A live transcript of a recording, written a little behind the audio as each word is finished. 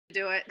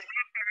do it.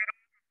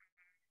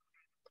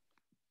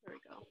 There we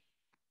go.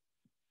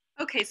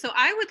 Okay, so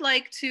I would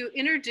like to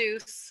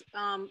introduce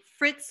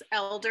Fritz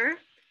Edler.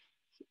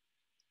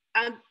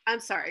 I'm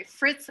sorry,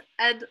 Fritz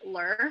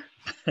Edler.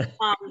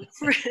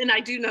 And I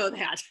do know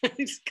that.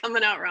 It's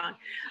coming out wrong.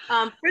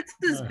 Fritz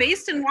is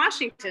based in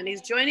Washington.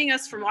 He's joining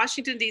us from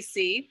Washington,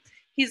 D.C.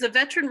 He's a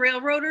veteran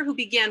railroader who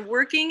began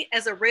working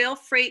as a rail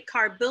freight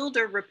car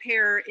builder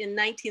repairer in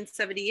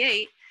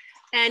 1978.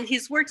 And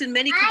he's worked in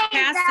many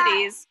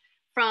capacities,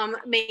 from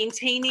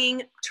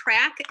maintaining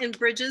track and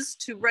bridges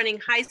to running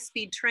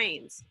high-speed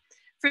trains.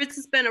 Fritz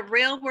has been a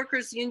Rail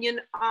Workers Union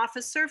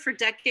officer for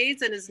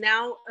decades and is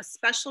now a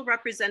special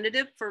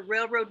representative for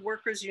Railroad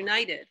Workers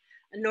United,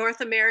 a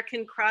North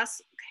American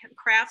craft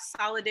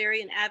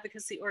solidarity and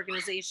advocacy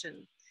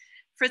organization.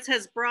 Fritz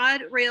has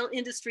broad rail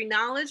industry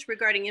knowledge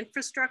regarding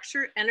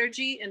infrastructure,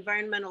 energy,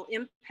 environmental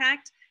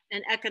impact,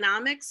 and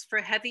economics for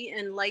heavy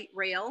and light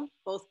rail,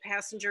 both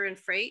passenger and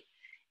freight,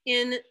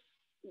 in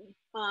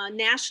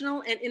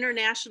national and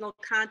international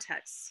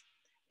contexts.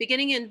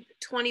 Beginning in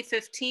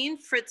 2015,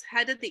 Fritz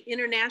headed the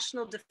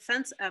international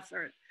defense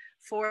effort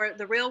for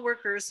the rail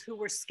workers who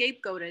were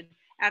scapegoated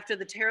after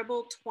the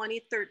terrible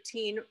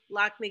 2013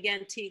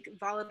 Lac-Mégantic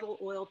volatile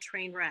oil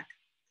train wreck.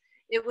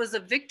 It was a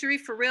victory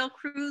for rail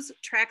crews,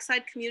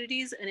 trackside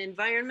communities, and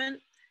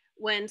environment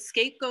when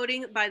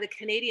scapegoating by the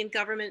Canadian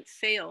government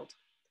failed.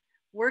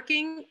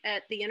 Working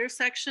at the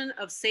intersection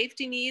of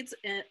safety needs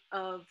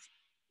of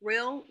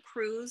rail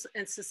crews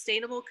and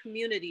sustainable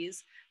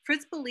communities,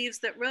 Fritz believes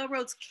that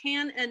railroads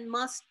can and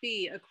must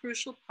be a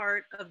crucial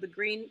part of the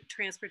green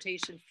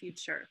transportation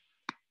future.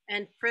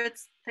 And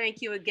Fritz,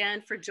 thank you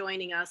again for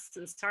joining us,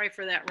 and sorry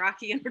for that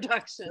rocky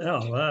introduction.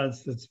 Oh, well,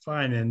 it's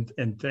fine,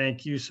 and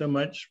thank you so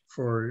much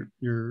for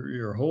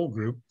your whole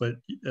group, but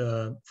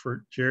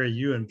for Jerry,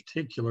 you in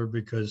particular,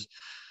 because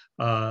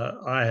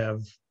I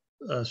have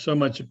so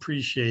much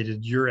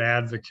appreciated your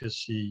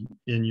advocacy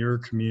in your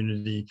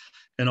community,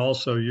 and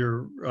also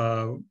your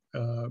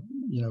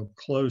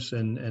close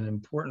and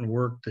important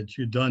work that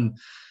you've done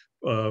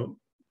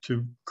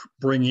to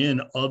bring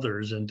in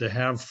others and to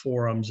have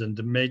forums and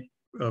to make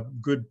a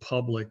good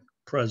public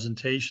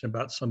presentation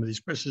about some of these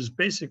questions.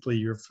 Basically,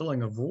 you're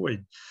filling a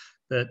void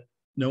that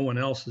no one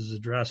else is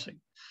addressing.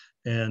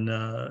 And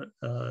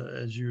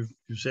as you've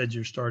said,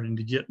 you're starting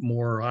to get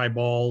more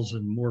eyeballs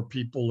and more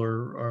people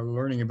are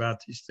learning about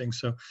these things.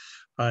 So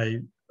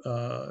I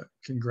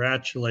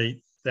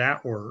congratulate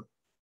that work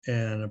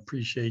and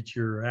appreciate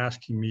your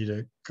asking me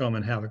to come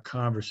and have a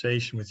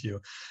conversation with you.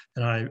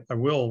 And I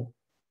will,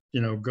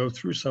 go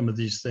through some of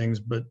these things,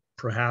 but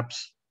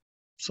perhaps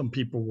some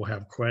people will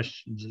have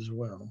questions as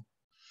well.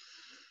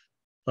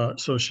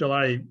 So shall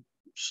I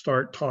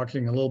start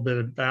talking a little bit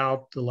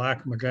about the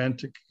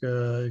Lac-Mégantic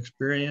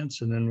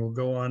experience, and then we'll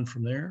go on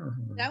from there?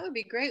 That would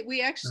be great.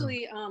 We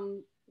actually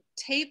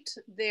taped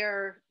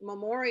their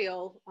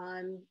memorial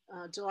on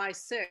July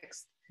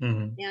 6th.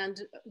 Mm-hmm.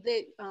 And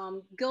they,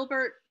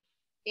 Gilbert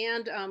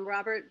and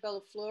Robert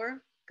Bellafleur,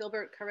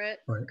 Gilbert Carret,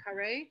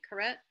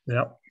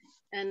 yep.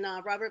 And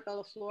Robert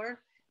Bellafleur,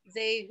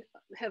 they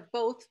have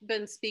both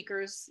been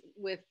speakers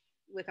with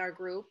our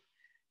group.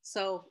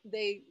 So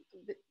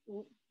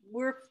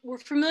we're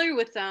familiar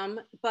with them,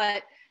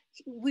 but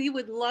we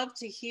would love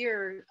to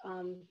hear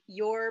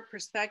your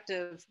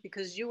perspective,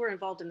 because you were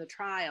involved in the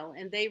trial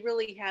and they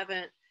really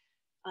haven't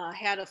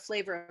had a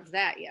flavor of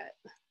that yet.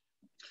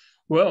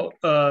 Well,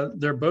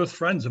 they're both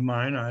friends of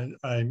mine.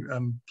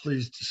 I'm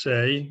pleased to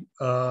say,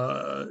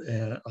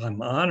 and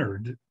I'm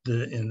honored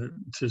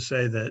to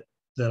say that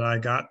I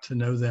got to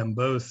know them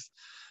both.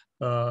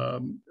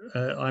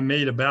 I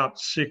made about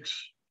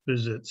 6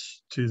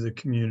 visits to the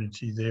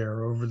community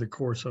there over the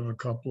course of a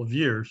couple of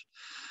years,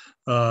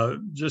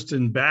 just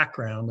in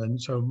background. And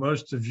so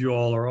most of you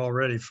all are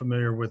already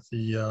familiar with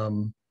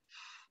the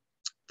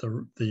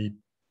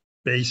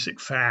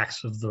basic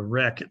facts of the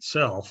wreck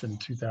itself in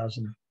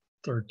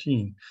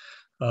 2013.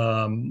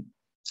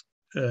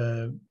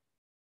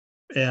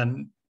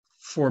 And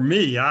for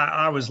me,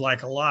 I was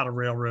like a lot of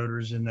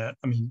railroaders in that,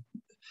 I mean,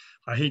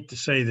 I hate to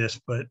say this,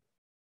 but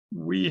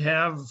we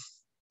have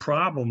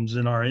problems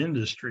in our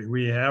industry.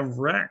 We have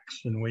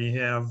wrecks and we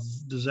have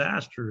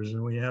disasters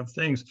and we have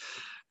things.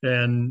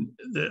 And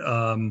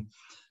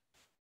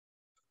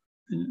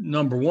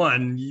number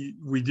one,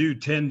 we do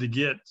tend to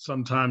get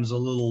sometimes a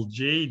little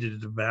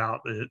jaded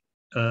about it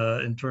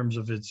in terms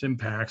of its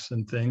impacts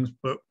and things.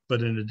 But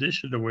in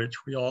addition to which,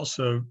 we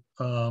also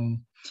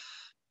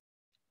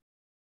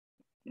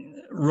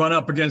run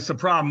up against the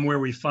problem where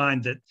we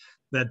find that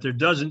there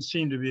doesn't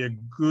seem to be a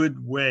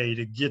good way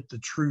to get the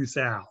truth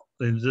out.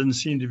 There doesn't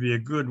seem to be a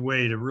good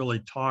way to really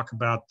talk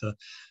about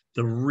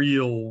the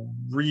real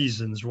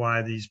reasons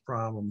why these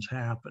problems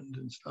happened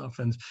and stuff.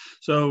 And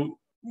so,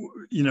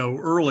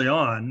 early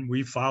on,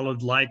 we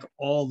followed, like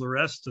all the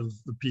rest of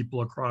the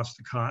people across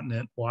the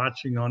continent,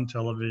 watching on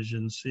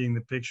television, seeing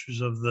the pictures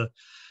of the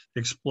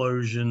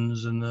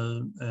explosions and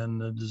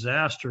the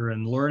disaster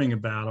and learning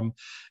about them.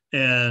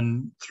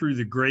 And through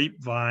the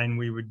grapevine,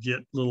 we would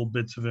get little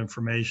bits of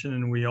information.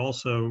 And we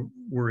also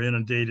were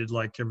inundated,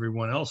 like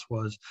everyone else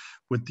was,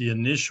 with the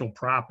initial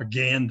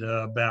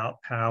propaganda about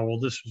how, well,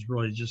 this was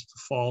really just the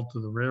fault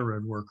of the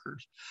railroad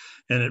workers.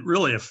 And it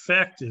really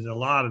affected a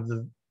lot of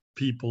the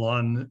people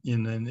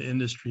in the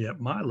industry at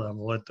my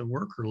level, at the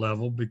worker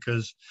level,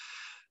 because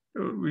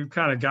we've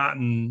kind of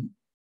gotten,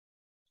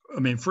 I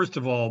mean, first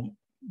of all,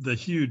 the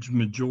huge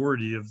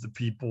majority of the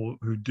people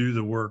who do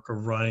the work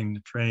of running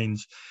the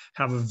trains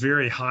have a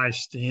very high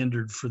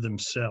standard for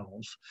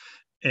themselves.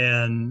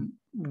 And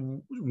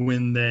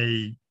when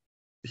they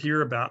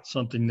hear about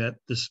something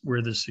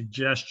where the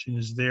suggestion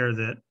is there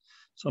that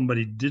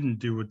somebody didn't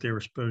do what they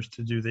were supposed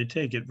to do, they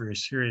take it very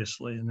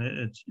seriously. And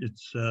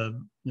it's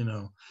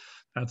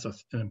that's an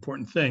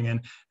important thing.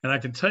 And I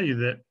can tell you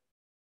that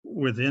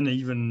within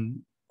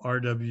even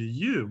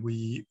RWU,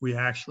 we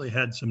actually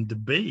had some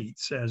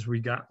debates as we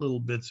got little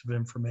bits of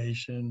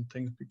information.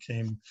 Things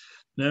became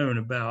known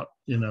about,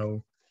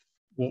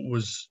 what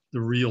was the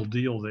real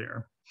deal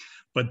there.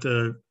 But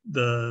I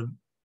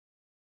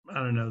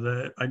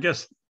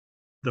guess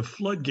the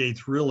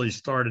floodgates really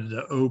started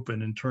to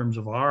open in terms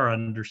of our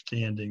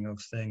understanding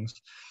of things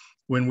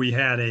when we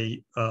had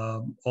a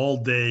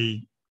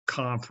all-day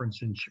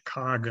conference in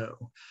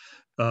Chicago.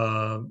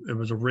 It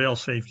was a rail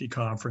safety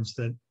conference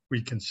that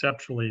we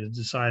conceptually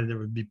decided there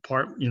would be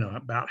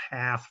about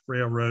half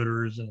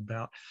railroaders and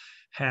about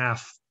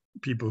half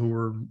people who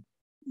were,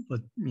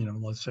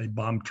 let's say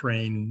bomb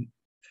train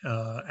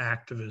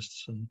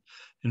activists and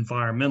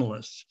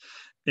environmentalists.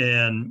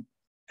 And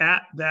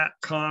at that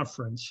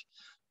conference,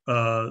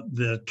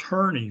 the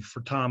attorney for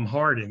Tom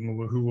Harding,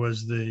 who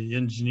was the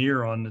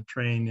engineer on the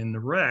train in the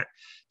wreck,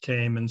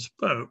 came and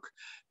spoke.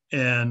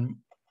 And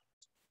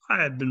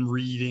I had been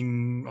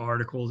reading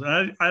articles.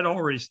 I'd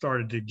already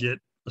started to get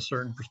a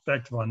certain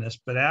perspective on this,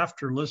 but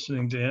after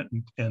listening to it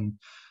and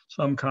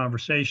some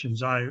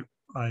conversations, I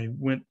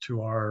went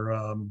to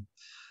our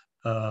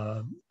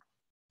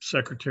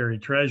secretary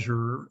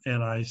treasurer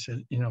and I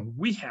said,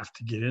 we have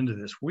to get into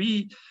this.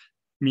 We,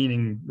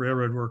 meaning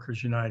Railroad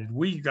Workers United,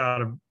 we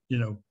have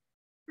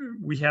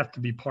to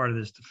be part of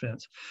this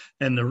defense.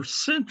 And the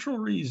central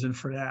reason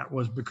for that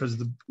was because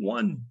the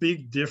one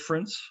big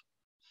difference,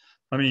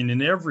 I mean,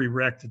 in every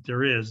wreck that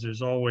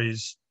there's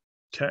always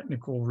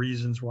technical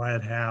reasons why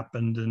it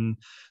happened, and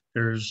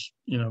there's,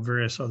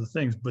 various other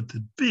things. But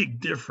the big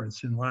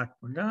difference in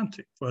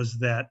Lac-Mégantic was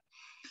that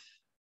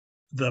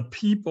the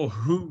people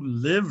who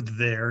lived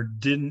there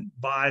didn't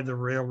buy the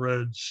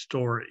railroad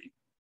story.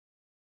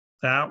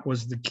 That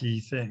was the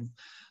key thing.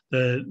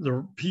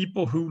 The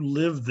people who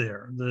lived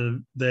there,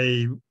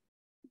 they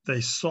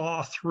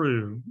saw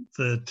through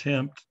the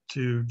attempt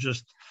to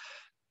just,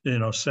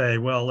 say,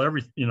 well,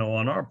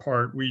 on our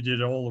part, we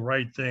did all the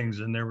right things,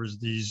 and there was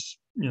these,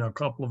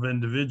 couple of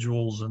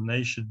individuals, and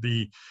they should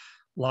be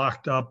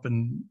locked up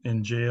in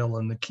jail,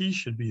 and the key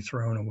should be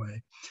thrown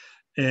away.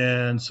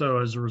 And so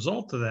as a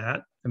result of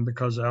that, and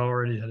because I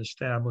already had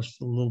established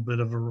a little bit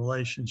of a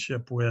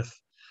relationship with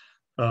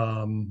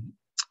the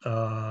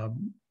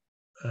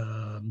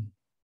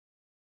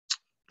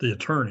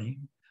attorney,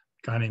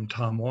 a guy named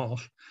Tom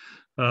Walsh,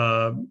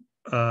 the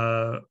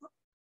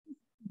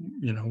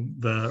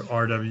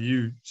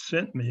RWU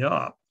sent me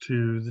up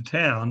to the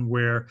town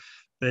where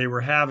they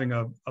were having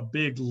a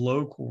big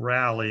local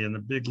rally, and the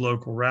big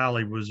local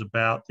rally was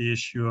about the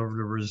issue of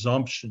the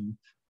resumption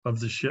of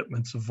the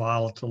shipments of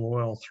volatile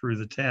oil through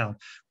the town,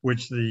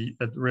 which the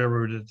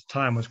railroad at the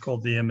time was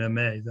called the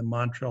MMA, the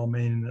Montreal,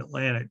 Maine and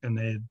Atlantic, and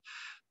they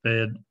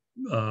had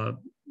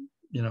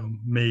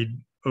made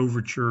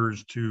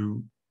overtures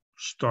to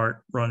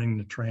start running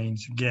the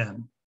trains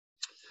again.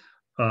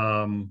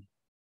 And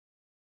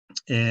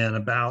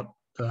about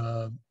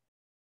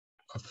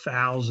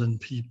 1,000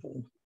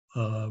 people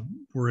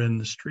were in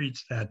the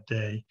streets that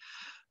day.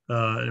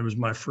 It was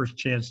my first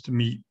chance to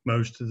meet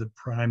most of the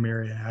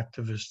primary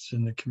activists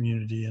in the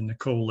community and the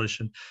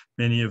coalition,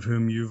 many of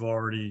whom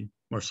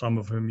some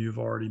of whom you've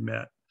already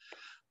met.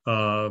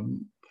 That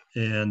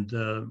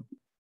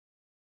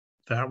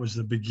was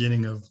the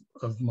beginning of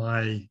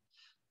my,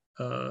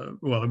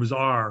 it was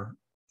our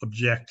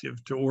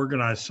objective to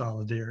organize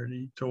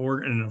solidarity,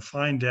 and to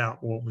find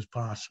out what was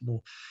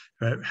possible,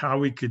 right? How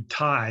we could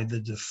tie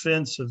the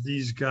defense of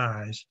these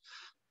guys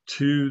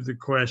to the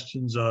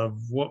questions of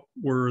what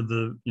were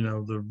the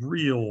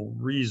real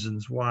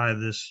reasons why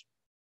this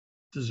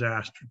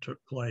disaster took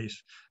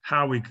place,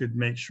 how we could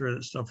make sure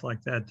that stuff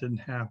like that didn't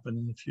happen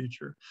in the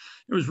future.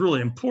 It was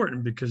really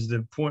important because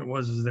the point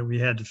was that we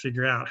had to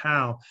figure out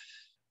how,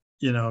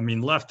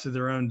 left to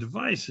their own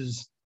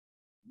devices,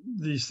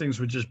 these things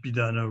would just be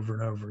done over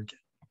and over again.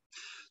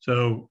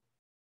 So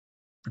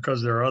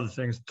because there are other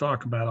things to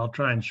talk about, I'll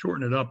try and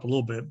shorten it up a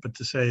little bit, but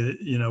to say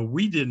that,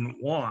 we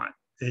didn't want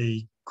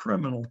a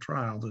criminal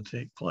trial to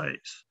take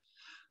place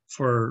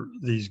for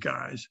these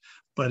guys.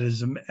 But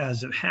as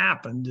it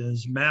happened,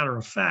 as a matter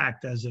of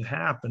fact, as it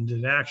happened,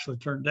 it actually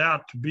turned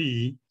out to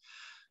be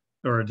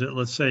or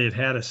let's say it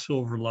had a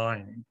silver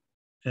lining.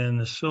 And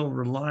the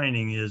silver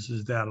lining is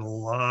that a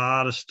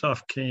lot of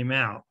stuff came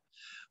out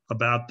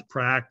about the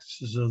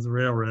practices of the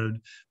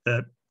railroad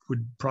that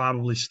would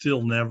probably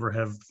still never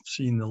have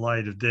seen the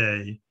light of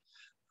day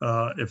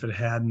if it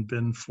hadn't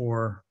been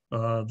for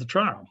the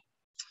trial.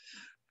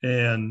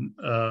 And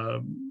I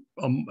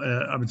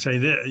would say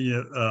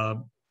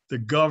that the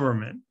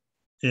government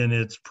in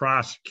its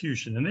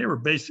prosecution, and they were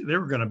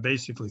going to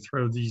basically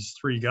throw these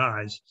three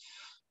guys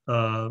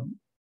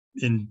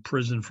in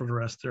prison for the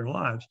rest of their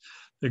lives.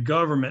 The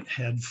government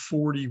had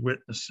 40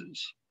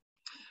 witnesses,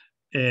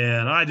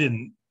 and I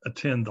didn't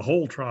attend the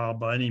whole trial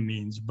by any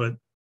means, but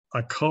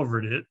I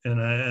covered it,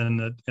 and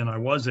I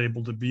was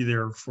able to be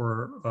there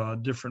for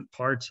different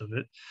parts of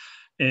it,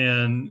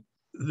 and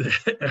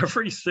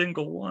every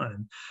single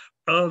one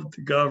of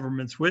the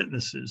government's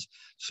witnesses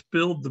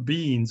spilled the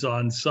beans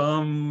on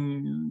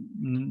some,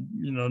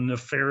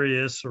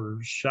 nefarious or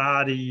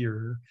shoddy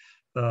or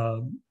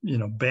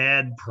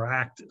bad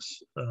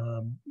practice,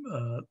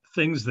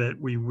 things that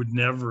we would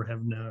never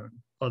have known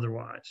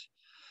otherwise.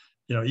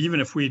 Even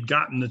if we had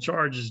gotten the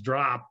charges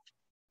dropped,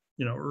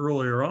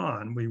 earlier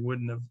on, we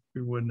wouldn't have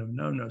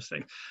known those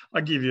things.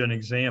 I'll give you an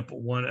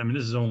example.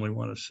 This is only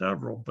one of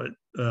several, but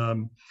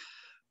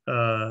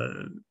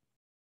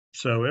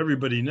so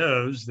everybody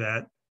knows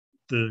that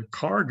the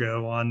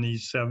cargo on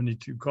these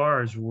 72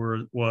 cars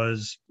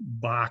was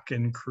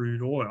Bakken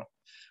crude oil,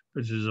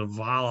 which is a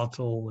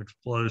volatile,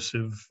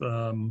 explosive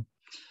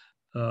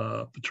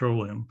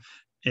petroleum.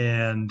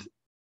 And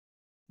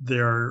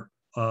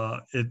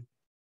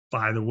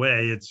by the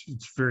way,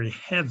 it's very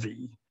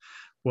heavy.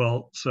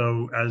 Well,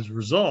 so as a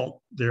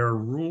result, there are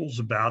rules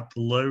about the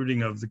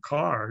loading of the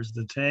cars,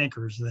 the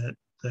tankers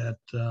that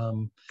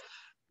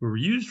were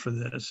used for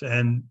this.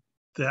 And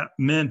that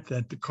meant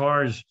that the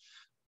cars,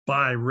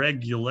 by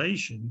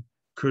regulation,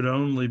 could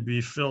only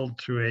be filled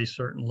to a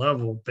certain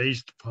level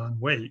based upon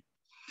weight.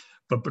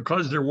 But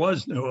because there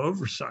was no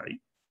oversight,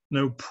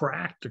 no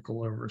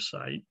practical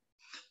oversight,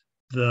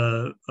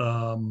 the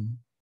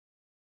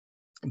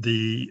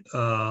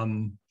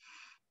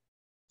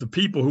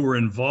people who were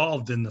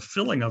involved in the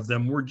filling of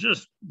them were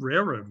just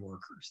railroad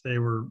workers. They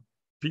were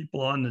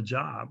people on the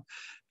job,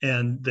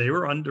 and they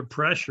were under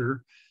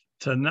pressure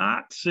to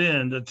not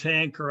send a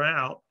tanker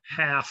out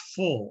half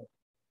full.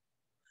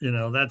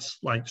 That's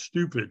like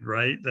stupid,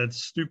 right?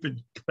 That's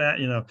stupid.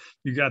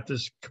 You got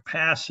this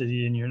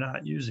capacity and you're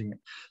not using it.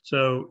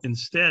 So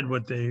instead,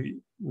 what they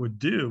would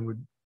do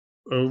would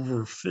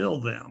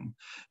overfill them.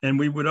 And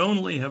we would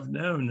only have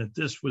known that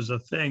this was a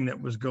thing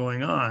that was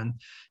going on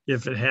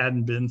if it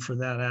hadn't been for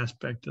that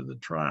aspect of the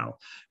trial.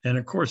 And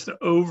of course, the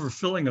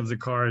overfilling of the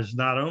cars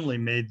not only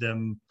made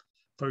them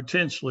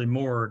potentially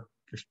more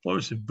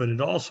explosive, but it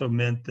also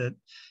meant that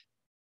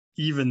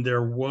even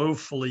their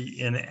woefully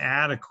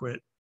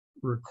inadequate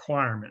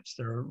requirements,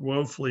 their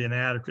woefully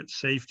inadequate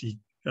safety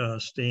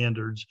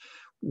standards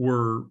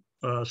were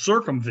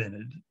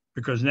circumvented,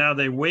 because now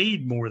they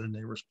weighed more than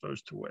they were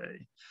supposed to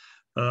weigh,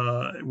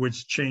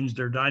 which changed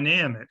their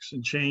dynamics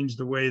and changed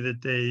the way that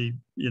they,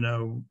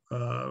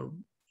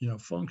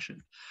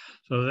 function.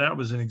 So that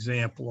was an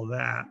example of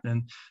that.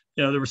 And,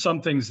 there were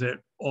some things that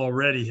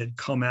already had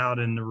come out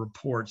in the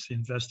reports, the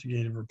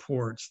investigative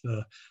reports,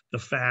 the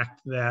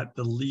fact that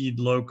the lead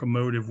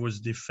locomotive was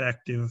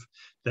defective,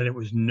 that it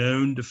was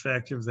known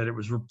defective, that it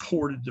was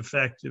reported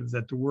defective,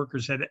 that the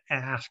workers had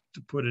asked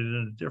to put it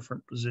in a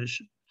different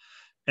position.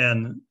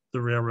 And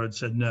the railroad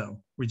said,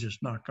 no, we're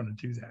just not going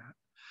to do that.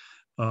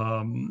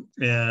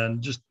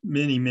 And just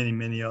many, many,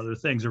 many other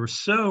things. There were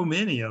so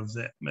many of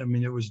them.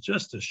 It was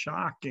just a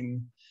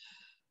shocking,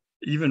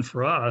 even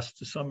for us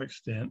to some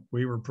extent,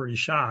 we were pretty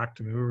shocked.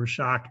 We were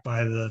shocked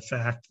by the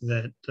fact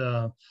that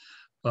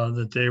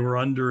that they were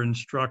under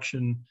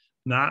instruction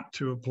not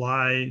to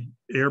apply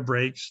air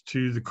brakes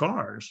to the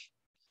cars.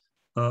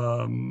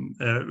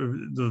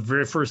 The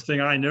very first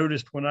thing I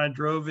noticed when I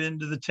drove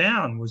into the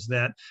town was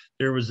that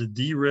there was a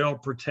derail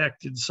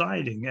protected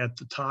siding at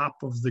the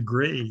top of the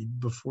grade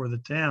before the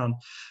town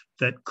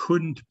that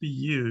couldn't be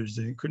used.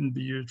 And it couldn't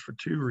be used for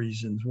two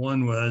reasons.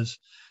 One was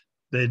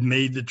they'd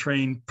made the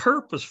train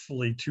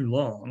purposefully too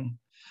long.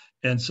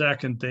 And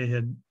second, they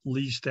had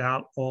leased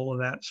out all of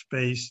that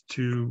space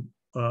to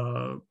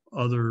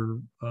other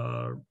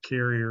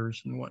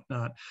carriers and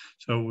whatnot.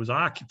 So it was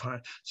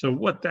occupied. So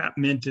what that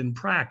meant in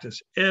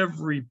practice,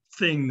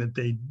 everything that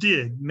they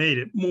did made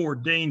it more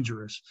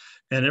dangerous.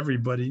 And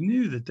everybody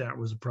knew that that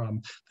was a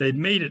problem. They'd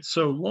made it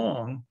so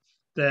long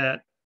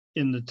that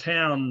in the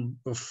town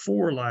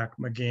before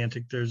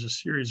Lac-Mégantic, there's a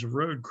series of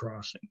road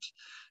crossings.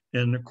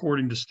 And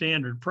according to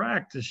standard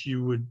practice,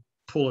 you would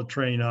pull a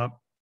train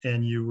up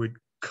and you would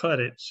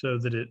cut it so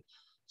that it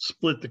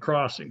split the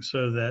crossing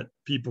so that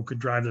people could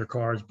drive their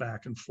cars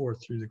back and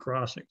forth through the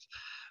crossings.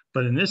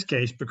 But in this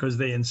case, because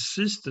they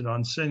insisted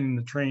on sending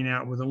the train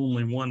out with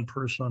only one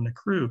person on the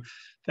crew,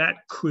 that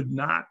could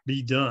not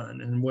be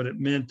done. And what it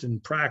meant in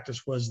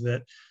practice was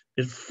that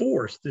it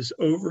forced this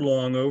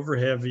overlong,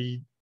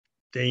 overheavy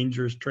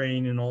dangerous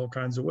terrain in all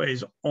kinds of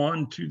ways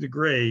onto the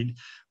grade,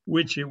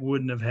 which it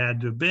wouldn't have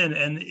had to have been.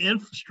 And the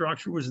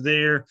infrastructure was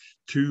there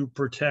to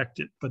protect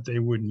it, but they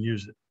wouldn't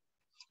use it.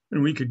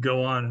 And we could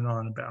go on and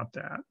on about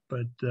that.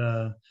 But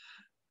the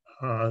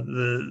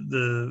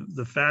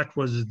fact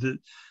was that,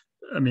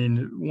 I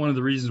mean, one of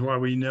the reasons why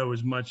we know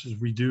as much as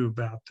we do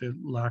about the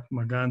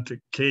Lac-Mégantic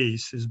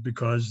case is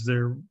because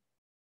they're,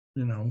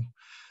 you know,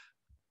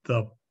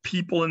 the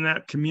people in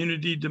that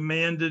community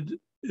demanded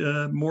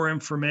more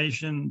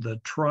information. The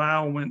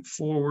trial went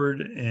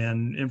forward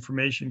and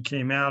information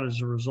came out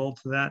as a result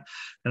of that.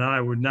 And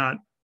I would not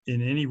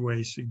in any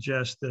way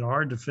suggest that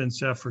our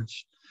defense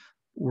efforts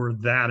were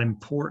that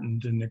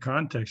important in the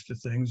context of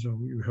things.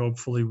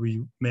 Hopefully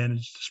we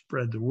managed to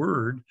spread the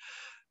word,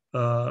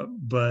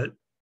 but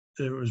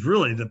it was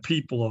really the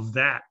people of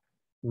that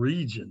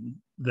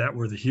region that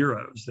were the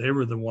heroes. They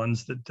were the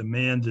ones that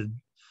demanded,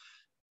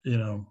 you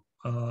know,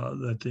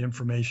 that the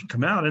information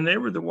come out, and they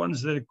were the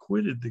ones that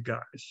acquitted the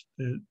guys,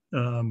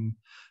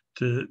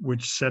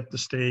 which set the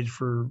stage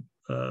for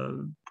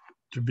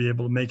to be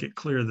able to make it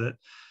clear that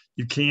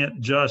you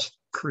can't just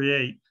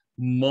create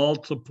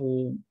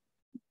multiple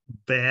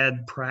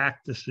bad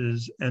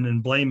practices and then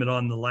blame it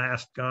on the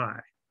last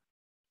guy.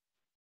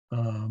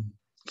 I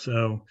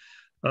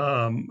don't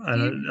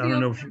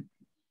know if.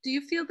 Do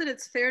you feel that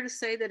it's fair to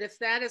say that if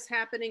that is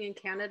happening in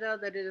Canada,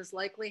 that it is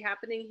likely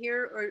happening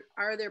here, or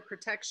are there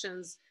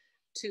protections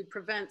to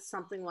prevent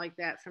something like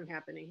that from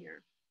happening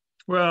here?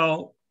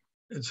 Well,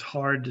 it's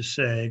hard to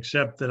say,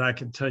 except that I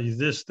can tell you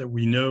this, that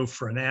we know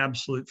for an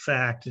absolute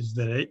fact is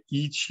that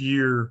each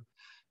year,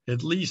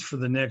 at least for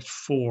the next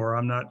 4,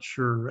 I'm not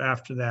sure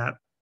after that,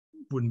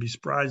 wouldn't be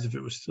surprised if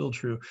it was still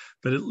true,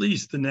 but at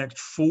least the next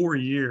 4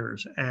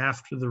 years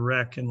after the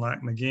wreck in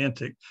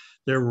Lac-Mégantic,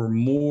 there were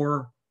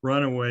more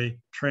runaway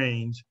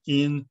trains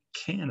in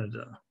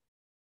Canada.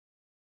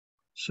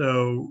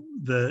 So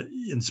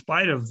in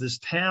spite of this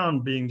town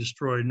being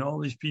destroyed and all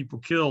these people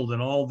killed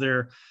and all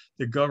the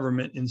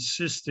government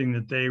insisting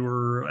that they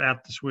were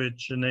at the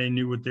switch and they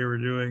knew what they were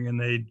doing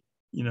and they,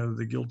 you know,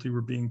 the guilty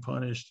were being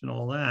punished and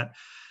all that,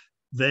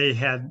 they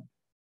had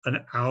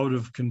an out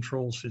of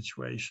control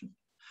situation.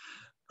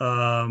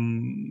 My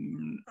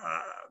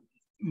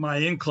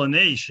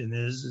inclination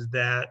is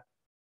that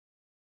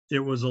it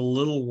was a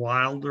little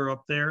wilder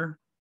up there.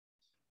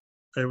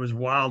 It was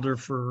wilder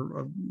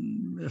for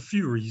a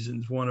few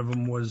reasons. One of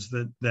them was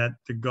that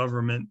the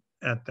government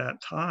at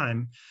that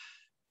time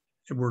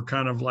were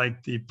kind of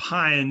like the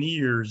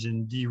pioneers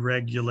in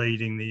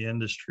deregulating the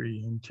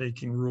industry and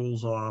taking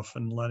rules off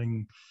and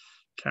letting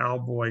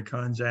cowboy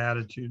kinds of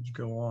attitudes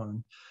go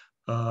on.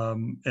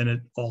 And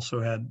it also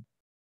had,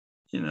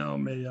 you know,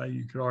 maybe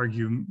you could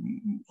argue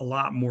a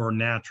lot more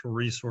natural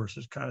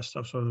resources kind of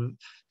stuff. So it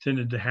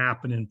tended to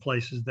happen in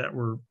places that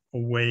were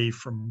away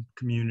from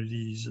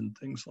communities and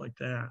things like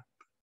that.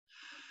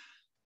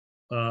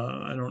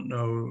 I don't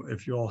know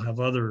if you all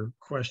have other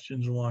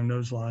questions along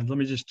those lines. Let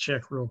me just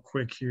check real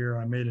quick here.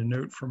 I made a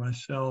note for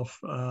myself.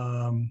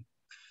 Well,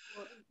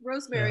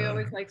 Rosemary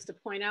always likes to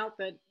point out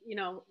that, you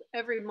know,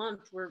 every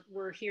month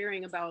we're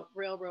hearing about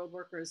railroad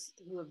workers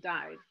who have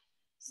died.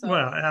 So.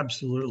 Well,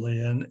 absolutely,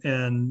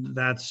 and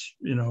that's,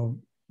 you know,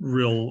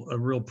 a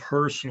real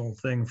personal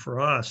thing for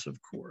us, of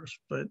course.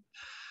 But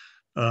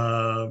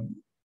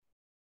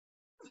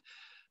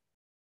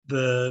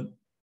the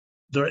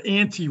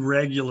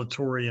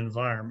anti-regulatory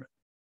environment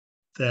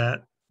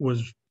that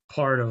was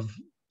part of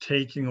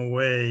taking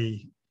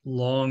away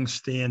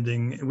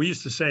long-standing. We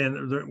used to say,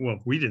 well,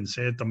 we didn't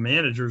say it. The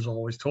managers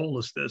always told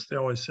us this. They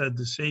always said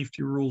the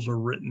safety rules are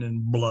written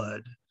in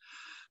blood.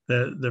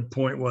 The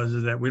point was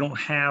that we don't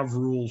have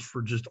rules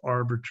for just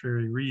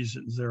arbitrary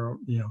reasons. They're,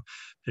 you know,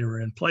 they were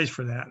in place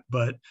for that,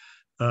 but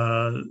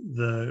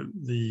the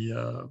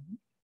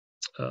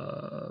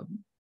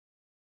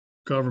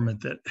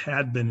government that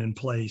had been in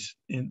place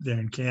there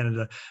in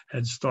Canada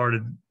had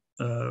started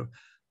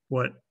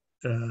what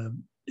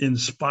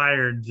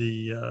inspired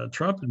the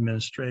Trump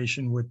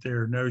administration with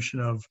their notion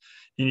of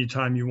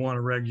anytime you want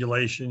a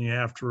regulation, you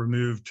have to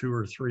remove 2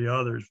 or 3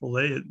 others. Well,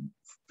 they had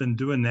been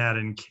doing that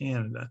in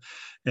Canada.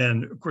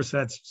 And of course,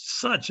 that's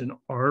such an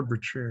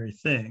arbitrary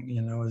thing,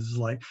 you know, it's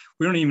like,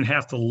 we don't even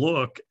have to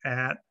look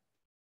at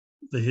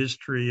the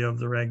history of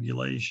the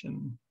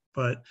regulation.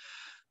 But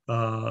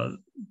I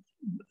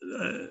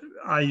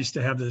used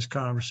to have this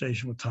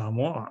conversation with Tom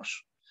Walsh.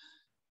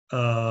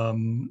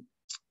 One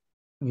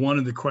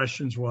of the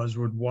questions was,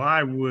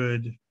 why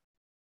would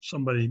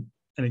somebody,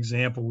 an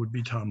example would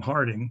be Tom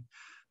Harding,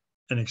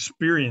 an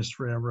experienced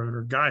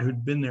railroader, a guy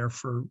who'd been there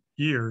for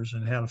years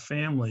and had a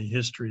family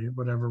history,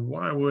 whatever,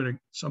 why would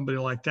somebody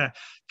like that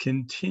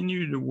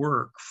continue to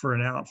work for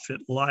an outfit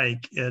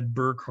like Ed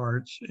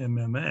Burkhart's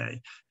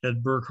MMA?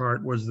 Ed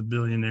Burkhart was the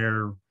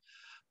billionaire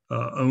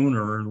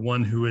owner, the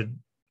one who had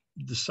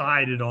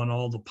decided on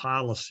all the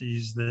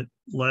policies that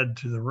led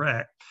to the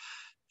wreck.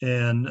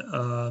 And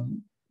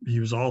he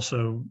was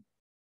also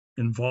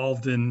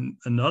involved in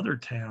another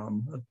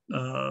town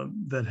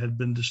that had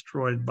been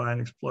destroyed by an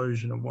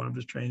explosion of one of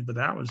his trains, but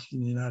that was in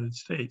the United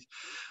States.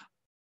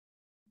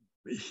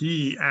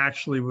 he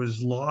actually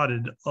was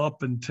lauded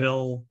up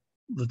until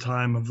the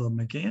time of the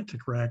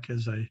Megantic wreck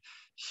as a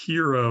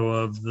hero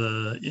of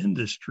the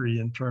industry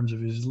in terms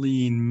of his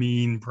lean,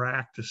 mean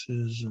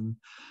practices and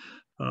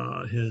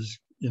his,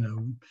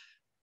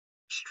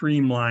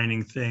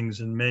 streamlining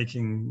things and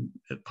making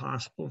it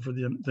possible for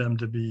them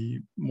to be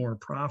more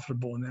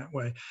profitable in that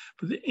way.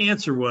 But the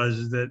answer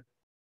was that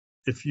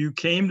if you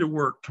came to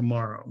work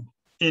tomorrow,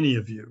 any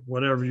of you,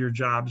 whatever your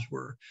jobs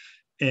were,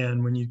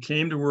 and when you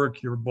came to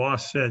work, your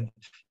boss said,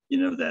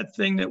 that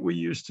thing that we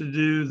used to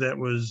do that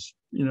was,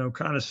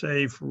 kind of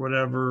safe or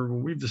whatever,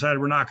 we've decided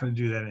we're not going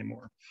to do that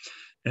anymore.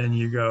 And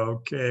you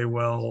go, okay,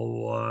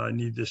 well, I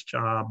need this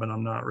job and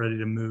I'm not ready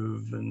to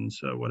move. And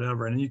so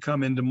whatever. And you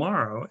come in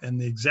tomorrow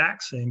and the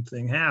exact same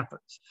thing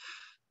happens.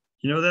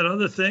 That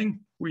other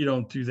thing, we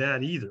don't do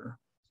that either.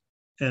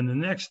 And the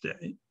next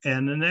day,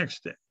 and the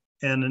next day,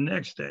 and the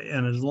next day.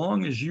 And as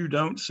long as you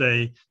don't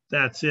say,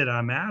 that's it,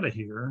 I'm out of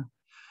here,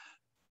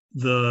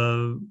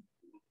 the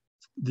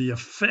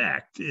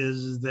effect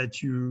is that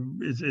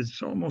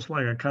it's almost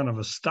like a kind of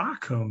a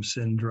Stockholm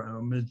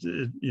syndrome.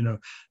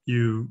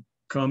 You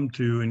come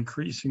to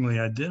increasingly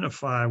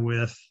identify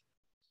with,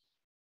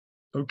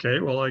 okay,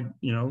 well,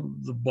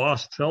 the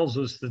boss tells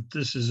us that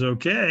this is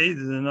okay,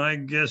 then I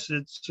guess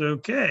it's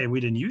okay.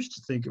 We didn't used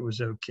to think it was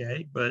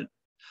okay, but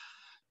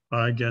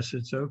I guess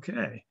it's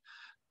okay.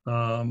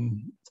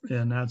 And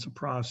that's a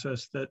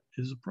process that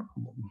is a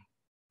problem.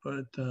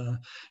 But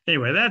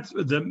anyway, that's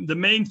the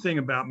main thing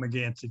about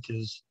Megantic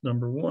is,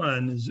 number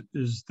one,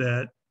 is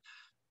that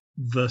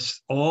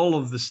all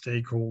of the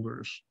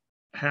stakeholders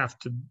have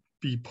to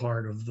be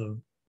part of the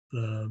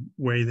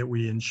way that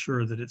we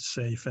ensure that it's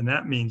safe. And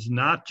that means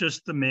not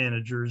just the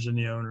managers and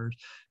the owners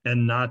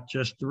and not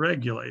just the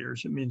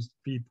regulators. It means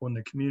the people in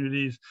the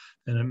communities,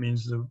 and it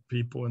means the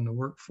people in the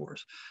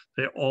workforce.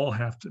 They all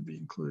have to be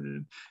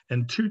included.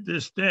 And to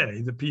this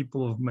day, the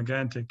people of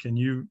Megantic, and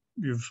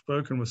you've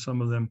spoken with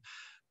some of them,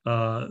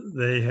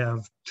 they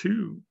have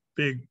two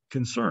big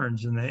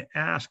concerns, and they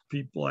ask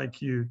people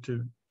like you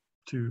to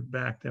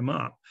back them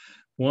up.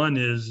 One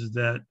is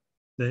that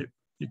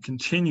you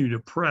continue to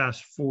press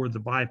for the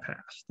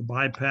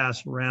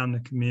bypass around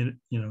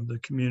the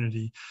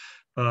community,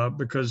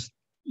 because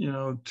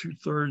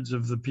 2/3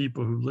 of the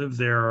people who live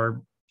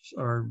there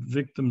are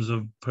victims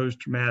of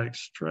post-traumatic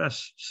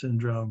stress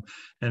syndrome,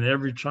 and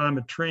every time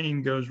a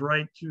train goes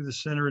right through the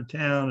center of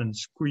town and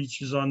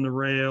screeches on the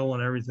rail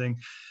and everything,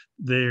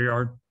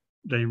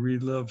 they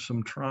relive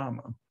some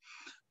trauma.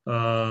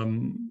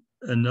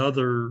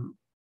 Another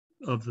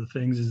of the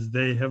things is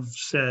they have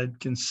said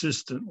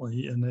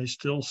consistently, and they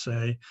still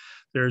say,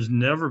 there's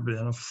never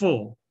been a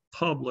full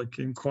public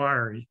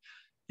inquiry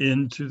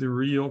into the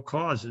real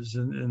causes.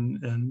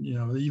 And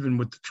even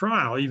with the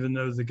trial, even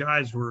though the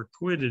guys were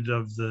acquitted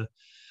of the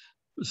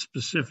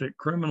specific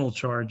criminal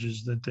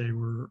charges that they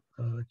were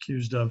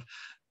accused of,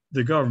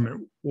 the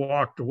government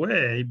walked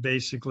away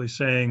basically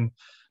saying,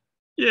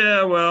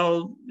 yeah,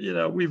 well,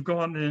 we've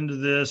gone into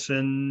this,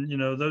 and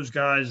those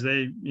guys,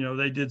 they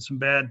did some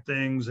bad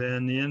things,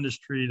 and the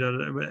industry,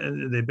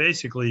 they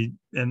basically,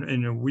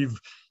 and we've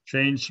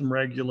changed some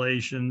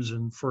regulations,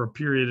 and for a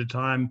period of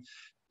time,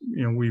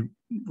 we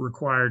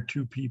required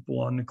 2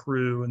 people on the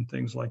crew and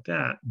things like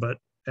that. But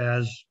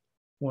as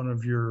one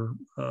of your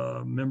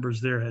members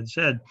there had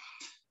said,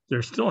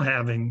 they're still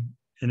having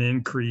an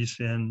increase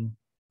in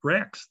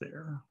wrecks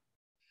there.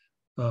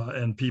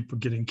 And people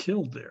getting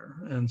killed there.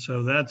 And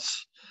so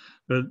that's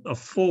a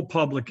full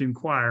public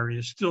inquiry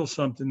is still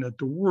something that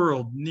the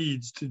world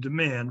needs to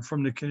demand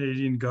from the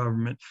Canadian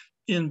government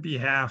in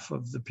behalf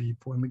of the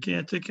people in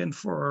Megantic and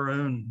for our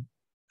own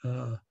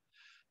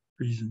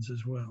reasons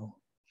as well.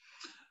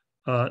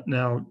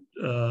 Now,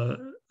 I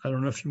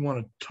don't know if you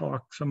want to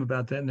talk some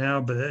about that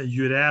now, but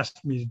you had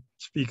asked me to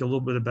speak a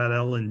little bit about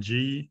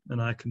LNG,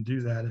 and I can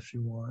do that if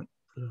you want.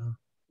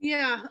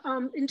 Yeah,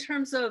 in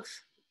terms of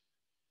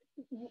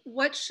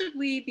what should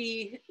we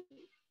be,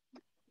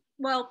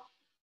 well,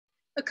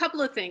 a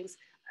couple of things.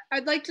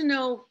 I'd like to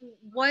know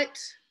what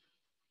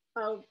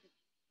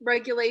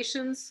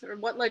regulations or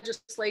what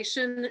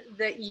legislation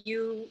that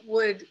you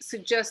would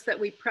suggest that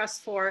we press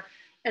for,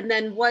 and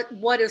then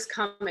what is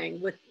coming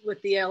with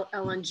the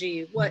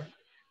LNG?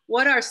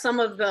 What are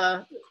some of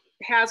the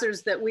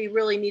hazards that we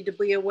really need to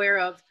be aware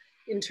of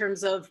in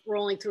terms of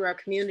rolling through our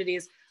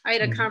communities? I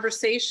had a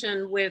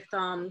conversation with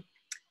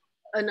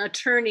an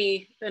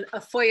attorney, a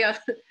FOIA,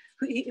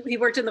 he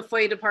worked in the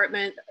FOIA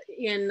department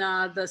in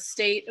the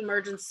State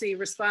Emergency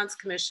Response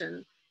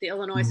Commission, the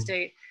Illinois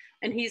state.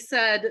 And he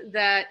said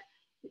that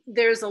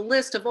there's a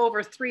list of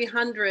over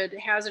 300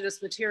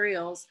 hazardous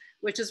materials,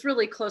 which is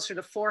really closer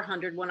to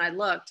 400 when I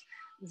looked,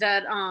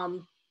 that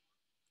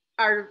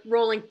are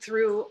rolling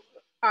through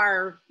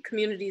our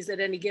communities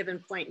at any given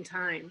point in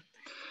time.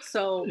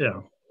 So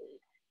yeah,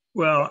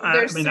 well,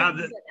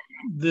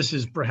 this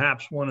is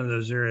perhaps one of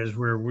those areas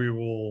where we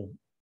will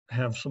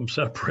have some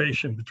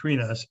separation between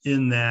us,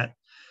 in that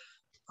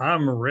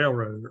I'm a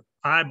railroader.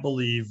 I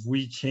believe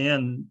we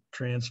can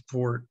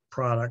transport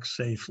products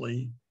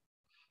safely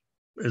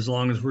as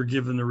long as we're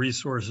given the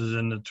resources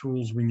and the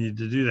tools we need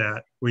to do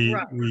that,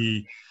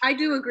 I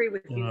do agree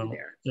with you know,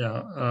 there.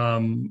 yeah.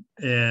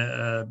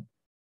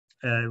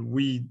 And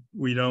we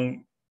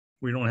don't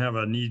have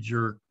a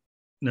knee-jerk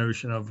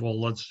notion of, well,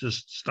 let's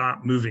just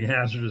stop moving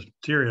hazardous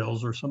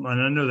materials or something.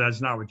 And I know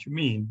that's not what you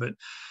mean, but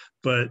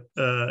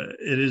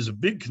it is a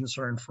big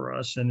concern for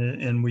us,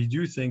 and we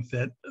do think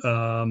that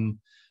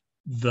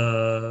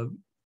the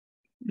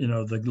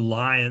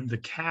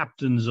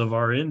captains of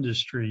our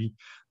industry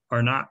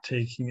are not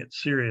taking it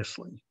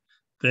seriously.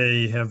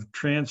 They have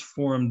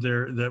transformed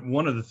that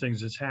one of the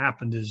things that's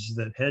happened is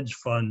that hedge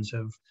funds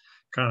have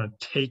kind of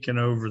taken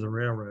over the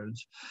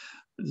railroads.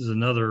 This is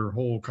another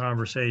whole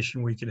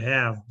conversation we could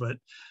have, but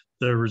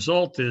the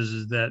result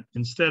is that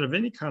instead of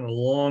any kind of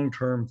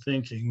long-term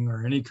thinking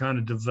or any kind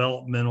of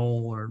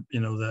developmental, or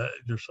that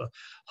there's a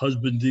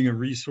husbanding of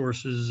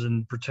resources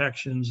and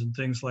protections and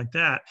things like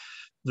that,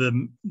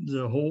 the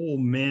whole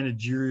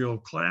managerial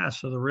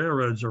class of the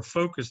railroads are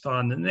focused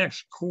on the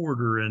next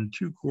quarter and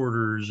 2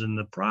 quarters and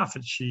the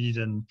profit sheet.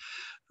 And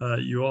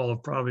you all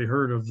have probably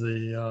heard of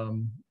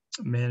the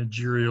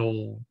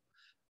managerial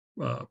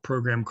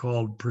program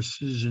called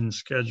precision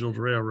scheduled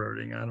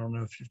railroading. I don't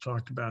know if you've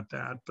talked about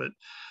that, but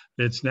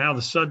it's now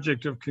the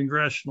subject of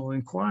congressional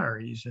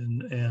inquiries,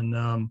 and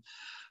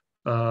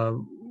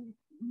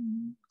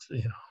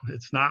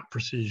it's not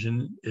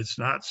precision, it's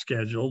not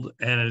scheduled,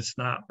 and it's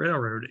not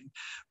railroading.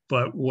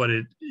 But what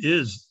it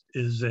is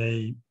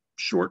a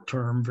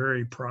short-term,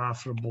 very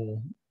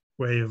profitable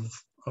way of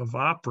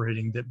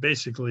operating that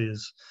basically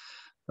is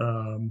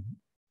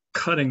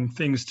cutting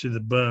things to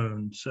the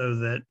bone so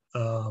that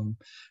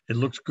it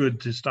looks good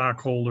to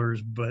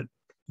stockholders, but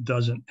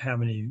doesn't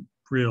have any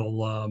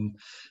real,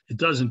 it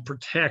doesn't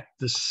protect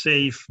the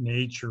safe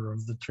nature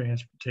of the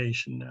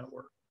transportation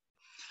network.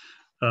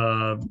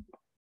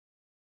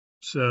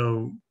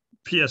 So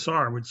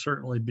PSR would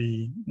certainly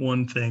be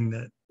one thing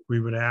that we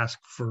would ask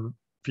for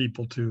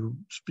people to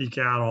speak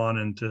out on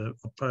and to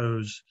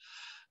oppose,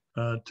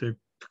 to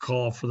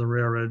call for the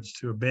railroads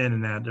to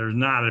abandon that. There's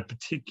not a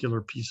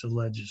particular piece of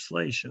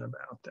legislation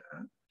about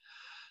that.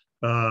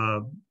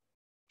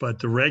 But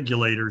the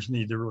regulators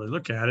need to really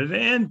look at it.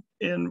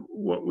 And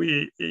what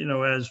we,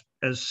 as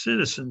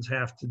citizens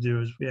have to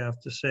do is we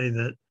have to say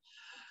that,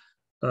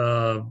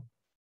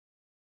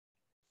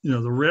 the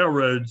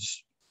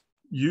railroads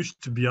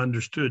used to be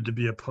understood to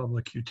be a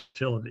public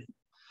utility.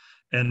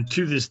 And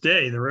to this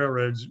day, the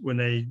railroads, when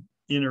they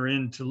enter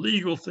into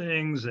legal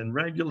things and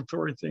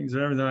regulatory things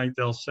and everything, like,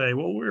 they'll say,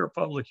 well, we're a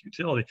public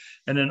utility.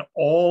 And then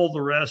all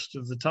the rest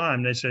of the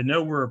time they say,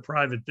 no, we're a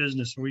private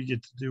business and we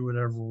get to do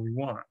whatever we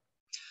want.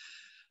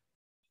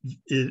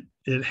 It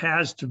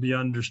has to be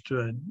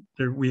understood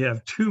that we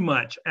have too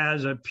much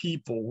as a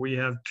people, we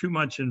have too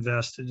much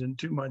invested and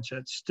too much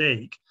at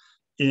stake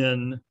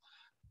in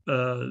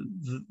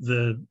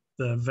the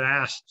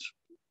vast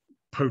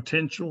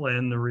potential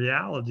and the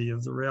reality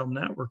of the rail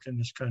network in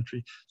this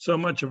country. So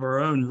much of our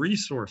own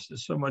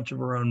resources, so much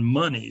of our own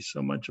money,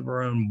 so much of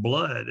our own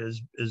blood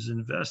is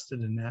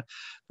invested in that.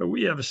 But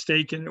we have a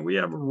stake in it. We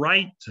have a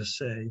right to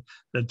say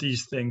that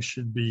these things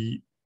should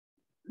be,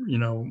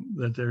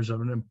 that there's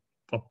an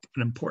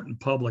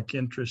important public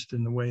interest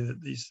in the way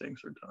that these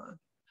things are done.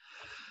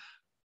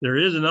 There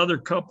is another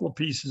couple of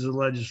pieces of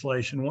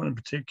legislation, one in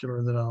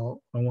particular that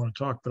I want to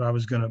talk, but I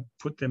was going to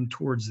put them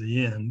towards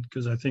the end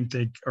because I think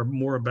they are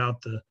more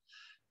about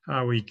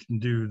how we can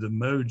do the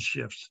mode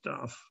shift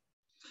stuff.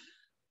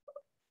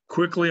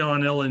 Quickly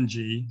on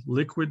LNG,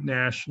 liquid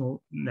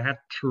natural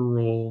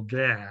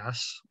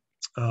gas.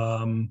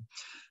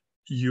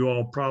 You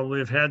all probably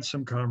have had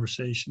some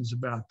conversations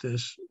about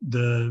this.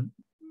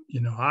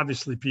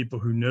 Obviously people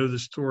who know the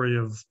story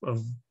of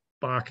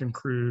Bakken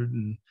crude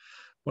and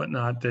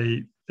whatnot,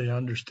 they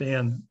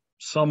understand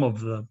some of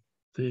the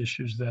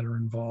issues that are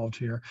involved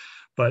here.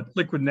 But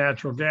liquid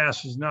natural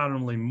gas is not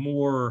only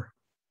more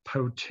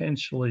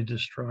potentially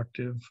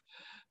destructive,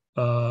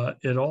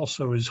 it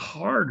also is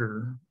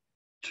harder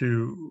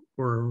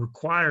or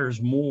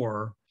requires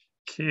more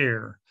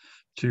care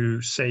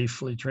to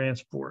safely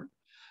transport.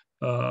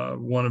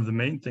 One of the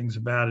main things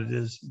about it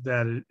is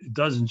that it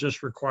doesn't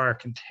just require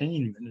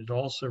containment, it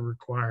also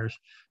requires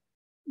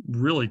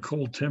really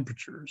cold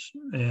temperatures,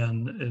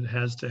 and it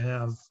has to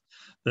have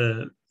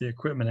the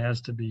equipment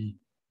has to be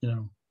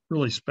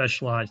really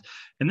specialized.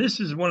 And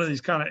this is one of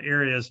these kind of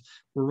areas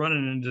we're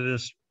running into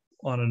this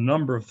on a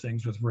number of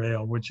things with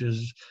rail, which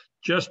is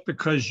just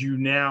because you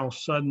now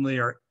suddenly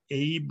are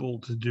able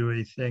to do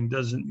a thing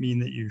doesn't mean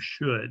that you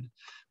should.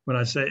 When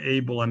I say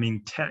able, I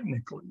mean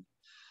technically.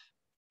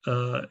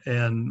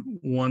 And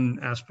one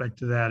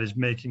aspect of that is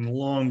making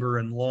longer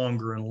and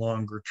longer and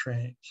longer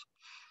trains.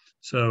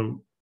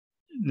 So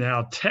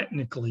now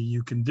technically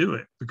you can do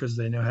it because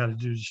they know how to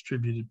do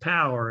distributed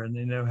power and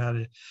they know how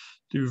to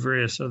do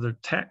various other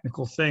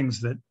technical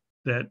things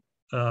that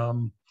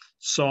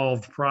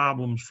solved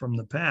problems from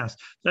the past.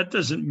 That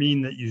doesn't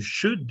mean that you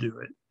should do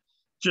it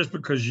just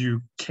because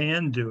you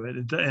can do it.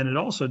 And it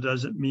also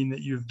doesn't mean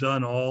that you've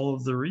done all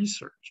of the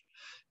research.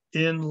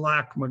 In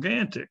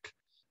Lac-Mégantic,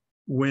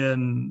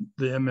 when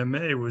the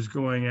MMA was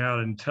going out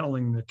and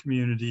telling the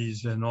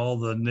communities and all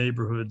the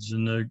neighborhoods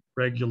and the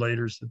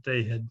regulators that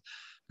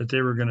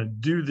they were going to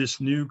do this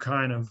new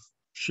kind of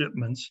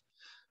shipments,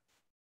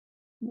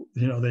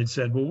 they'd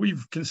said, well,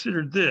 we've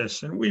considered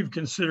this and we've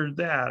considered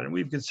that and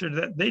we've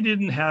considered that. They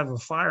didn't have a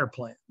fire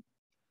plan.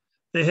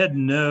 They had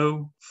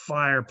no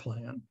fire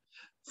plan,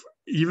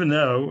 even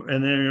though,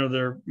 and then,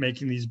 they're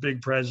making these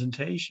big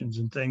presentations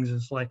and things.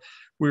 It's like,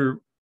 we're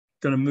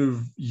going to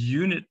move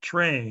unit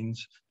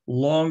trains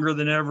longer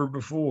than ever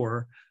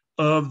before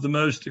of the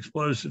most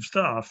explosive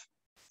stuff,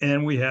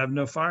 and we have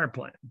no fire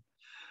plan.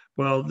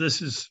 Well,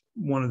 this is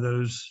one of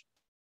those,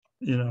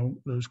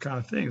 those kind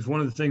of things.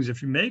 One of the things,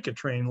 if you make a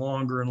train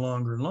longer and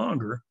longer and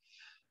longer,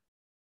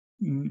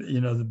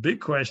 the big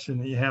question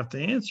that you have to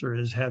answer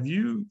is, have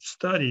you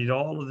studied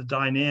all of the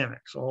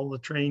dynamics, all the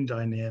train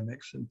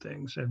dynamics and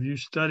things? Have you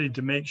studied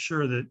to make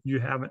sure that you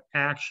haven't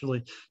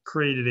actually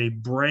created a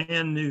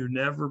brand new,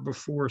 never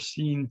before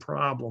seen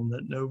problem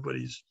that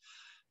nobody's,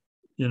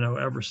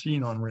 ever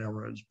seen on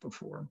railroads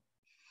before?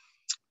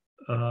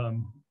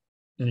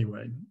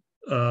 Anyway,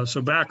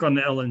 so back on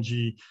the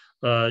LNG,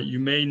 you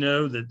may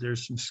know that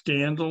there's some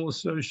scandal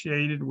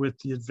associated with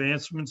the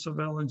advancements of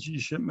LNG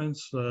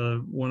shipments.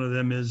 One of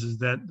them is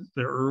that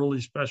the early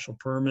special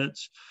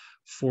permits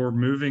for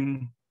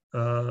moving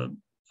LNG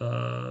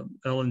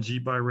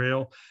by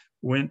rail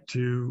went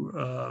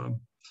to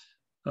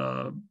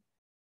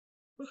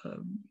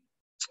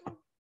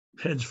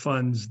hedge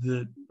funds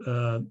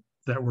that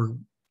were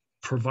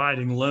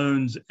providing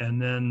loans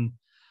and then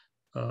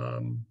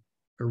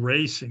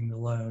erasing the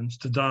loans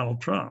to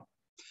Donald Trump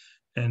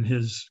and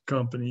his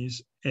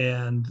companies.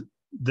 And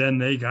then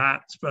they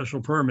got special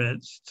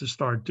permits to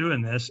start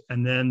doing this.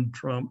 And then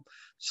Trump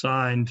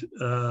signed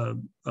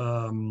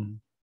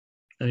an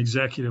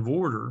executive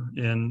order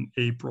in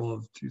April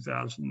of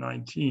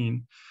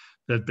 2019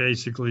 that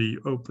basically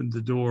opened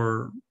the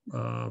door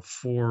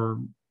for,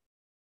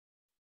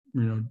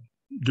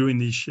 doing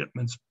these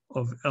shipments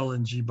of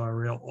LNG by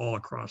rail all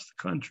across the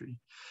country.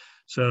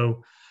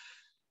 So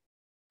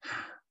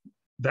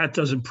that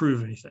doesn't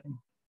prove anything.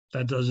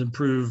 That doesn't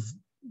prove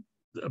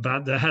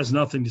that has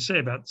nothing to say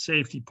about the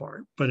safety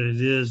part, but it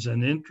is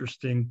an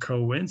interesting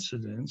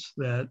coincidence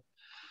that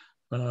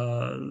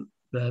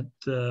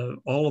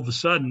all of a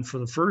sudden, for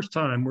the first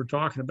time, we're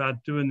talking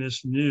about doing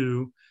this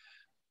new,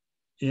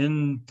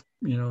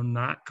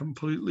 not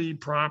completely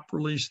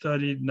properly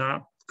studied,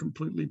 not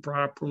completely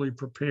properly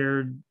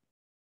prepared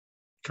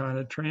kind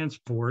of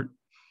transport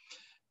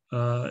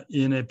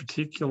in a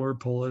particular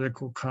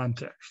political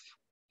context.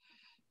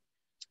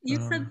 You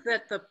said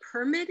that the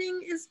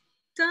permitting is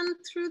done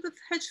through the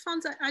hedge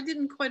funds? I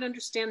didn't quite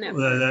understand that.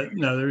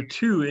 No,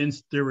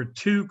 there were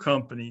two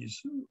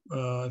companies.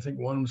 I think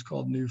one was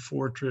called New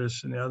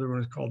Fortress and the other one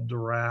was called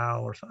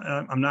Doral or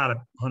something. I'm not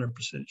 100%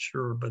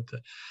 sure, but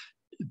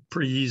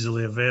pretty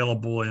easily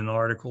available in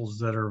articles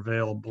that are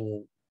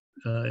available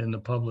in the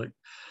public.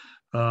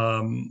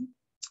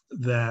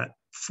 That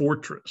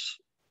Fortress,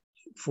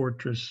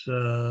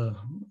 whatever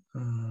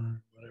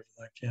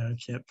I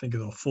can't think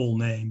of the full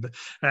name, but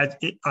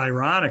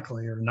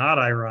ironically or not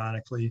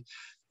ironically,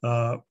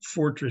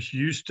 Fortress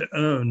used to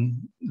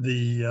own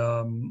the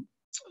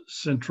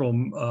central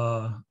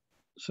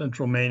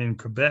Maine and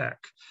Quebec,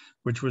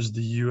 which was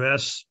the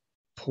U.S.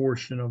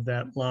 portion of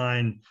that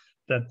line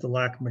that the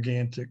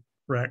Lac-Mégantic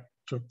wreck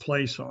took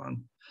place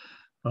on.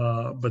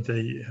 But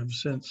they have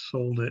since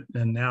sold it,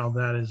 and now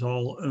that is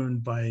all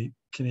owned by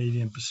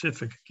Canadian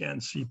Pacific again,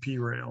 CP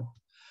Rail.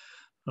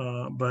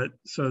 But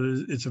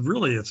so it's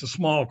a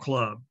small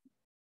club.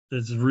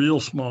 It's a real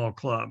small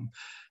club,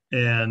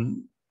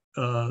 and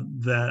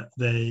that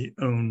they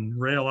own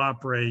rail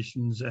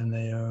operations and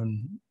they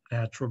own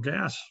natural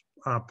gas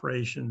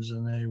operations,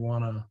 and they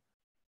want to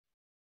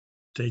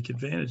take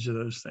advantage of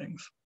those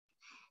things.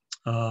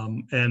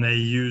 And they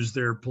use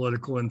their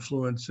political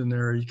influence and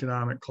their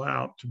economic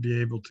clout to be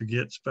able to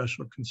get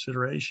special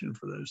consideration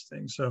for those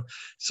things. So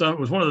it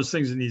was one of those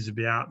things that needs to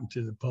be out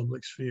into the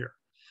public sphere.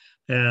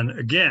 And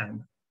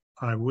again,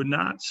 I would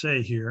not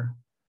say here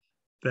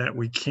that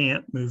we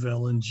can't move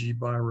LNG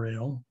by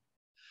rail.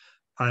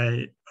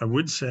 I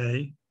would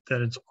say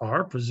that it's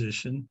our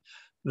position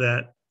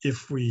that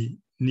if we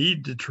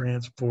need to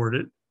transport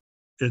it,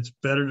 it's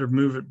better to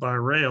move it by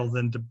rail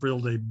than to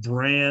build a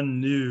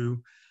brand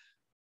new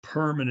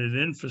permanent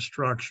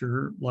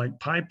infrastructure like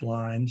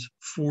pipelines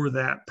for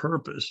that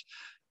purpose.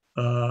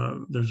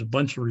 There's a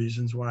bunch of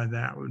reasons why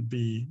that would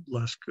be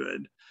less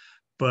good.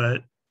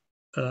 But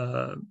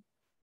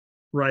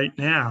right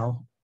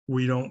now,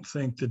 we don't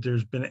think that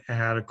there's been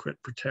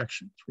adequate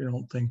protections. We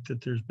don't think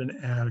that there's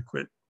been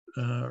adequate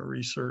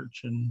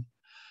research and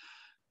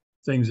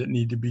things that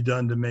need to be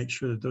done to make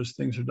sure that those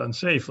things are done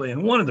safely.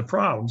 And one of the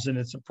problems, and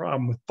it's a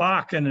problem with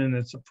Bakken and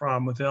it's a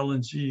problem with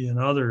LNG and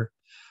other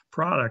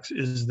products,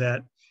 is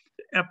that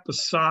the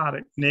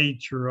episodic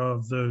nature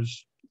of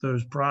those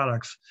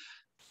products.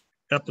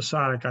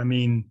 Episodic, I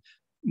mean,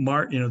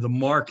 the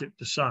market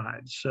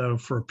decides. So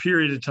for a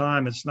period of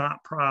time, it's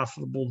not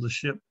profitable to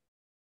ship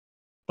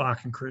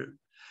Bakken crude.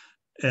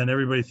 and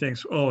everybody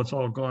thinks, oh, it's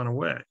all gone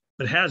away.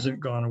 It hasn't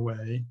gone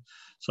away.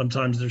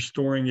 Sometimes they're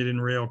storing it in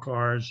rail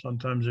cars.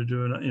 Sometimes they're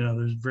doing,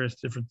 there's various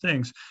different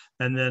things.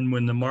 And then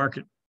when the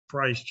market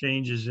price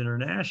changes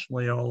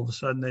internationally, all of a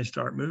sudden they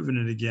start moving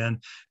it again,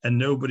 and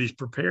nobody's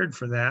prepared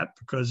for that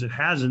because it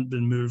hasn't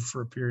been moved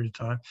for a period of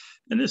time.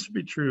 And this would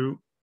be true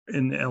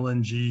in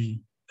LNG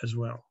as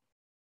well.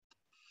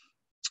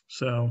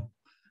 So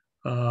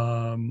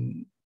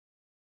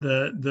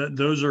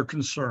those are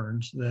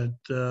concerns that,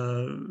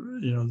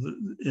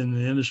 in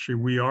the industry,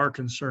 we are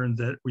concerned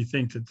that we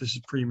think that this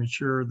is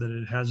premature, that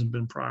it hasn't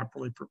been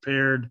properly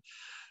prepared.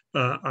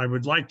 I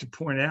would like to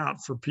point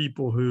out for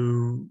people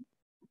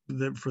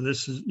for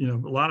this is,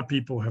 a lot of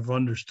people have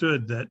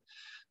understood that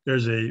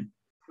there's that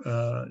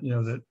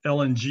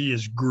LNG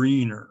is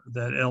greener,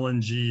 that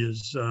LNG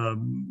is,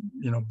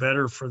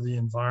 better for the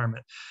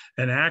environment.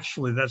 And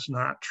actually, that's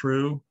not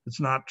true.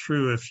 It's not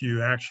true if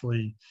you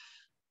actually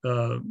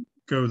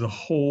go the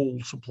whole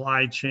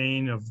supply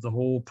chain of the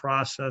whole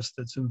process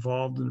that's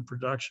involved in the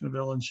production of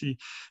LNG.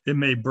 It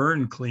may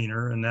burn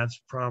cleaner, and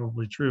that's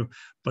probably true,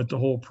 but the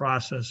whole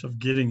process of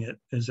getting it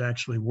is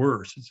actually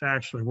worse. It's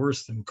actually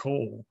worse than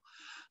coal.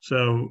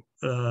 So,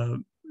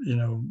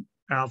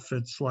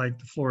 outfits like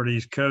the Florida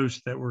East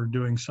Coast that were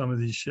doing some of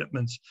these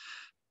shipments,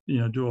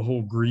 do a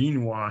whole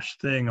greenwash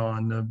thing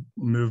on the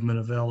movement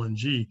of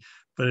LNG,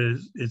 but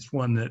it's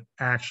one that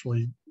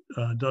actually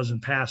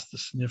doesn't pass the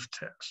sniff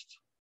test.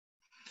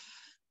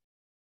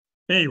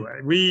 Anyway,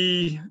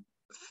 we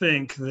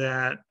think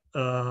that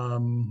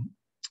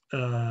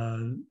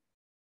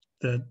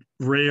that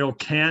rail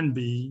can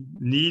be,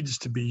 needs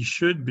to be,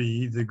 should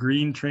be the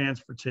green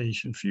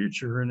transportation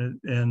future,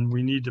 and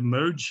we need to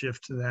mode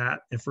shift to that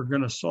if we're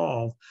going to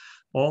solve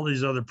all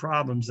these other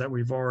problems that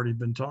we've already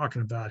been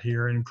talking about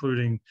here,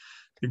 including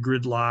the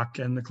gridlock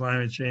and the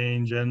climate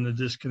change and the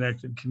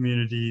disconnected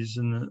communities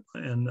and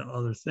the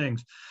other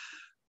things.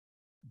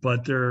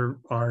 But there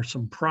are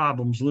some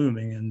problems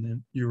looming,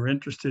 and you're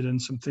interested in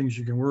some things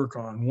you can work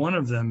on. One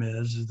of them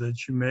is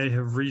that you may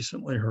have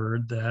recently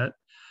heard that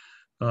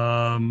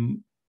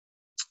an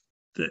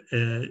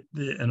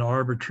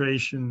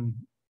arbitration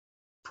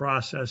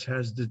process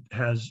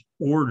has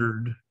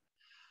ordered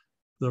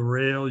the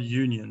rail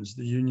unions,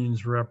 the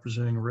unions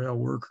representing rail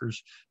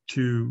workers,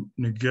 to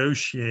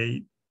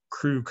negotiate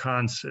crew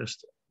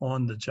consist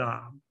on the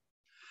job.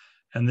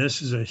 And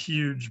this is a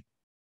huge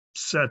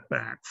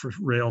setback for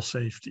rail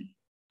safety,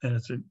 and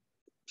it's a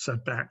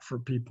setback for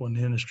people in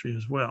the industry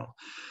as well.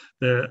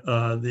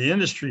 The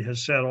industry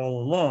has said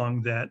all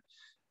along that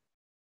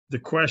the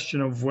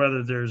question of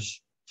whether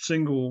there's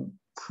single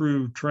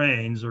crew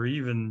trains or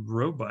even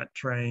robot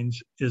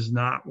trains is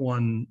not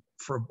one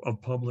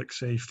of public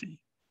safety.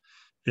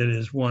 It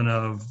is one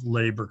of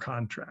labor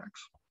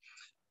contracts.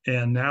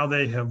 And now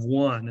they have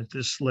won at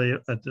this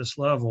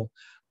level,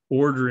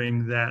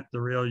 ordering that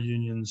the rail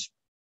unions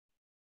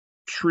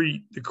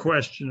treat the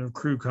question of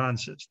crew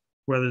consist,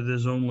 whether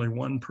there's only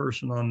one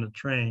person on the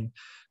train,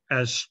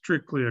 as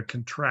strictly a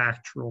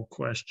contractual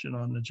question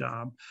on the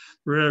job.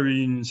 Rail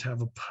unions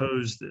have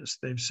opposed this.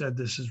 They've said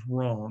this is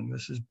wrong,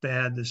 this is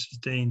bad, this is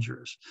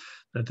dangerous,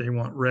 that they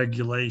want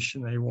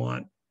regulation, they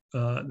want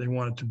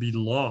it to be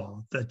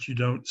law, that you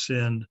don't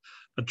send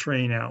a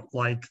train out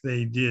like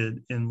they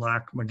did in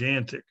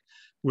Lac-Mégantic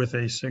with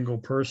a single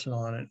person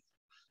on it.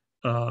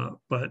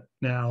 But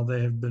now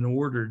they have been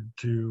ordered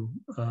to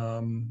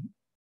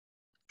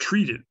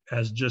treat it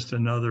as just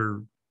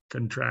another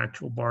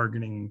contractual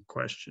bargaining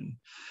question.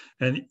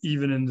 And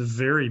even in the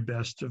very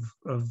best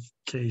of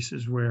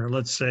cases where,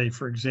 let's say,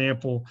 for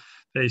example,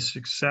 they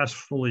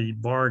successfully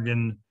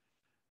bargain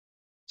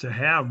to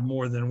have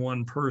more than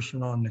one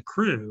person on the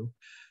crew,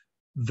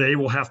 they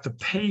will have to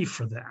pay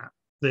for that.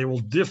 They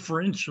will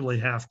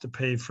differentially have to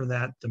pay for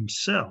that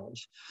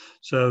themselves.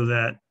 So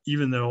that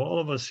even though all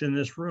of us in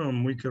this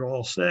room, we could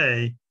all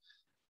say,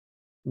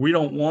 we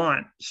don't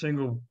want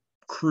single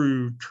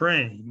crew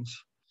trains,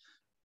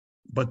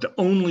 but the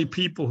only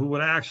people who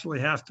would actually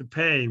have to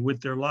pay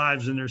with their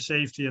lives and their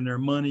safety and their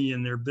money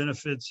and their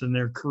benefits and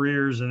their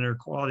careers and their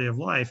quality of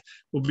life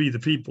will be the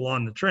people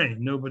on the train,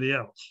 nobody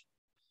else.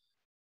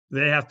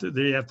 They have to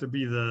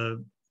be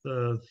the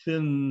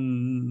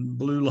thin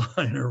blue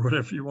line, or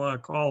whatever you want to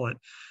call it,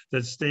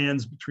 that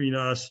stands between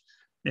us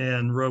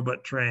and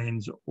robot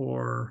trains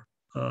or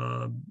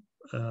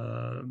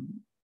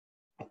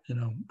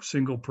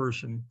single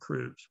person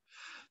crews.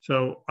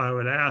 So I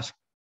would ask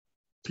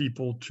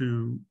people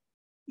to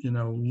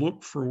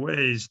look for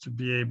ways to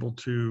be able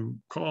to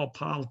call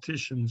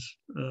politicians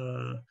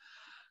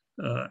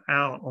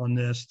out on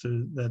this,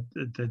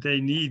 that they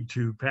need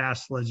to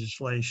pass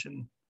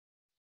legislation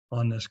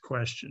on this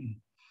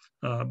question,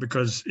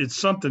 because it's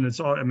something that's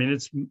all. I mean,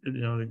 it's they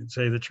can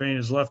say the train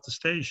has left the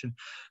station.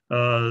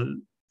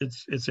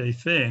 It's a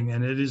thing,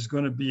 and it is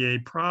going to be a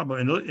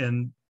problem.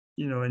 And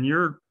in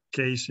your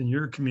case, in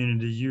your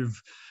community, you've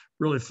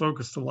really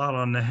focused a lot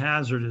on the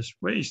hazardous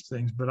waste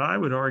things. But I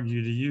would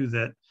argue to you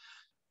that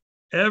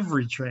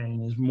every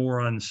train is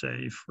more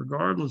unsafe,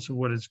 regardless of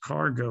what its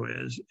cargo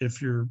is,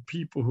 if your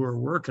people who are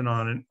working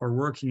on it are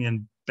working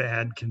in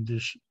bad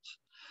conditions,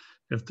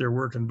 if they're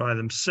working by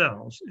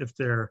themselves, if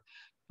they're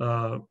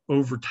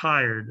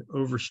overtired,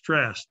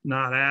 overstressed,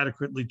 not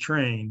adequately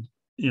trained,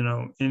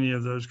 any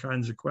of those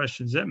kinds of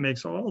questions. That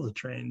makes all the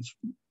trains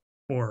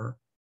more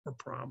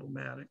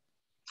problematic.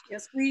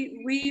 Yes,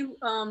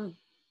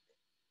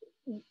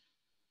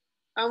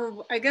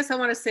 I guess I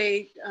want to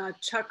say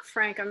Chuck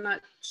Frank. I'm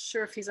not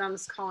sure if he's on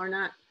this call or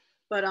not,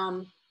 but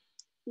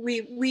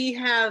we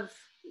have,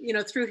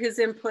 through his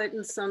input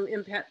and some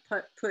input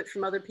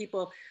from other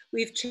people,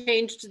 we've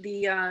changed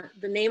the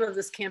name of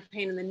this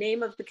campaign, and the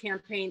name of the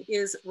campaign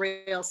is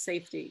Rail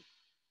Safety.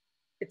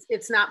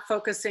 It's not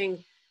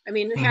focusing. I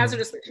mean,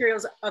 hazardous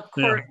materials, of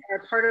course,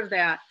 are part of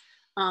that,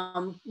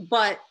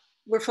 but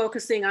we're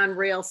focusing on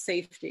rail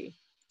safety.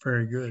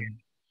 Very good.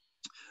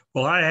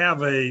 Well, I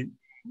have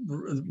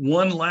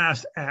one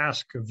last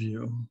ask of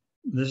you.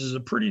 This is a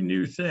pretty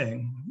new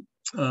thing.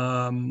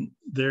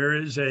 There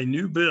is a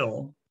new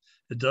bill.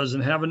 It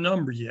doesn't have a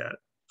number yet.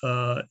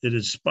 It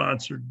is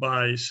sponsored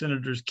by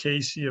Senators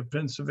Casey of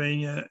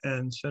Pennsylvania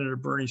and Senator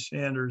Bernie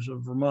Sanders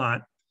of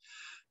Vermont.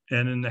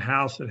 And in the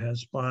House, it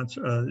has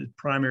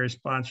primary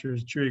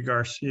sponsors Chuy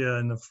Garcia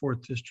in the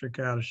 4th District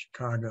out of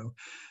Chicago.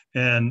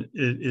 And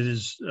it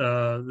is,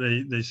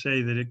 they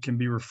say that it can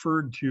be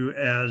referred to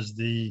as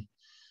the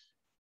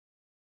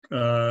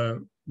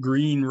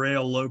Green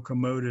Rail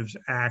Locomotives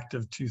Act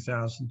of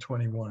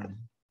 2021.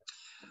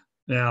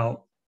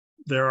 Now,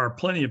 there are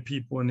plenty of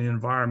people in the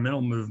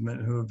environmental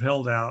movement who have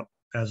held out,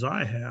 as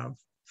I have,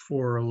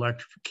 for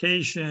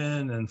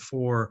electrification and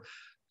for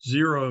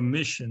zero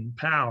emission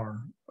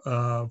power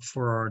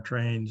for our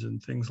trains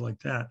and things like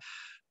that.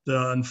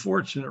 The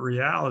unfortunate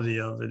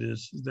reality of it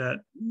is that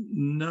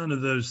none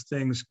of those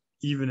things,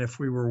 even if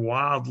we were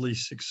wildly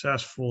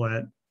successful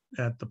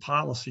at the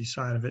policy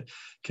side of it,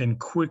 can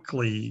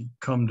quickly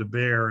come to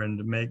bear and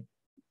to make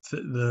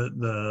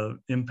the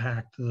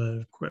impact of the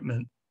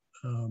equipment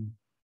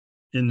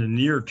in the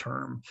near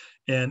term.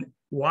 And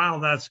while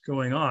that's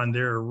going on,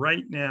 there are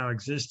right now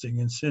existing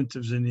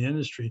incentives in the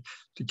industry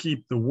to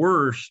keep the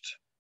worst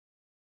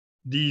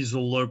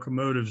diesel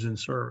locomotives in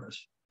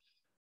service,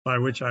 by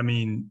which I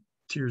mean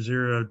tier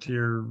 0,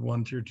 tier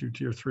 1, tier 2,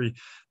 tier 3,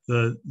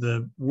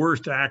 the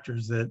worst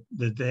actors that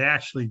they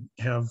actually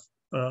have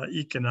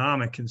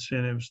economic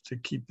incentives to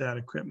keep that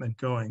equipment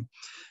going.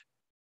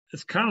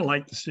 It's kind of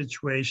like the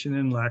situation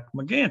in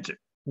Lac-Mégantic,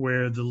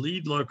 where the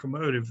lead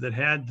locomotive that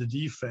had the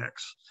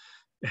defects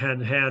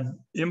had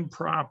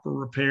improper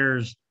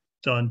repairs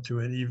done to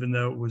it, even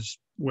though it was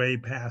way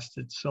past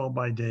its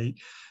sell-by date.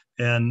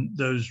 And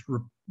those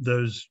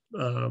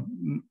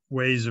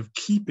ways of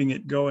keeping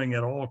it going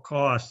at all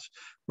costs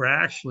were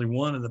actually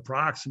one of the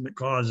proximate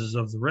causes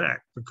of the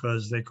wreck,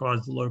 because they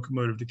caused the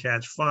locomotive to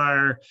catch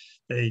fire.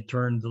 They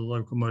turned the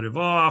locomotive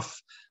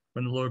off.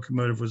 When the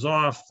locomotive was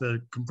off,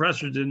 the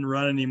compressor didn't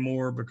run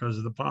anymore because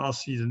of the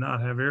policy to not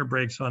have air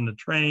brakes on the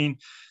train.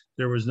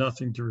 There was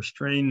nothing to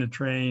restrain the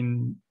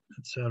train,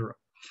 etc.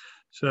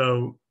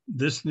 So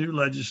this new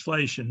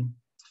legislation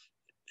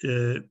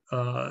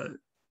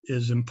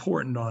is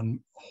important on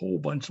a whole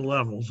bunch of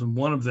levels. And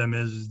one of them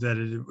is that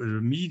it would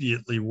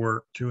immediately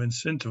work to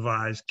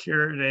incentivize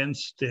carrot and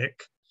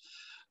stick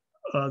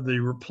the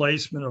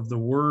replacement of the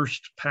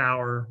worst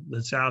power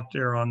that's out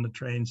there on the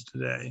trains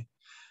today,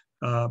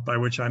 by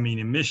which I mean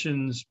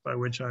emissions, by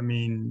which I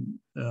mean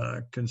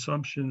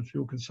consumption,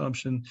 fuel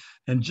consumption,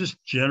 and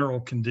just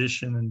general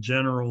condition and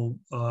general,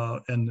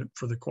 and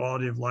for the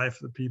quality of life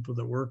of the people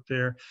that work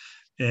there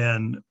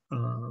and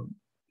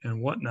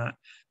whatnot,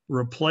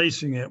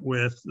 replacing it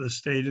with the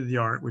state of the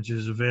art, which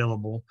is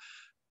available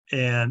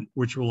and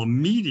which will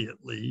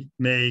immediately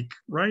make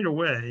right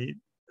away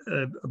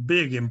a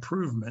big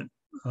improvement.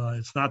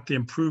 It's not the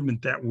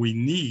improvement that we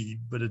need,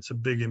 but it's a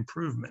big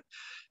improvement.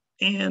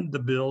 And the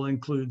bill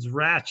includes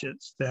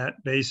ratchets that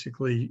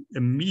basically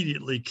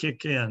immediately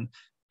kick in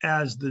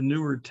as the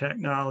newer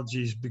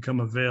technologies become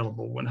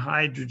available. When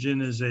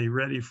hydrogen is a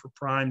ready for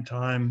prime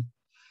time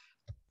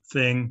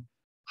thing,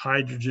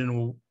 hydrogen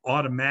will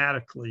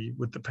automatically,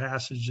 with the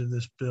passage of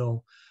this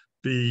bill,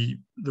 be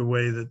the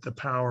way that the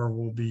power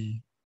will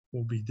be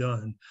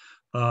done.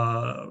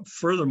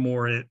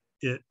 Furthermore,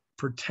 it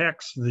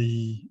protects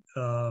the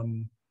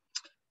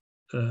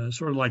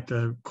sort of like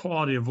the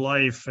quality of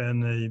life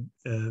and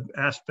the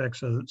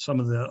aspects of some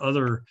of the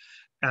other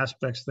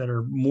aspects that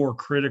are more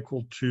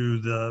critical to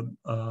the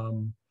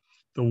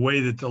way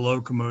that the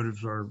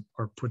locomotives are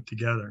put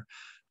together.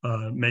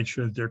 Make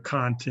sure that their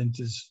content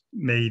is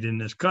made in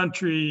this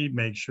country,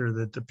 make sure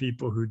that the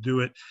people who do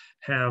it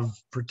have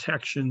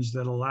protections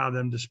that allow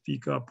them to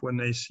speak up when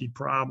they see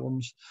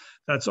problems.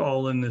 That's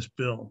all in this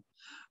bill.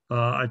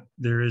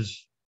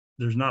 There's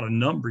not a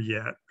number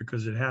yet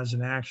because it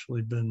hasn't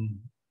actually been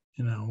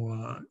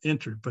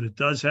entered, but it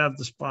does have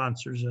the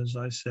sponsors, as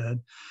I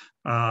said.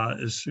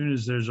 As soon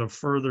as there's a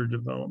further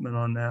development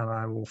on that,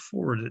 I will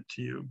forward it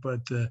to you.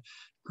 But the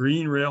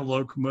Green Rail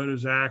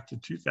Locomotives Act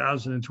of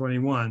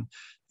 2021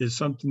 is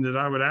something that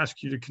I would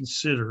ask you to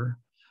consider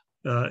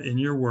in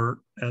your work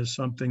as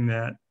something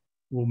that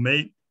will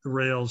make the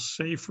rails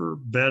safer,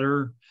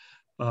 better.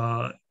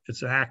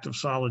 It's an act of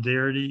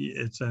solidarity.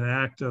 It's an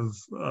act of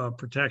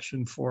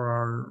protection for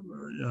our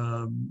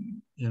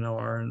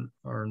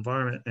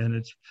environment, and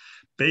it's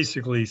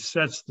basically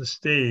sets the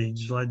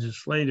stage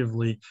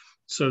legislatively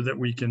so that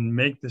we can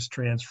make this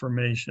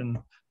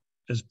transformation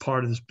as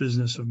part of this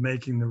business of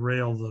making the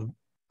rail the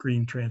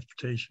green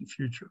transportation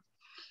future.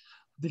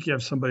 I think you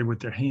have somebody with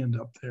their hand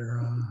up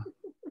there.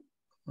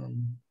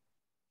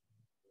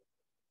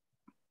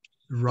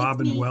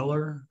 Robin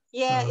Weller.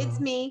 Yeah, it's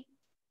me.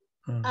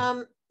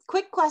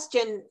 Quick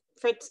question,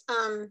 Fritz.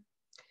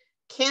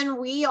 Can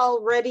we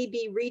already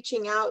be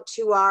reaching out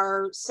to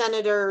our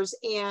senators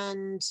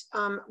and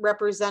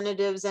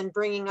representatives and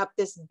bringing up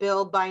this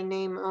bill by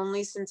name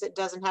only, since it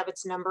doesn't have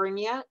its numbering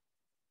yet?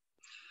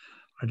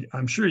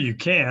 I'm sure you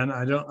can.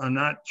 I'm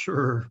not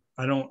sure.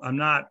 I'm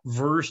not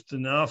versed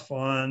enough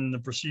on the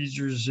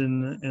procedures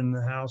in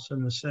the House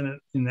and the Senate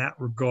in that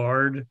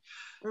regard.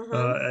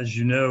 As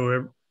you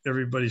know,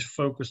 everybody's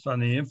focused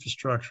on the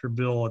infrastructure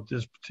bill at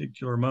this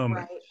particular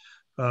moment.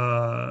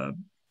 Right.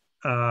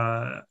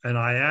 And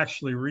I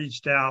actually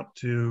reached out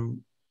to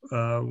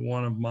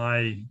one of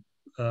my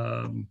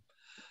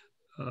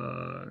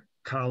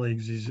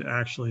colleagues. He's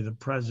actually the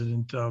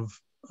president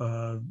of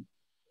a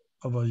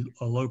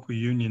local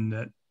union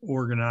that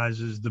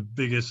organizes the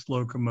biggest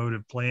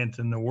locomotive plant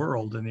in the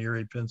world in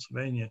Erie,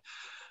 Pennsylvania,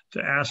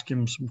 to ask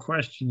him some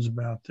questions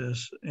about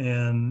this.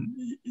 And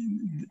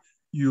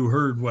you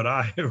heard what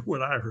I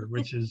heard,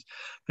 which is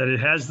that it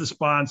has the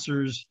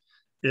sponsors.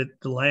 The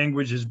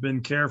language has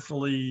been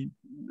carefully,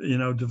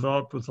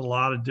 developed with a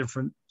lot of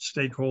different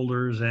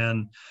stakeholders,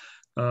 and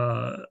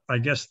I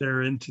guess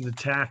they're into the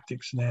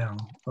tactics now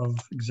of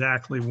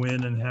exactly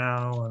when and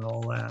how and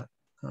all that.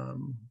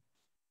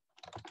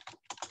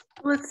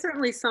 Well, it's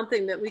certainly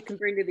something that we can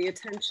bring to the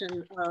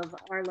attention of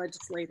our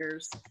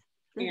legislators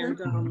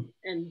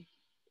and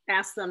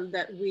ask them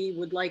that we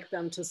would like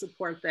them to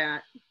support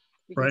that.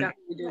 We can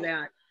definitely do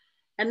that.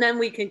 And then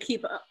we can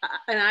keep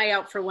an eye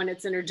out for when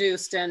it's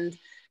introduced and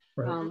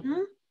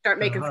start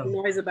making some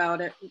noise about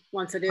it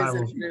once it is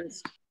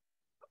introduced.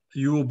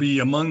 You will be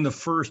among the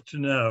first to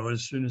know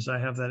as soon as I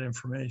have that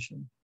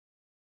information.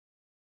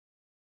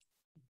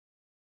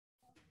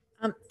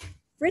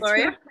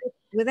 Fritz,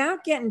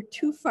 without getting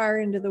too far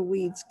into the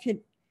weeds,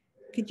 could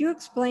you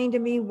explain to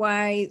me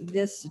why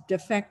this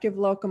defective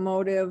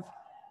locomotive,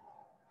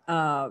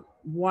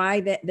 why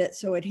that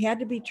so it had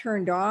to be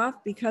turned off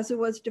because it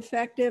was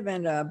defective,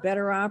 and a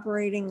better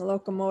operating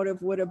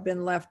locomotive would have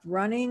been left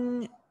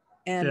running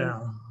and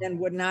then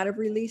would not have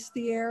released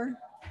the air?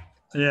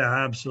 Yeah,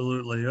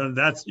 absolutely.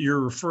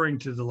 You're referring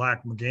to the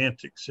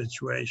Lac-Mégantic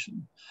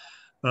situation.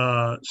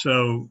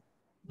 So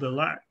the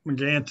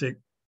Lac-Mégantic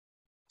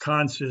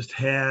consist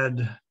had,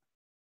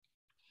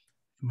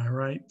 am I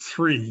right,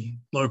 3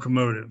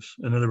 locomotives.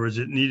 In other words,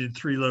 it needed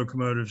 3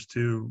 locomotives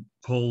to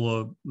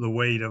pull the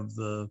weight of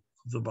the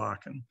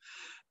Bakken.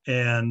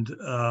 And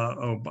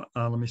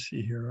let me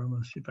see here. I'm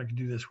going to see if I can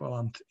do this while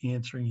I'm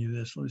answering you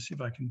this. Let me see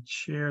if I can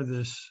share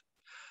this.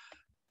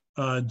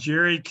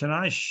 Jerry, can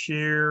I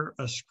share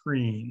a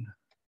screen?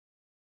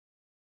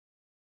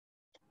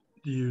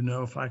 Do you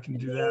know if I can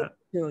do that?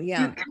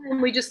 Yeah. You can.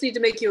 We just need to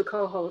make you a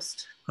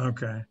co-host.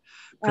 Okay.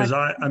 Because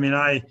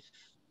it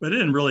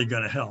isn't really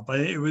going to help.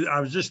 I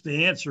was just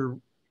the answer.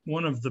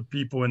 One of the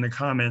people in the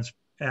comments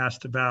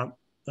asked about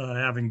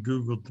having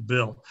Googled the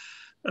bill.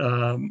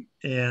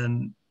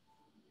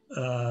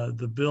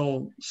 The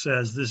bill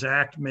says this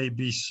act may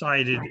be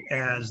cited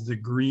as the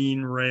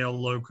Green Rail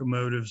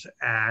Locomotives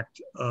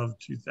Act of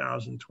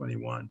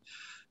 2021.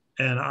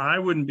 And I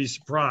wouldn't be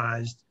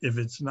surprised if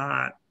it's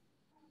not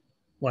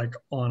like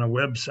on a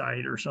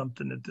website or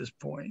something at this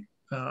point,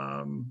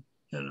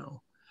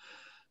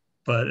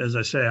 But as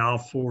I say, I'll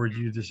forward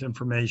you this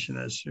information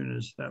as soon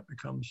as that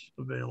becomes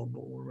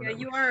available. Or whatever.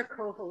 Yeah, you are a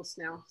co-host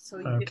now. So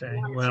okay.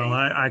 Well,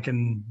 I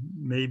can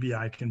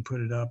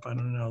put it up. I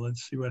don't know.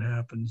 Let's see what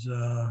happens.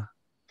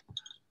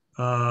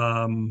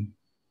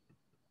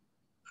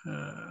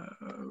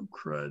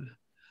 Crud.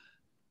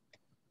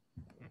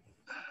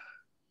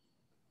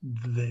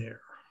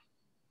 There.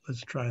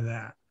 Let's try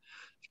that.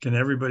 Can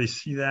everybody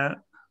see that?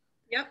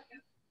 Yep.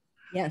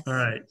 Yes. All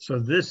right. So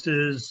this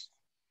is,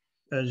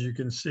 as you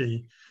can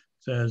see,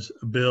 says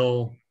a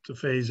bill to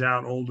phase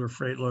out older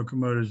freight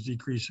locomotives,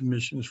 decrease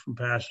emissions from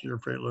passenger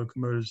freight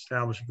locomotives,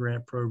 establish a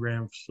grant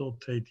program,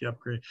 facilitate the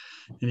upgrade.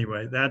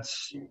 Anyway,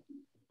 that's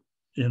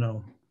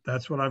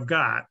what I've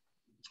got.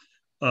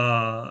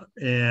 I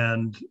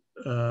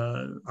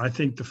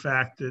think the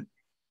fact that,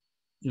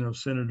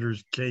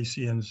 Senators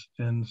Casey and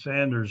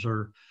Sanders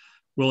are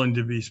willing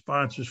to be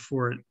sponsors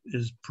for it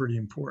is pretty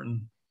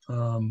important,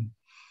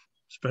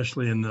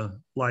 especially in the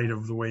light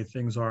of the way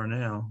things are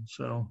now.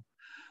 So,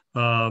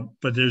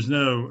 but there's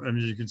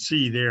as you can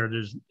see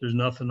there's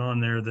nothing on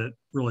there that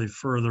really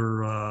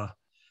further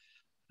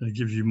that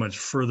gives you much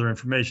further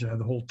information. And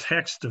the whole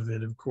text of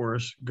it, of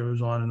course, goes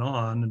on,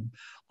 and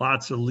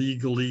lots of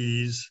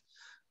legalese,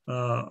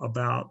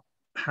 about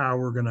how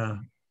we're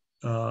going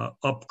to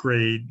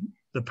upgrade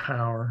the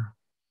power,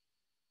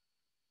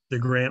 the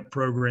grant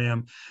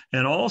program,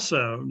 and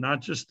also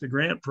not just the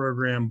grant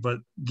program, but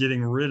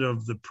getting rid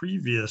of the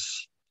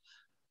previous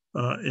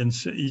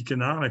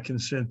economic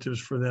incentives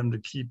for them to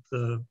keep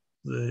the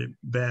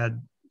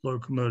bad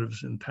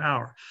locomotives in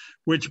power,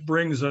 which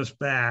brings us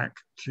back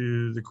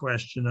to the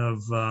question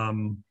of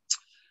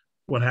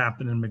what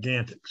happened in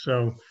Megantic.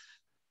 So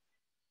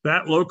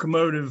that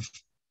locomotive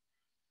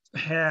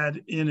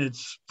had in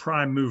its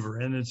prime mover,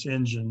 in its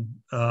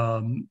engine,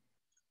 it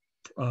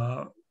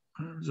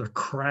was a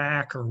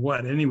crack or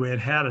what. Anyway, it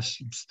had a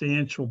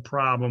substantial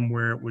problem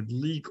where it would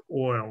leak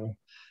oil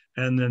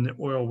and then the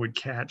oil would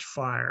catch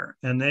fire.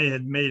 And they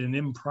had made an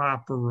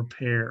improper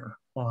repair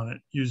on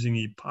it using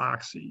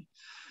epoxy.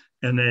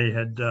 And they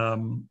had,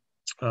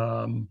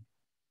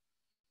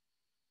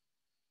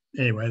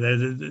 anyway,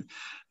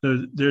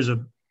 there's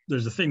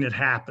a thing that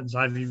happens.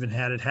 I've even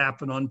had it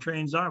happen on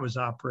trains I was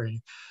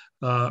operating,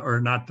 or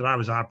not that I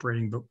was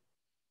operating, but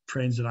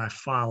trains that I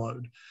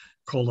followed,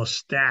 called a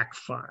stack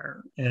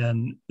fire.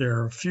 And there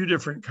are a few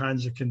different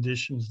kinds of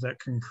conditions that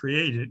can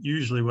create it.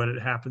 Usually what it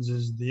happens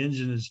is the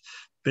engine has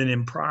been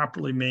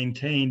improperly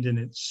maintained and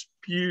it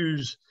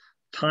spews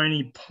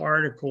tiny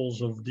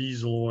particles of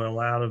diesel oil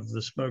out of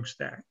the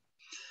smokestack.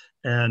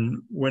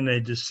 And when they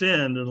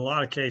descend, in a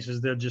lot of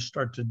cases, they'll just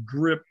start to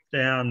drip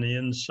down the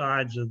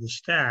insides of the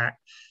stack.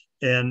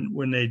 And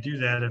when they do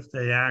that, if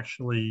they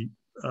actually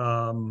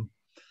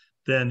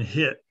then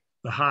hit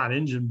the hot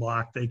engine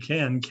block, they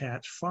can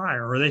catch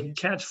fire, or they can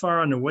catch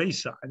fire on the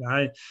wayside.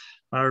 I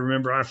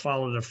remember I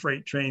followed a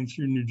freight train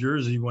through New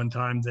Jersey one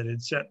time that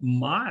had set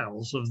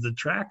miles of the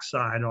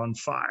trackside on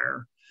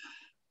fire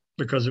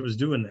because it was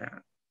doing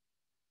that.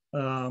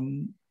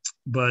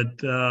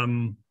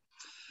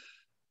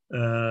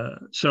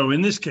 So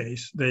in this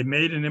case, they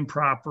made an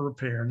improper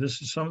repair.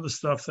 This is some of the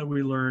stuff that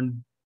we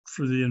learned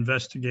for the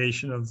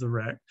investigation of the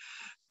wreck.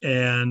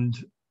 And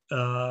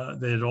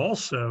they had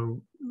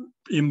also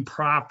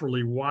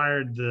improperly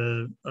wired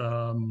the,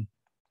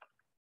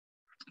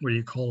 what do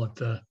you call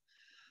it?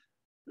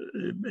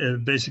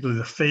 Basically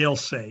the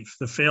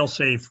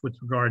fail-safe with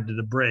regard to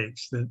the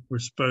brakes that were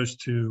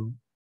supposed to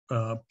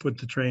put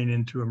the train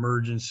into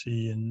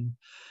emergency and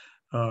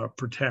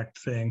protect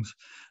things.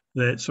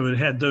 So it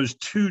had those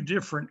two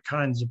different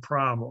kinds of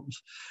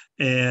problems.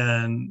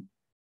 And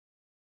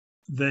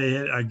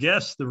I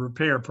guess the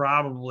repair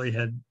probably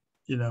had,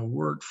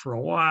 worked for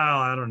a while.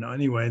 I don't know.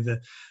 Anyway,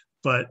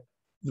 but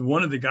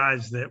one of the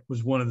guys that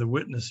was one of the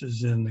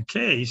witnesses in the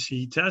case,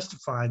 he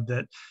testified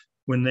that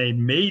when they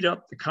made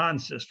up the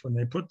consist, when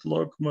they put the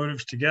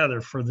locomotives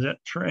together for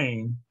that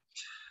train,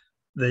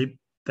 they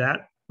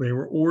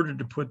were ordered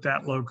to put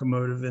that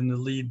locomotive in the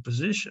lead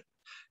position.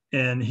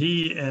 And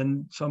he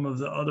and some of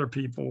the other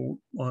people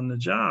on the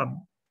job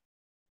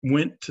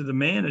went to the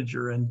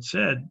manager and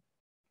said,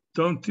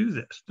 don't do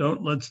this.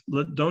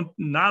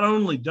 Not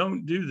only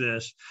don't do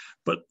this,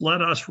 but let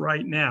us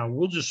right now.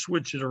 We'll just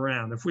switch it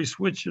around. If we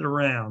switch it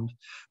around,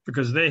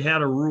 because they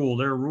had a rule,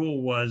 their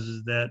rule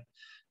was that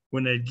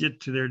when they'd get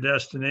to their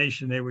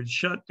destination, they would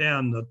shut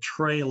down the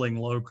trailing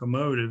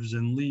locomotives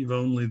and leave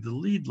only the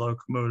lead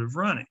locomotive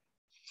running.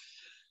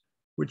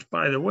 Which,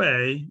 by the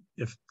way,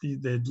 if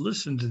they'd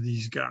listened to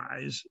these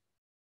guys,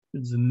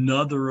 is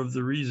another of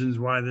the reasons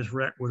why this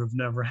wreck would have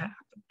never happened.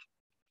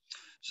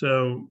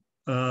 So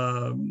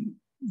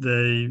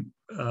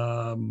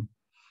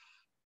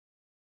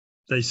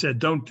they said,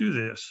 don't do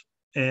this.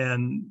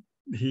 And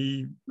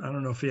I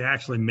don't know if he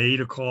actually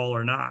made a call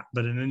or not,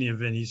 but in any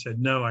event, he said,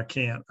 no, I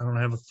can't. I don't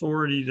have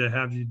authority to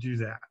have you do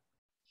that.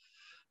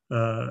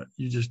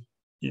 You just,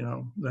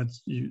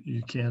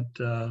 you can't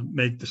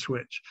make the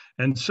switch.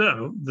 And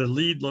so the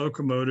lead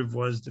locomotive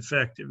was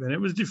defective, and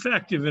it was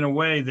defective in a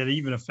way that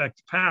even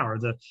affected power.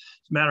 As a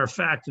matter of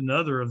fact,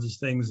 another of the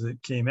things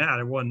that came out,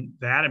 it wasn't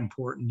that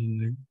important in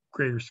the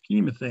greater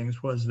scheme of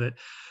things, was that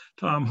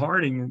Tom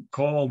Harding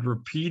called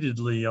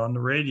repeatedly on the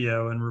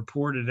radio and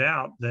reported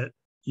out that,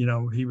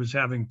 he was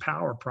having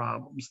power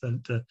problems,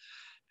 that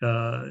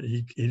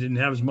he didn't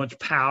have as much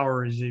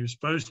power as he was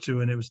supposed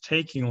to, and it was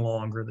taking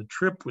longer. The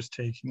trip was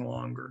taking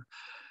longer.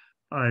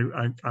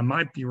 I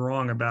might be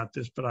wrong about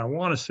this, but I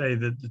want to say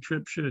that the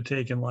trip should have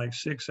taken like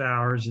 6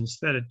 hours.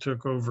 Instead, it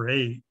took over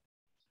 8.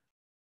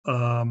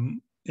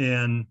 And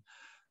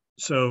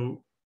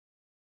so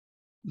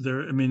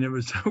there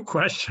was no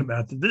question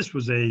about that. This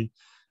was a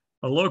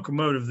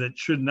locomotive that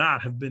should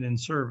not have been in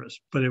service,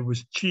 but it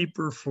was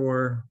cheaper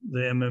for the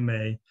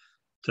MMA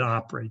to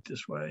operate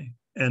this way.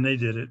 And they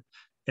did it.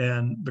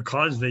 And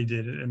because they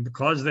did it, and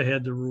because they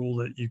had the rule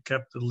that you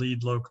kept the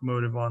lead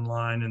locomotive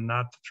online and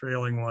not the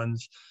trailing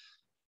ones,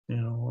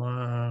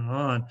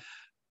 on,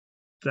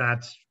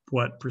 that's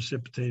what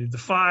precipitated the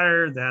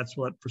fire. That's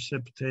what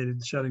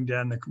precipitated shutting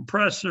down the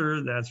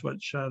compressor. That's what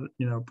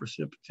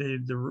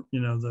precipitated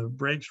the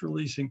brakes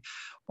releasing.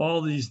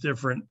 All these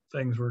different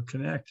things were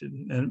connected.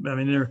 And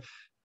there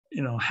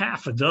are,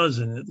 half a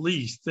dozen at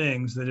least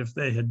things that if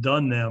they had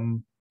done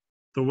them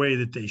the way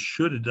that they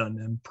should have done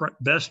them,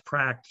 best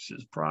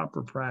practices,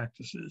 proper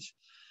practices,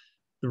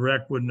 the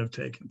wreck wouldn't have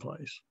taken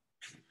place.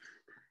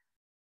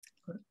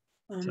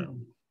 So.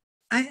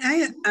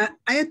 I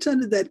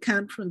attended that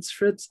conference,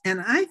 Fritz,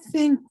 and I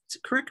think,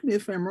 correct me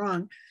if I'm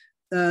wrong,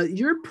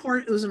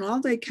 it was an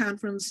all-day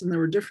conference and there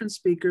were different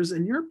speakers,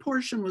 and your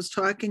portion was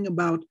talking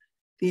about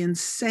the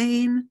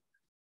insane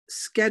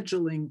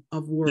scheduling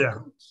of work.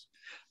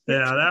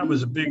 Yeah, that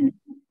was a big.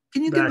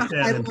 Can you give a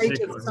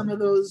highlight of some of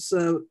those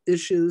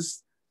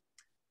issues?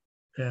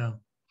 Yeah,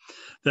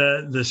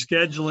 the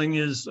scheduling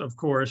is, of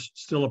course,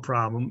 still a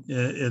problem.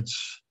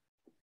 It's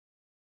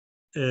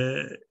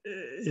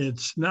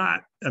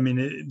not. I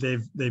mean,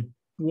 they've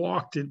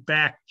walked it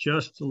back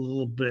just a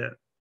little bit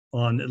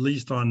at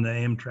least on the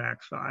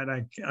Amtrak side.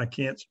 I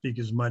can't speak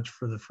as much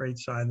for the freight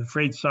side. The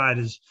freight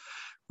side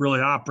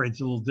really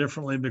operates a little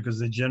differently because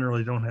they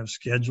generally don't have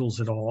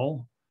schedules at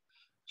all.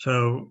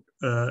 So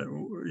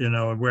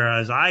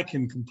whereas I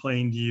can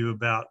complain to you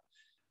about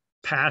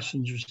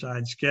passenger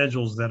side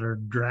schedules that are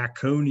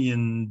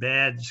draconian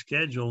bad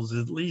schedules,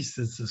 at least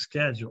it's a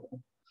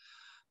schedule,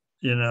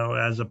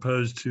 as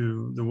opposed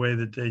to the way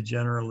that they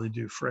generally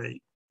do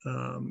freight.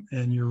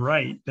 And you're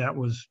right, that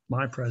was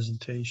my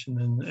presentation,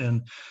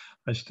 and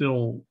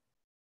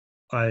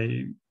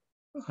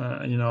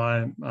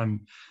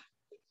I'm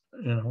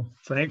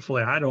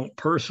thankfully I don't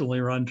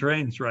personally run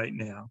trains right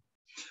now,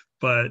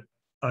 but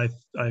I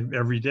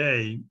every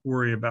day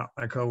worry about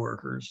my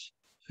coworkers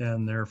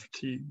and their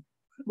fatigue.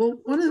 Well,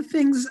 one of the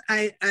things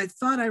I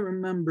thought I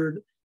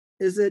remembered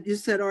is that you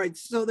said, all right,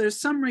 so there's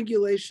some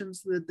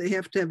regulations that they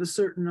have to have a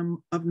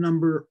certain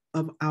number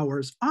of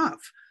hours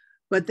off,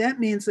 but that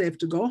means they have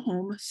to go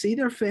home, see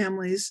their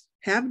families,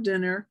 have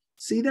dinner,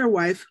 see their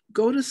wife,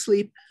 go to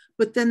sleep,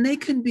 but then they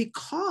can be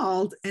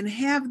called and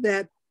have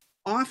that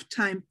off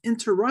time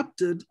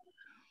interrupted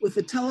with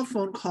a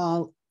telephone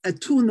call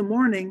at 2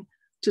 a.m.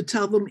 to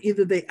tell them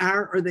either they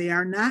are or they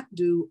are not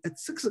due at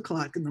 6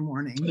 o'clock in the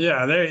morning.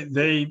 Yeah,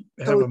 they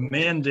have a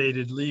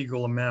mandated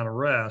legal amount of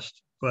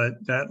rest, but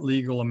that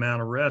legal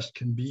amount of rest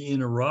can be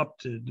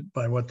interrupted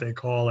by what they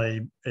call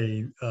a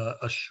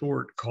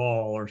short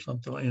call or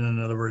something.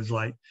 In other words,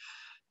 like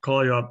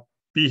call you up,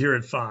 be here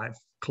at 5,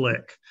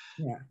 click.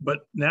 Yeah.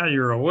 But now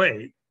you're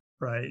awake,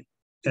 right?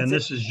 And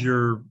this is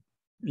your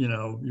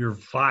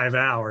 5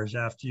 hours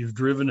after you've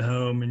driven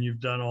home and you've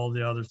done all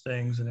the other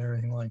things and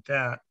everything like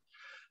that.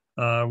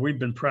 We've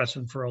been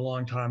pressing for a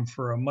long time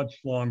for a much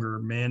longer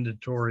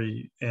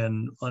mandatory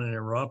and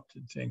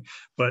uninterrupted thing.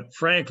 But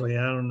frankly,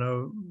 I don't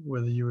know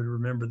whether you would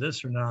remember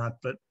this or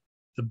not, but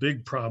the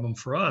big problem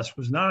for us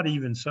was not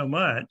even so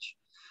much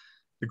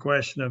the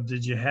question of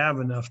did you have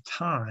enough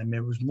time?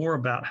 It was more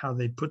about how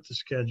they put the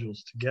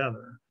schedules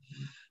together.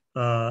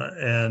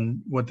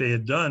 And what they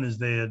had done is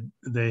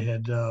they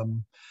had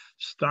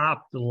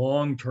stopped the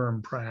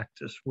long-term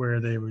practice where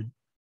they would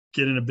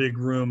get in a big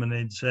room and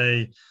they'd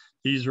say,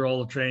 these are all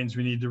the trains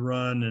we need to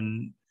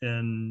run,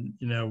 and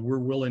we're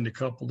willing to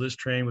couple this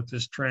train with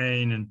this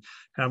train and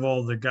have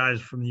all the guys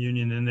from the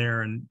union in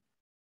there and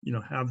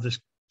have this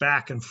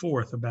back and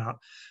forth about,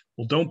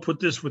 well, don't put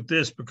this with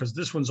this because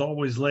this one's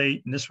always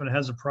late and this one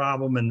has a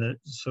problem, and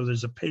so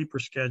there's a paper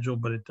schedule,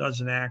 but it's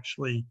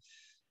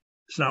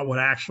not what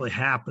actually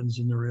happens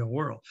in the real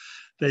world.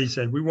 They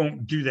said, we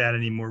won't do that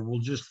anymore.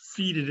 We'll just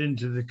feed it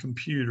into the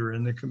computer,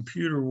 and the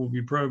computer will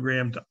be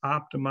programmed to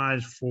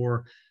optimize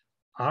for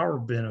our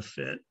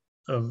benefit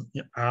of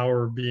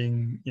our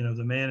being,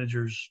 the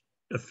manager's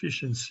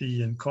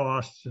efficiency and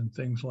costs and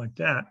things like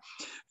that.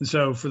 And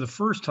so for the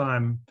first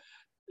time,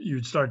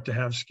 you'd start to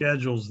have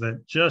schedules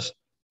that just,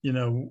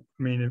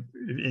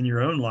 in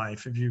your own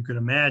life, if you could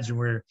imagine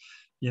where,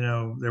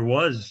 there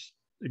was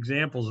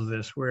examples of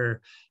this where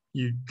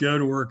you'd go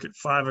to work at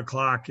 5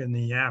 o'clock in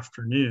the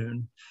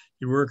afternoon,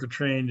 you work a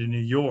train to New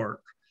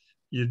York,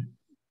 you'd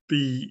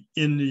be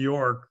in New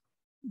York,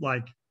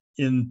 like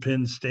in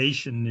Penn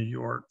Station, New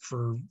York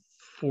for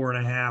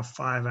 4.5,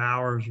 5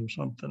 hours or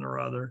something or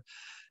other.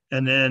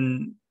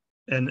 And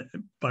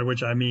by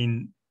which I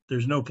mean,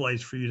 there's no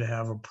place for you to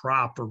have a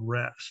proper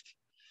rest,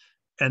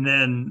 and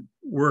then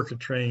work a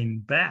train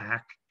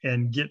back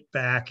and get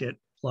back at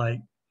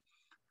like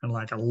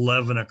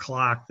 11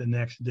 o'clock the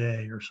next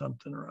day or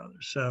something or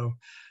other. So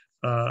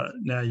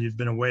now you've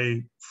been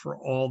away for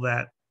all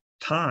that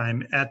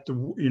time at the,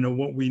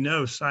 what we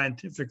know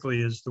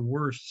scientifically is the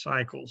worst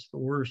cycles, the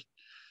worst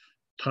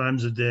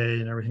times a day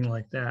and everything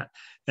like that.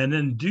 And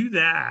then do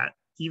that,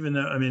 even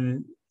though,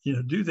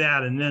 do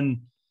that and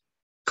then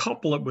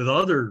couple it with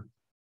other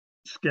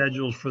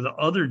schedules for the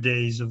other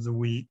days of the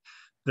week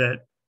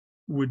that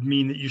would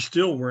mean that you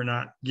still were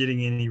not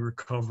getting any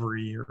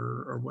recovery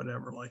or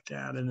whatever like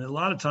that. And a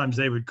lot of times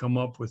they would come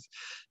up with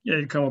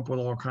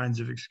all kinds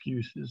of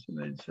excuses, and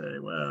they'd say,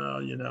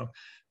 well,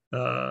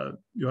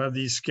 you'll have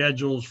these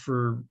schedules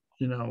for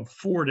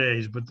 4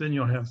 days, but then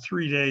you'll have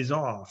 3 days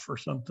off or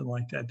something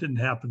like that. It didn't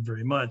happen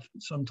very much,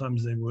 but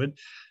sometimes they would.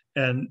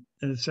 And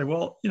they'd say,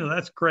 well,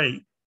 that's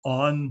great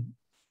on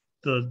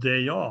the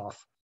day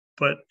off.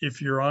 But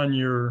if you're on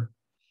your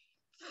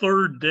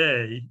third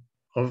day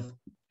of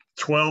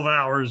 12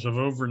 hours of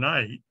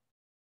overnight,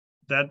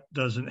 that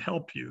doesn't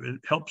help you.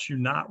 It helps you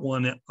not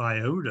one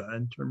iota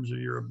in terms of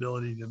your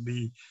ability to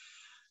be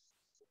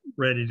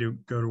ready to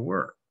go to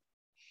work.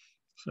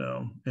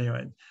 So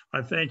anyway,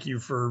 I thank you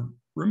for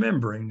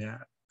remembering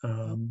that.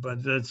 But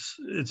it's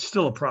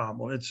still a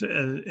problem. It's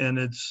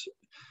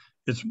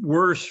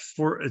worse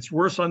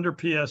under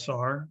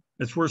PSR.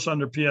 It's worse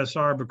under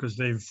PSR because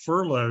they've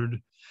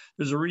furloughed.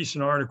 There's a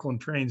recent article in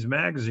Trains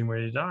Magazine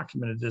where they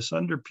documented this.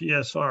 Under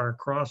PSR,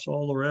 across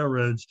all the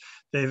railroads,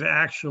 they've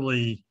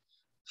actually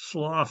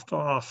sloughed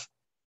off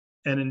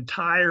an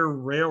entire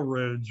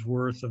railroad's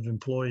worth of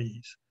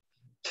employees,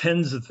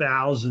 tens of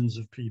thousands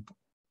of people,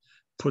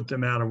 put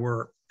them out of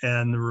work.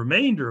 And the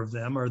remainder of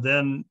them are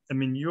then, I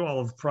mean, you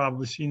all have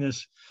probably seen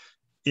this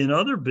in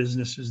other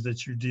businesses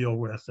that you deal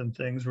with and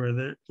things where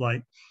they're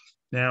like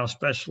now,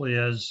 especially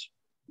as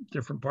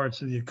different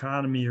parts of the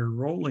economy are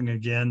rolling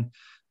again,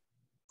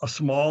 a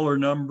smaller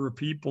number of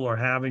people are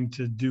having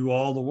to do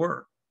all the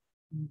work.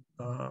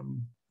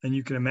 And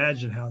you can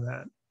imagine how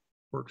that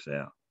works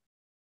out.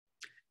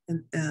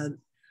 And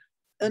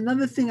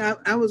another thing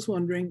I was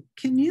wondering,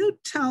 can you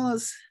tell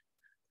us,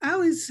 I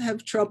always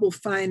have trouble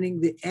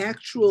finding the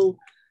actual,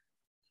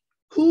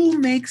 who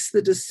makes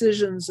the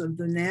decisions of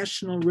the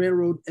National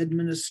Railroad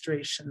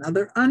Administration? Now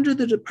they're under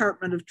the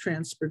Department of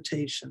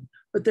Transportation,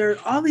 but there are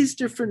all these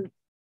different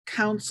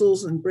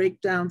councils and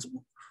breakdowns.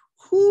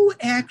 Who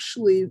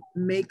actually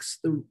makes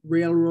the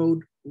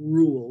railroad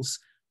rules?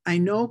 I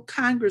know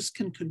Congress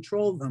can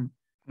control them,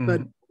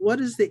 but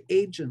what is the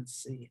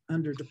agency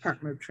under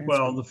Department of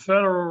Transportation? Well, the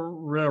Federal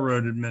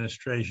Railroad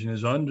Administration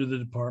is under the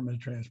Department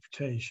of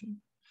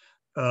Transportation.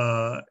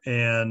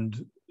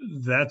 And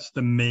that's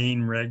the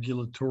main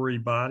regulatory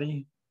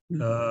body,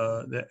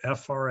 the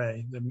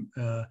FRA.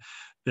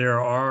 There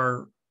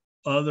are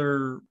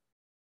other,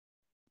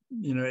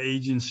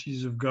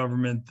 agencies of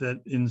government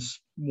that in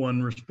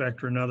one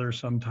respect or another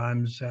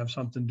sometimes have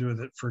something to do with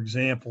it. For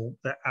example,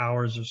 the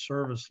hours of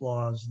service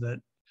laws that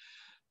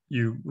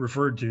you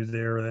referred to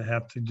there that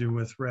have to do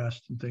with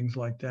rest and things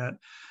like that.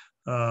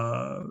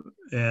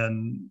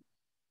 And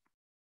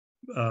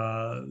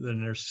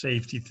then there's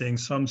safety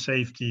things. Some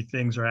safety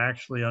things are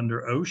actually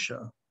under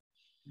OSHA,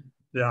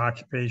 the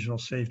Occupational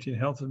Safety and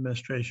Health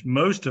Administration.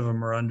 Most of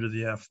them are under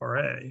the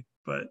FRA,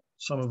 but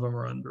some of them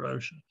are under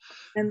OSHA.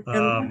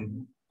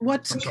 And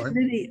what's a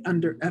committee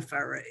under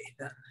FRA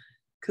then?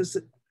 Because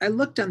I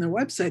looked on their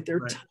website, there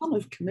are a ton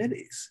of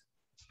committees.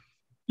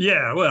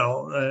 Yeah,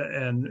 well,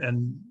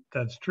 and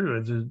that's true.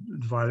 It's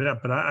divided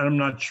up, but I'm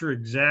not sure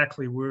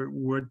exactly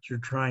what you're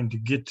trying to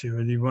get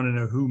to. Do you want to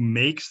know who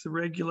makes the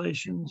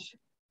regulations?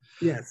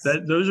 Yes.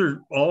 Those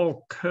are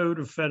all Code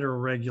of Federal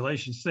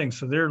Regulations things,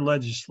 so they're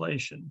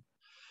legislation.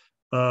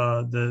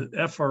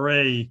 The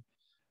FRA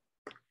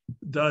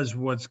does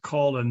what's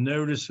called a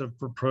notice of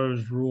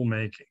proposed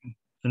rulemaking.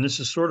 And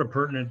this is sort of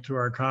pertinent to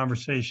our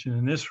conversation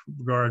in this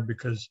regard,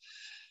 because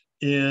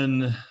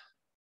in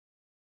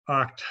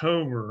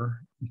October,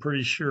 I'm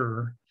pretty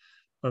sure,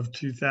 of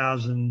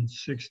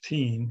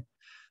 2016,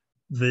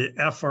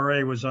 the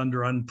FRA was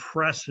under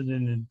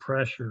unprecedented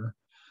pressure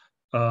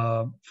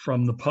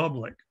from the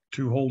public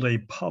to hold a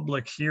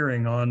public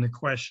hearing on the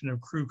question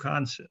of crew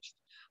consist.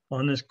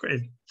 On this,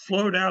 it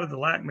flowed out of the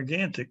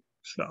Lac-Mégantic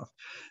stuff.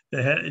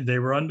 They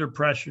were under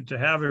pressure to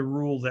have a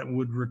rule that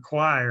would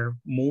require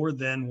more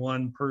than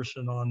one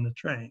person on the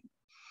train.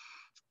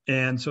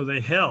 And so they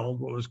held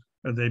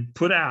they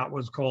put out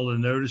what's called a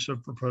notice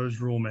of proposed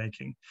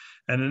rulemaking.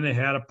 And then they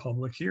had a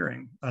public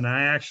hearing. And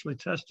I actually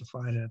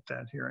testified at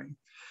that hearing.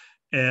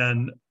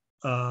 And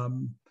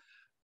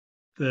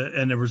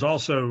there was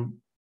also,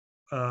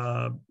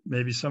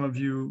 maybe some of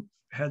you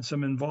had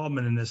some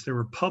involvement in this. There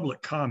were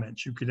public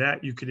comments. You could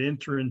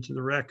enter into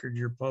the record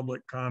your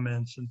public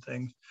comments and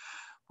things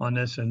on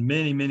this, and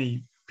many,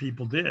 many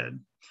people did.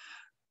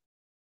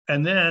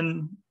 And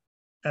then,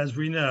 as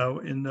we know,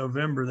 in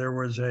November, there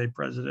was a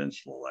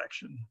presidential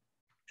election.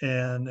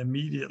 And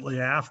immediately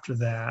after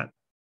that,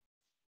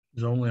 it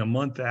was only a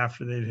month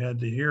after they'd had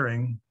the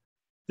hearing,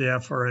 the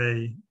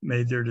FRA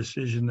made their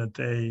decision that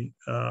they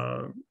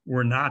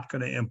were not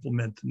going to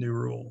implement the new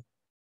rule.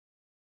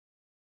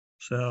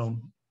 So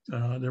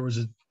there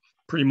was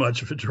pretty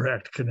much of a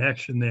direct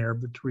connection there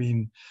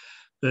between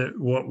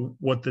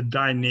what the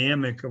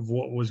dynamic of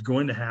what was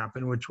going to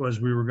happen, which was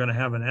we were going to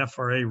have an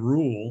FRA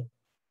rule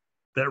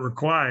that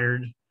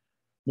required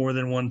more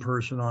than one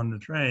person on the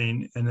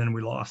train, and then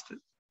we lost it.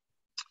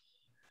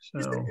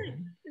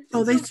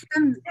 So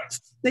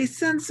they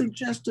send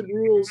suggested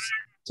rules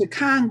to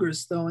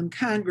Congress, though, and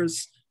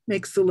Congress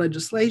makes the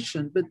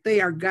legislation, but they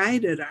are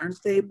guided, aren't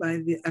they, by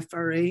the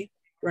FRA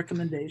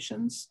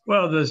recommendations?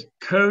 Well, the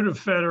Code of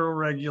Federal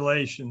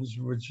Regulations,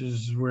 which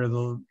is where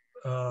the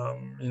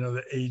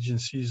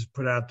agencies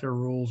put out their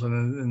rules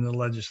and the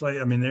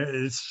legislation. I mean,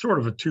 it's sort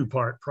of a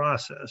two-part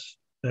process.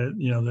 That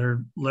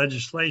their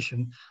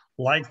legislation,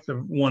 like the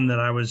one that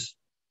I was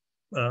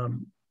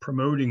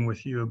promoting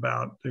with you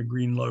about the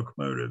green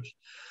locomotives,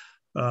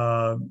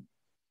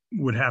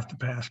 would have to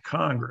pass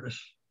Congress.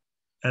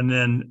 and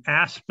then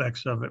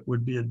aspects of it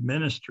would be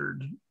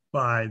administered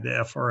by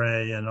the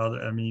FRA and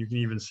other. I mean, you can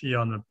even see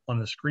on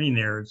the screen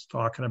there, it's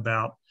talking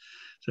about,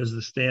 says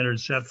the standard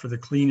set for the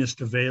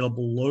cleanest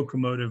available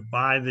locomotive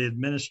by the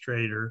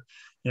administrator,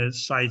 and it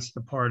cites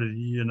the part of the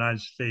United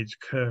States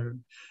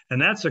Code.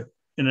 And that's an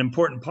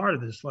important part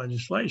of this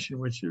legislation,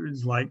 which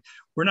is like,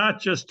 we're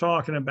not just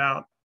talking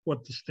about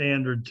what the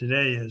standard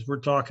today is. We're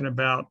talking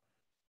about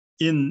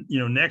in,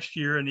 next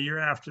year and the year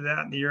after that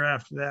and the year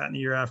after that and the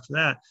year after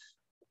that,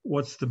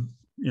 what's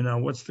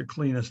the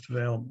cleanest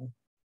available.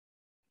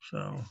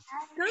 So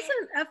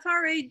doesn't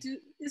FRA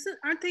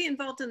aren't they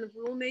involved in the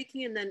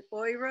rulemaking, and then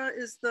OIRA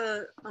is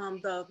the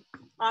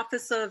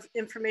Office of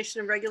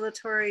Information and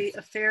Regulatory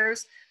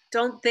Affairs?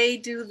 Don't they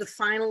do the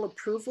final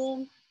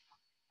approval?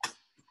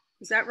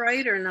 Is that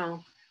right or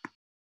no?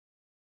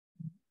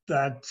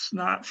 That's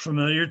not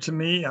familiar to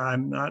me.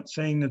 I'm not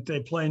saying that they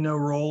play no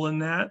role in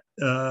that,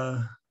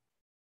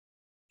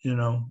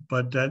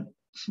 but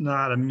that's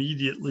not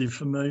immediately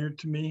familiar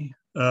to me.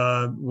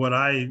 What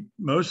I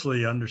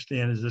mostly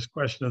understand is this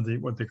question of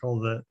what they call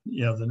the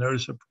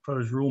notice of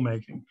proposed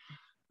rulemaking,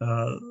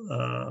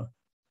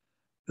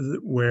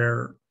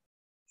 where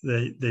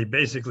they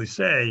basically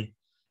say,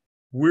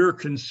 we're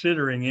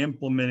considering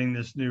implementing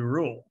this new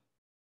rule,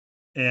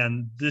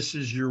 and this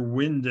is your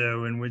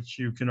window in which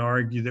you can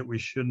argue that we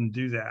shouldn't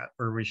do that,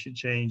 or we should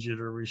change it,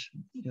 or we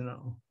should,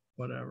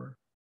 whatever.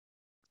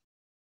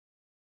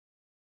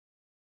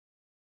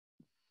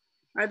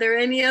 Are there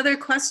any other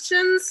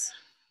questions?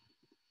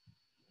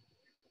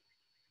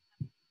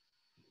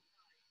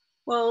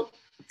 Well,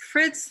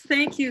 Fritz,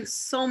 thank you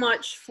so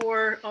much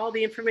for all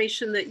the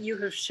information that you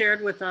have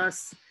shared with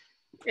us.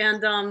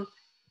 And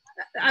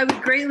I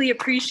would greatly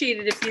appreciate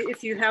it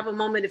if you have a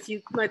moment, if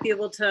you might be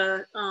able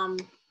to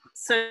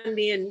send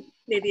me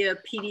maybe a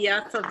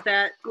PDF of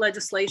that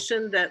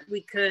legislation that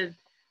we could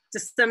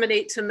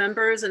disseminate to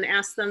members and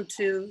ask them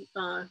to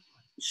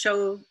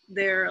show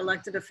their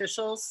elected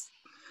officials.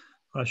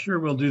 Sure,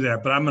 we'll do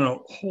that, but I'm going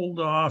to hold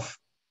off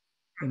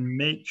and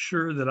make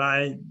sure that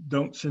I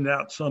don't send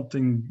out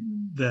something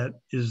that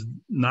is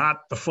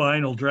not the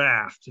final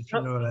draft, if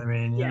you know what I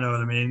mean. You know what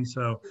I mean?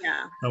 So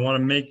yeah. I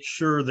want to make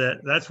sure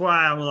that's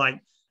why I'm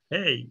like,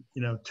 hey,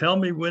 tell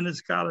me when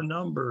it's got a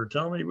number,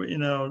 tell me,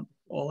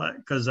 all that,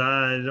 because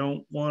I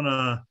don't want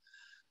to,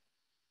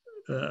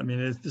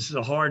 this is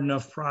a hard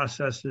enough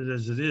process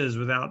as it is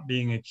without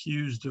being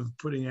accused of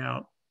putting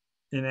out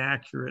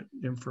inaccurate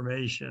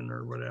information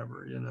or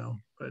whatever,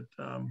 but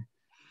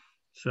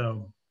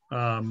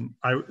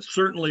I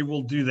certainly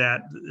will do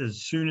that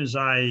as soon as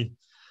I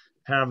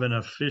have an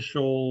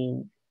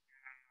official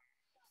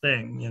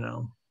thing,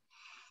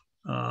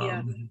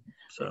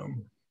 So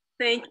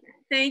thank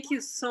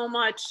you so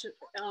much.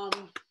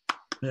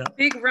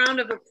 Big round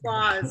of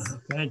applause.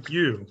 Thank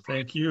you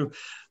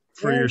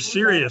for your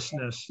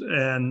seriousness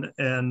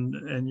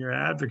and your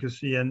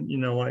advocacy.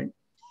 And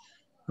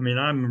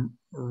I'm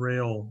a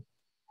rail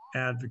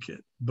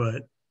advocate,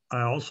 but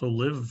I also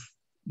live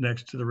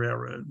next to the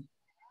railroad.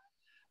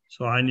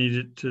 So I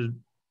needed to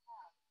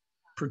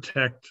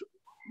protect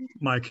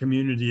my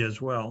community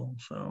as well.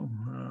 So,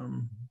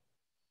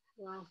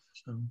 wow.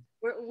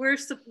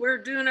 We're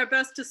doing our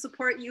best to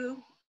support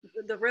you,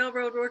 the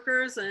railroad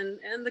workers, and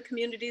the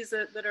communities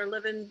that are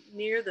living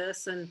near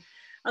this. And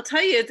I'll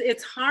tell you,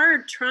 it's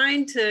hard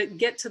trying to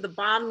get to the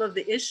bottom of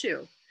the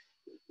issue.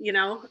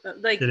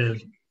 Like it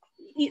is.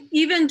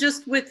 Even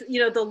just with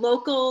the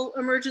local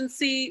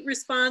emergency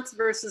response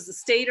versus the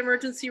state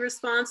emergency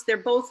response, they're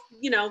both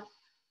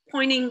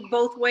pointing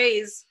both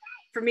ways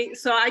for me.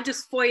 So I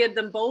just FOIA'd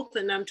them both,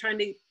 and I'm trying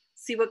to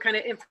see what kind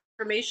of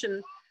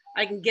information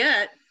I can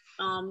get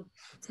so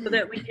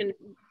that we can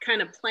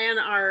kind of plan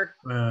our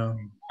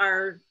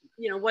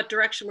what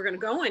direction we're going to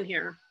go in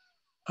here.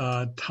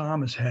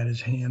 Thomas had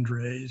his hand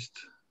raised.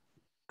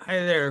 Hi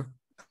there,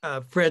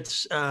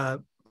 Fritz. My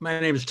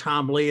name is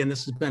Tom Lee, and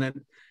this has been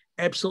an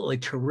absolutely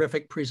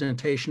terrific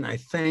presentation. I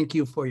thank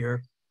you for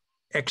your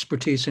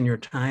expertise and your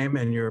time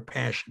and your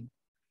passion.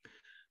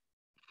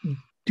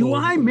 Do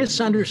I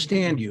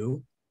misunderstand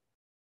you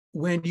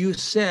when you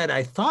said,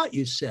 I thought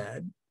you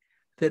said,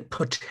 that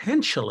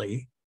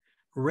potentially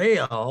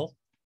rail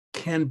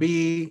can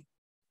be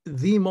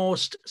the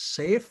most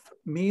safe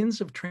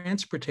means of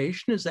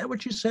transportation? Is that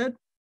what you said?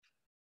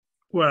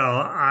 Well,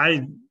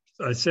 I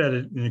said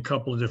it in a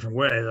couple of different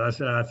ways. I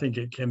said, I think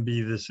it can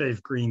be the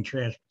safe green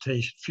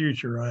transportation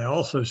future. I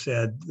also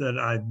said that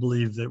I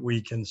believe that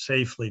we can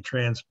safely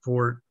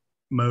transport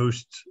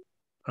most,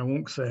 I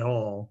won't say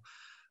all,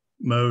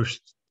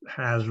 most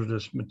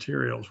hazardous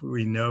materials.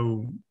 We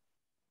know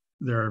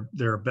there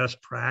are best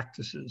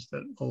practices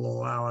that will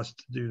allow us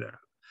to do that.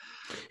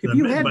 If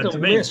you had to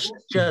list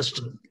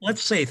just,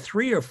 let's say,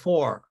 3 or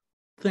 4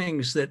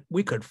 things that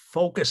we could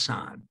focus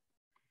on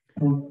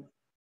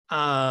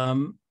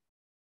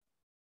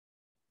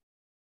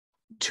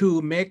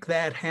to make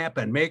that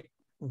happen, make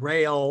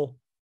rail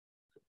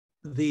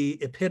the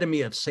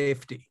epitome of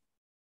safety,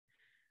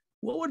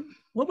 what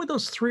would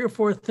those 3 or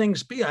 4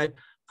 things be?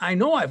 I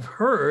know I've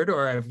heard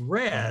or I've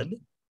read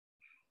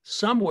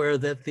somewhere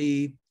that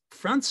the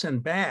fronts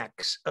and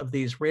backs of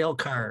these rail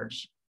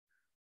cars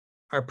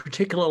are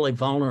particularly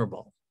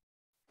vulnerable.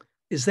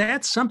 Is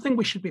that something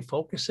we should be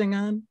focusing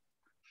on?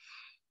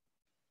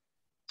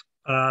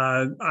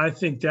 I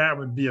think that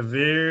would be a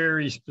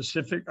very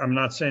specific, I'm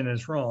not saying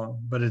it's wrong,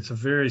 but it's a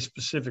very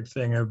specific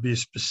thing. It would be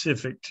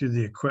specific to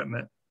the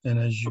equipment. And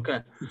as you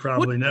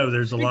probably know,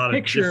 there's a lot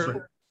of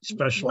different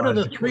specialized. What are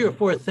the 3 or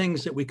 4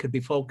 things that we could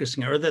be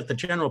focusing on, or that the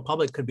general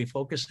public could be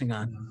focusing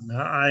on?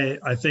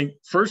 I think,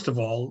 first of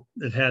all,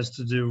 it has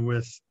to do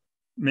with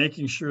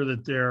making sure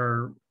that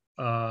there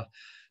are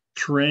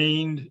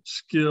trained,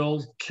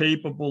 skilled,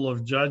 capable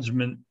of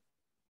judgment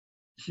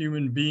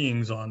human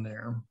beings on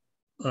there.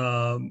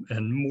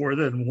 And more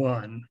than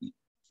one.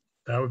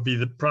 That would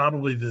be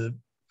probably the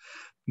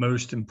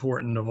most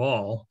important of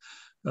all,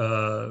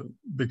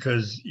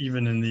 because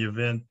even in the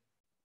event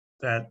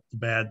that the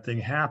bad thing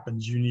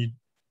happens, you need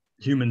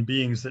human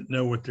beings that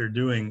know what they're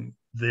doing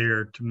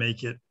there to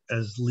make it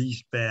as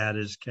least bad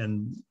as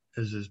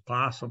is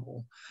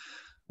possible.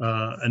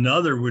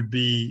 Another would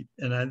be,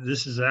 and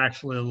this is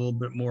actually a little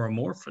bit more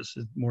amorphous,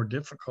 it's more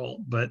difficult,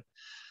 but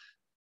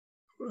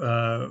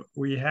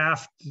we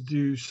have to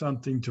do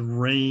something to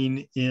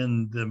rein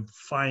in the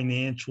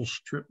financial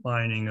strip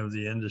mining of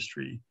the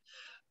industry.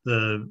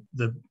 The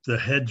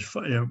hedge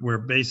fund, where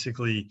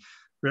basically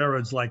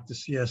railroads like the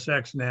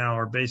CSX now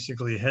are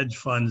basically hedge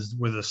funds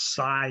with a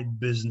side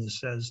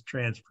business as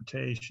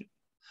transportation.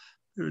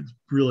 It's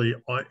really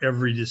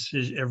every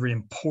decision, every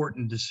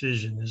important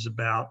decision is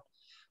about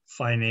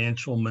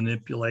financial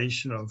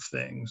manipulation of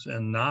things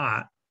and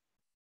not.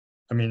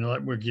 I mean,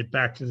 we'll get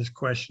back to this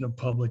question of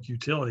public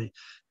utility.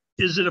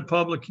 Is it a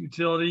public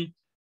utility?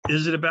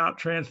 Is it about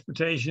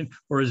transportation,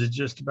 or is it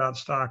just about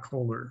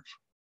stockholders?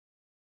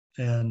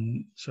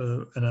 And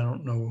so, and I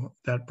don't know,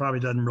 that probably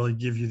doesn't really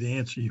give you the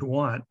answer you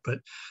want, but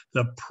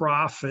the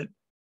profit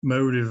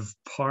motive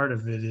part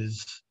of it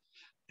is,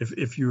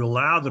 if you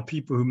allow the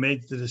people who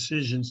make the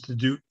decisions to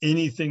do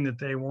anything that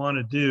they want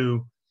to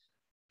do,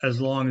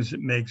 as long as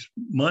it makes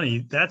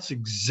money, that's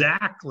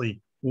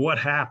exactly what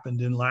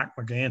happened in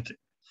Lac-Mégantic.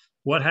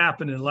 What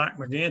happened in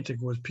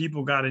Lac-Mégantic was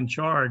people got in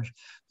charge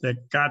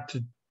that got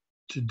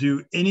to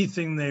do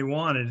anything they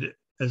wanted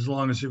as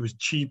long as it was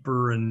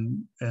cheaper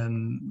and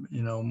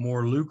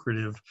more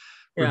lucrative,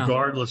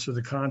 regardless of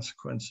the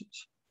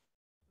consequences.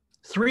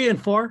 3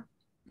 and 4?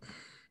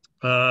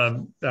 I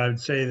would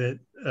say that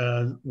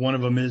one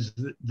of them is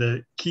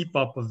the keep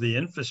up of the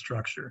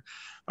infrastructure.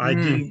 I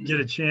didn't get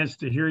a chance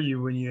to hear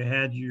you when you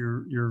had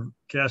your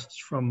guests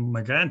from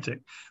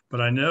Mégantic,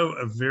 but I know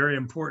a very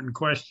important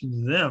question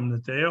to them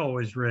that they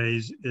always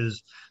raise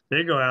is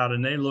they go out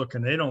and they look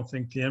and they don't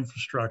think the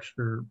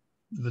infrastructure,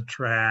 the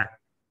track,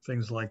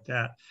 things like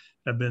that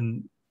have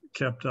been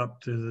kept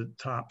up to the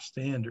top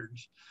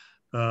standards.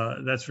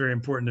 That's very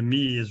important to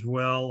me as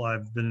well.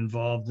 I've been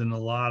involved in a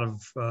lot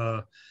of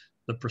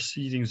the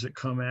proceedings that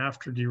come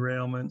after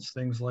derailments,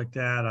 things like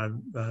that.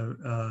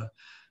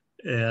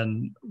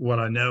 And what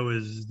I know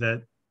is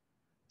that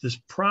this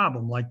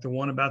problem, like the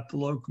one about the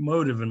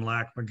locomotive in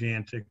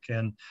Lac-Mégantic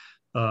and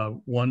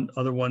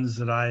other ones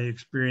that I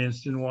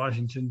experienced in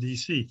Washington,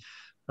 D.C.,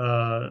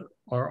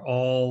 are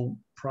all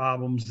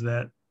problems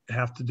that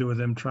have to do with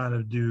them trying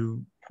to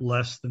do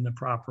less than the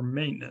proper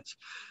maintenance.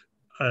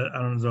 I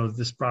don't know if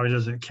this probably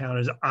doesn't count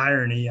as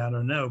irony, I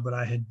don't know, but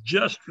I had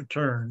just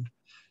returned.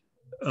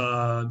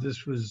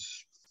 This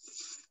was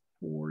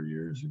 4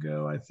 years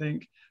ago, I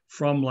think,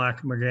 from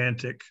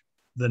Lac-Mégantic,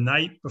 the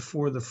night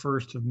before the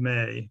 1st of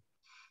May.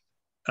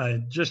 I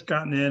had just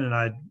gotten in and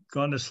I'd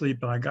gone to sleep,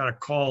 and I got a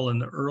call in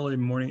the early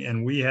morning,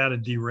 and we had a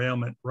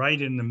derailment right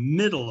in the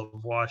middle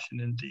of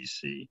Washington,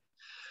 D.C.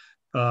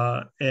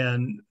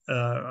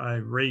 I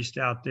raced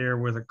out there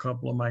with a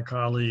couple of my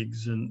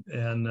colleagues, and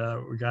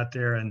we got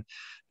there, and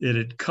it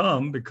had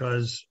come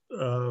because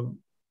of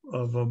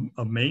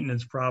a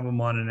maintenance problem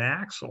on an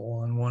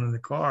axle on one of the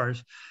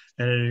cars,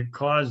 and it had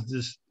caused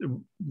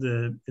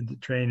the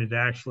train had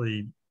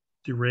actually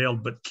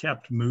derailed but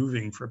kept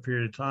moving for a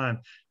period of time.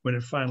 When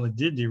it finally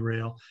did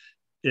derail,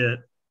 it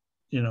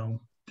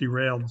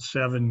derailed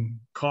 7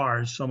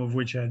 cars, some of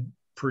which had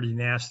pretty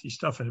nasty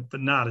stuff in it, but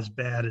not as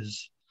bad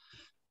as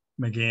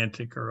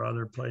Mégantic or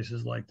other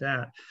places like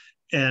that.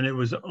 And it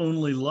was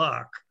only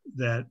luck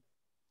that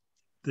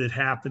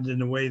happened in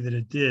the way that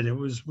it did. It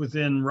was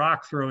within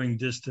rock throwing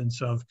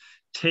distance of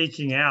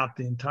taking out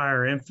the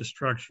entire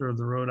infrastructure of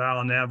the Rhode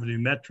Island Avenue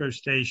metro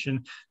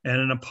station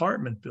and an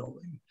apartment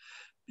building.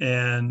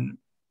 And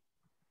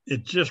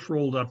it just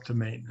rolled up to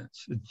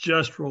maintenance. It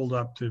just rolled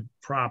up to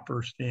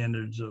proper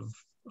standards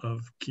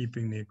of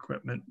keeping the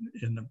equipment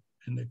in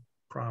the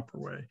proper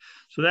way.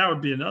 So that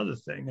would be another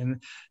thing.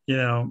 And,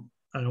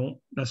 I don't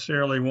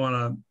necessarily want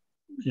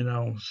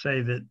to,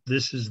 say that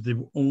this is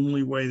the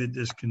only way that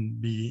this can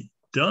be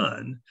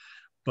done.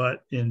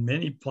 But in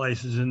many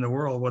places in the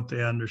world, what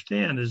they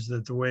understand is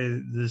that the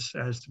way this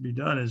has to be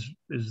done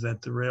is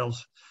that the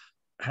rails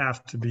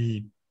have to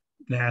be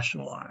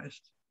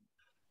nationalized.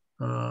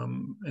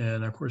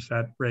 And of course,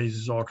 that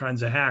raises all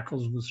kinds of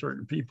hackles with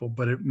certain people,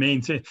 but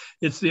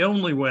it's the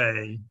only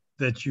way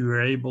that you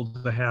are able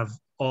to have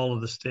all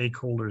of the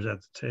stakeholders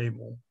at the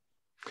table.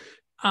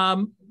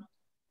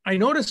 I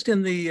noticed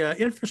in the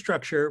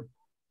infrastructure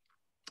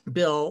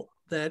bill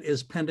that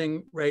is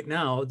pending right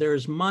now,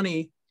 there's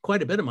money,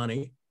 quite a bit of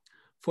money,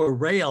 for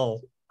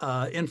rail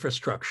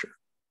infrastructure.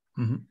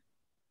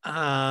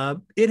 Mm-hmm.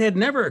 It had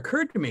never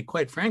occurred to me,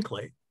 quite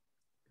frankly,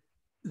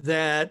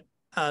 that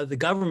the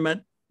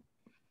government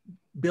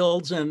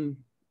builds and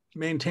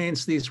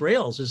maintains these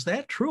rails. Is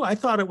that true? I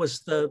thought it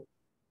was the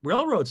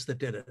railroads that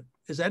did it.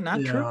 Is that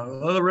not true?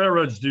 Well, the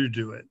railroads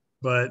do it,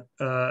 but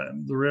the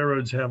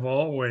railroads have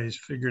always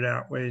figured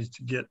out ways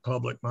to get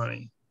public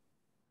money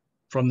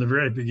from the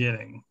very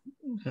beginning,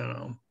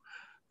 and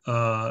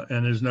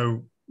there's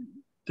no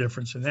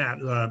difference in that.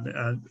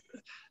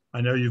 I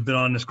know you've been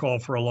on this call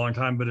for a long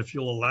time, but if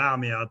you'll allow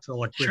me, I'll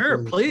tell a quick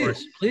Sure,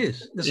 please.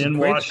 This in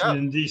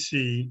Washington,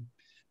 D.C.,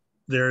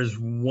 there's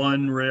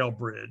one rail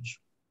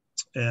bridge,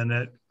 and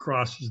it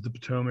crosses the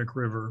Potomac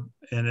River,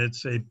 and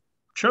it's a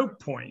choke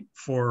point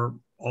for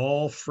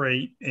all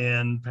freight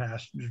and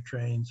passenger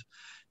trains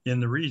in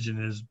the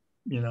region. Is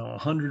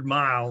 100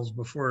 miles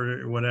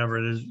before whatever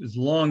it is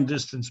long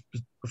distance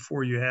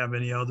before you have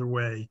any other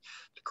way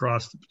to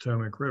cross the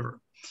Potomac River.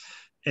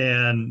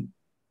 And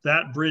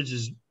that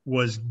bridge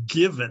was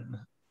given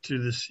to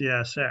the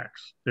CSX.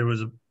 It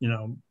was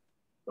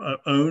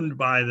owned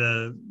by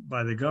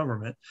the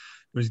government.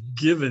 It was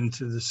given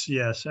to the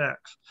CSX,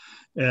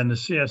 and the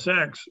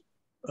CSX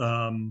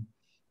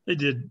they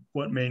did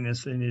what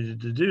maintenance they needed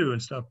to do and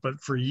stuff.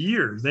 But for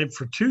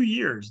 2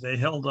 years, they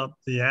held up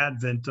the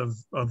advent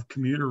of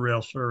commuter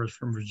rail service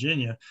from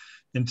Virginia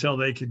until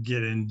they could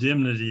get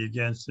indemnity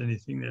against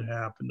anything that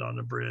happened on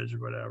the bridge or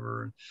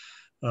whatever.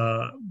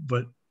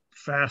 But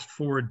fast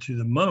forward to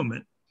the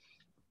moment,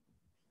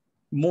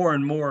 more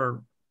and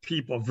more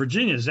people,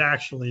 Virginia is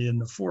actually in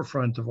the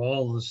forefront of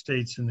all the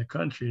states in the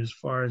country as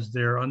far as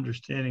their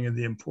understanding of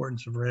the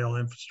importance of rail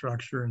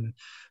infrastructure and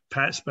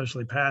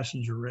especially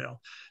passenger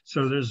rail.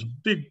 So there's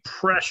big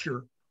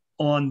pressure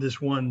on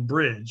this one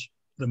bridge.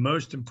 The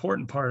most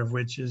important part of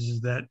which is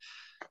that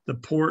the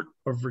Port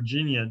of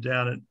Virginia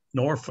down at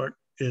Norfolk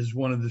is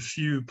one of the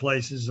few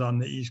places on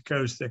the East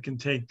Coast that can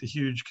take the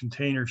huge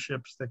container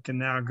ships that can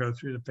now go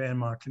through the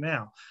Panama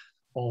Canal.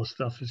 All the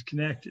stuff is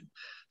connected.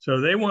 So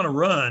they want to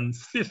run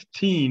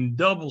 15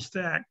 double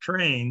stack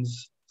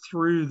trains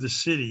through the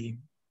city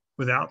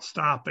without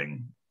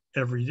stopping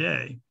every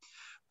day.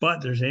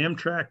 But there's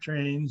Amtrak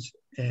trains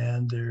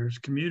and there's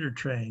commuter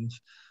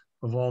trains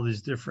of all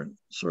these different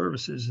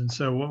services. And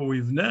so what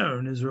we've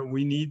known is that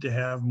we need to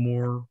have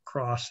more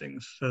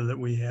crossings so that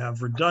we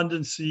have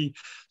redundancy,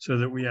 so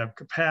that we have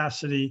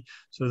capacity,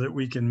 so that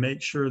we can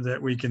make sure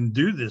that we can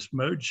do this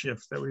mode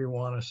shift that we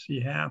want to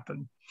see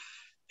happen.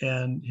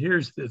 And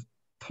here's the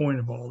point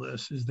of all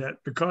this is that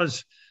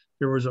because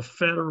there was a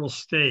federal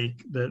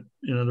stake that,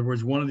 there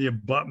was one of the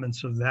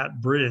abutments of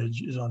that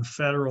bridge is on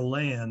federal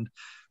land.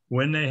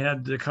 When they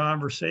had the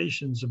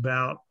conversations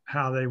about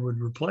how they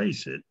would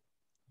replace it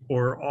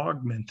or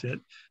augment it,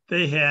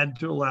 they had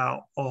to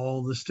allow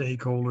all the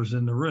stakeholders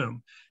in the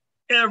room.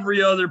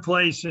 Every other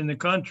place in the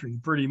country,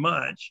 pretty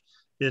much,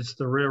 it's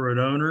the railroad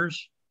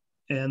owners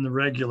and the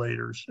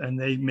regulators, and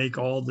they make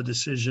all the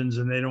decisions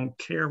and they don't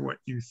care what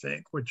you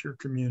think, what your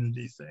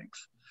community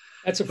thinks.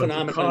 That's a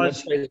phenomenon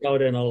that plays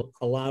out in a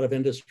lot of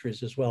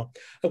industries as well.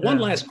 One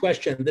last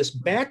question, this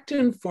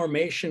Backton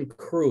Formation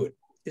crude,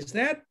 is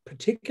that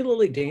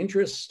particularly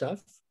dangerous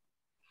stuff?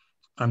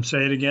 I'm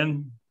saying it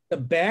again. The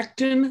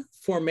Backton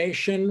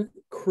Formation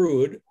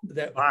crude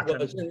that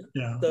was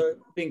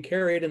being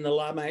carried in the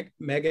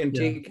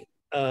Lac-Mégantic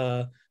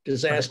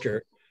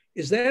disaster.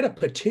 Is that a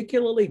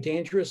particularly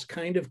dangerous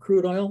kind of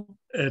crude oil?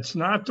 It's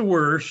not the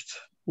worst.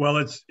 Well,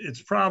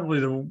 it's probably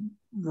the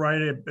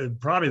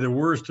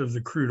worst of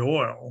the crude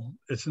oil.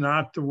 It's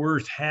not the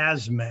worst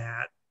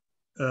hazmat,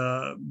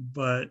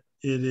 but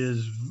it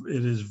is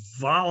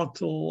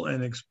volatile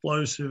and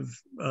explosive.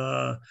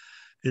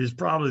 It is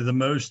probably the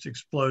most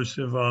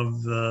explosive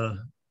of the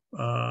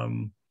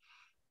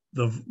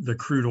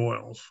crude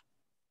oils.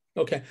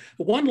 Okay.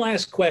 One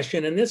last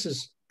question, and this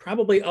is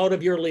probably out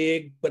of your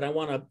league, but I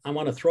want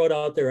to throw it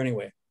out there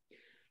anyway.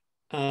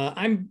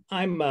 I'm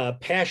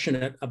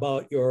passionate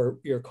about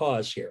your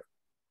cause here,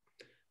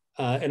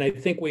 and I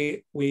think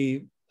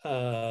we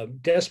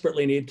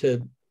desperately need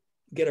to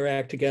get our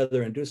act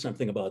together and do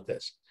something about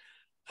this.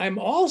 I'm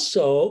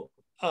also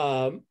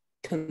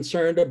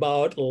concerned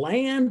about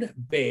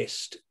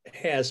land-based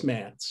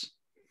hazmats.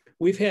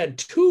 We've had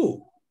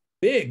 2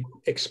 big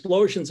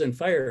explosions and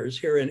fires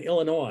here in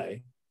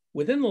Illinois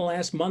within the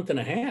last month and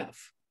a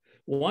half.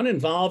 One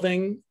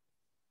involving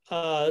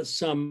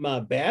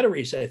some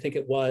batteries, I think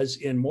it was,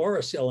 in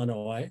Morris,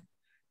 Illinois,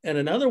 and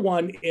another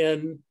one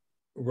in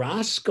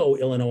Roscoe,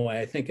 Illinois,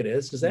 I think it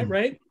is. Is that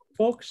right,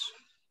 folks?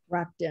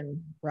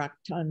 Rockton,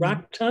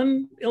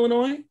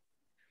 Illinois.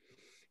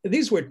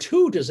 These were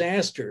 2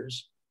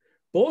 disasters,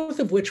 both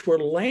of which were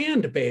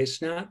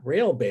land-based, not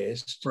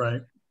rail-based.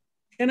 Right.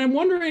 And I'm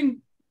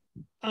wondering,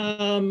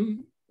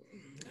 I'm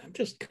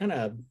just kind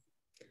of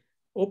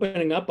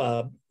opening up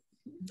a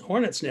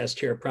hornet's nest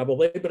here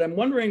probably, but I'm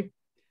wondering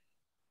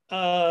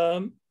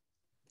to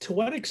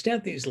what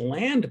extent these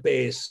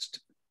land-based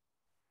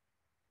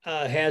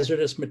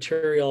hazardous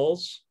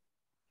materials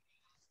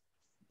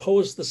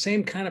pose the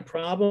same kind of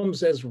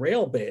problems as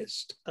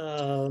rail-based.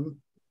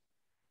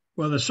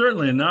 Well, they're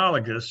certainly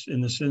analogous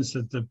in the sense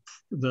that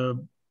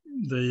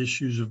the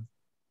issues of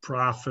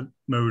profit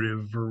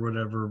motive or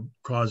whatever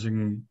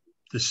causing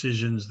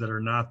decisions that are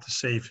not the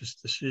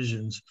safest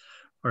decisions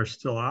are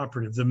still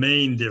operative. The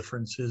main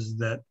difference is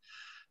that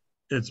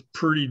it's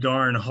pretty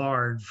darn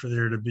hard for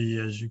there to be,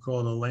 as you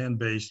call it, a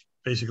land-based,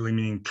 basically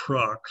meaning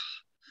trucks,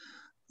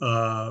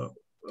 or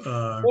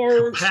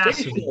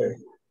capacity. Stationary.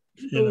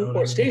 You know,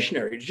 or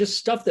stationary, just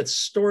stuff that's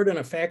stored in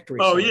a factory.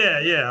 Oh,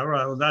 somewhere. Yeah,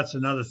 right. Well, that's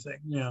another thing.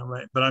 Yeah,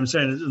 right. But I'm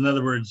saying, in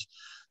other words,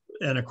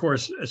 and of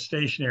course, a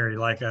stationary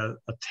like a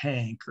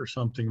tank or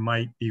something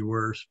might be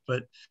worse.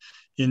 But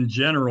in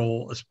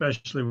general,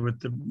 especially with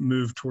the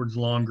move towards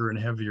longer and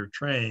heavier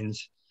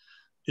trains,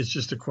 it's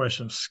just a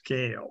question of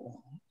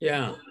scale.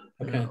 Yeah.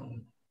 Okay.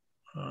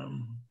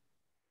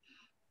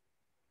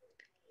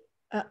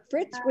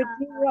 Fritz, would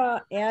you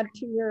add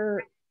to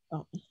your?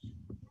 Oh,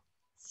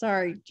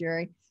 sorry,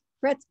 Jerry.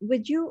 Fritz,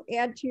 would you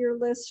add to your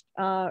list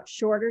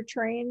shorter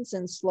trains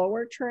and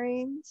slower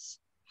trains?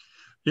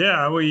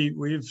 Yeah,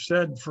 we've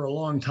said for a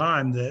long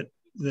time that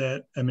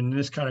I mean,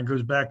 this kind of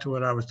goes back to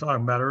what I was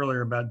talking about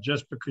earlier about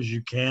just because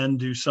you can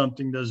do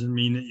something doesn't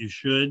mean that you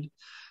should.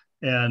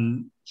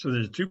 And so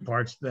there's two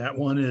parts to that.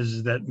 One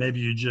is that maybe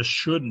you just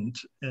shouldn't.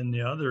 And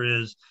the other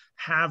is,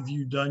 have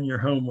you done your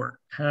homework?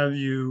 Have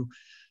you,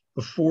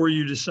 before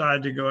you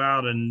decide to go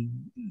out and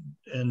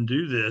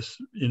do this,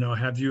 you know,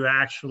 have you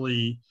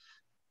actually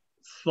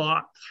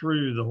thought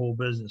through the whole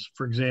business?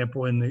 For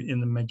example, in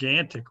the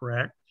Megantic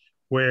wreck,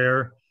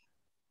 where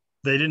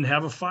they didn't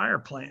have a fire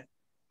plan.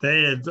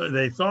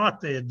 They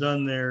thought they had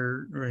done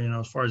their, you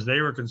know, as far as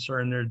they were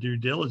concerned, their due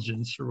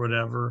diligence or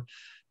whatever.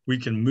 We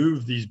can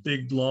move these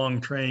big long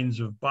trains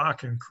of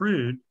Bakken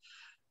crude.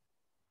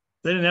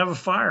 They didn't have a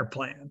fire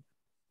plan,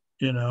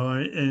 you know,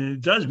 and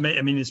it does make,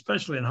 I mean,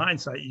 especially in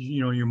hindsight,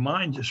 you know, your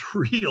mind just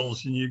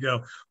reels and you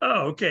go,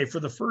 oh, okay,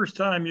 for the first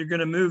time, you're going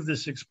to move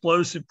this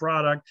explosive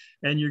product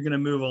and you're going to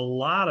move a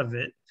lot of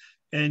it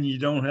and you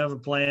don't have a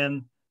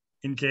plan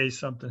in case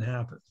something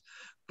happens.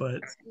 But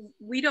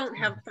we don't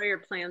have fire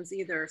plans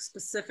either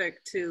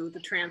specific to the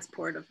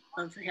transport of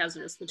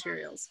hazardous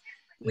materials.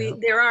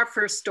 There are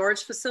for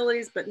storage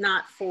facilities, but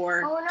not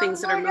for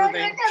things that are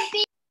moving.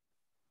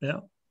 Yeah.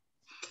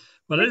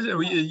 But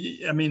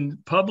I mean,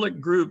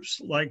 public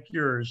groups like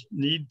yours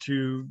need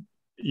to,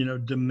 you know,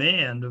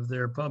 demand of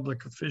their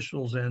public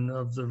officials and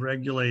of the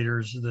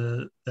regulators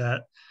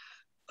that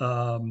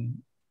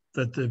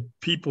the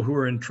people who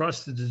are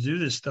entrusted to do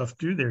this stuff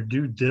do their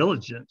due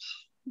diligence,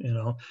 you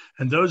know.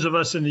 And those of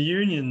us in the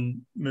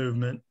union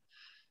movement,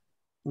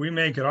 we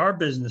make it our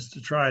business to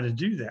try to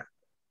do that.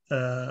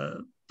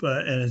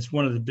 And it's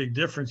one of the big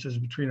differences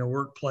between a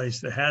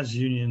workplace that has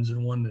unions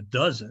and one that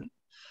doesn't,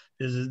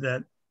 is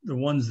that the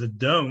ones that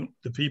don't,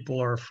 the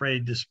people are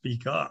afraid to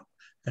speak up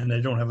and they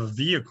don't have a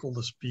vehicle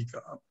to speak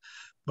up.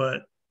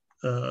 But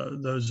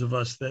those of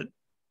us that,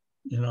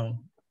 you know,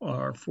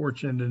 are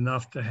fortunate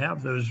enough to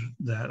have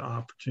that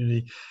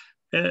opportunity,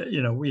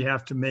 you know, we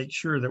have to make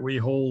sure that we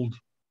hold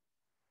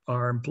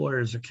our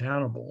employers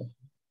accountable.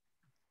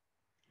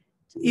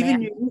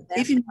 Even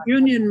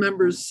union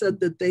members said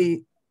that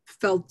they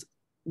felt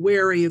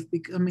wary of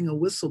becoming a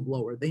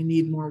whistleblower. They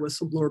need more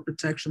whistleblower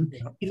protection,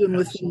 even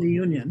within the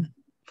union.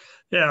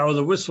 Yeah, well,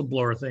 the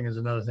whistleblower thing is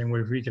another thing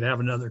where we could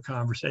have another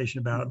conversation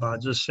about it, but I'll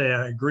just say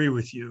I agree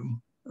with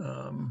you.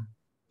 I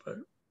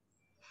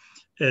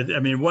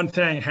mean, one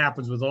thing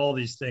happens with all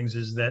these things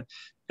is that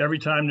every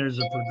time there's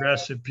a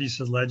progressive piece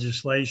of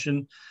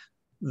legislation,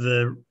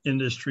 the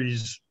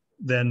industries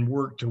then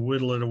work to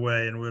whittle it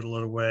away,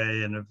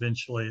 and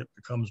eventually it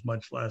becomes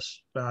much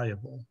less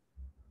valuable.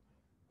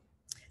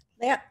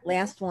 That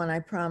last one, I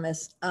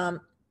promise. I'm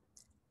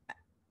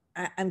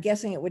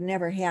guessing it would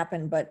never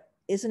happen, but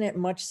isn't it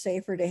much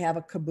safer to have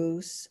a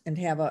caboose and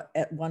have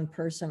one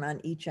person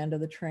on each end of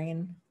the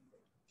train?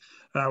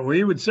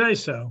 We would say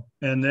so,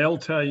 and they'll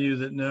tell you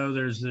that no,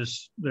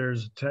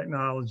 there's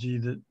technology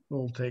that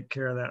will take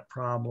care of that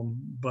problem.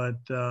 But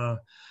it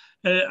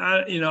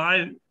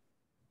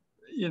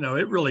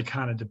really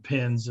kind of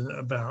depends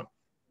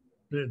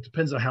it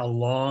depends on how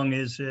long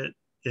is it.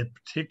 It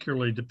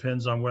particularly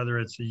depends on whether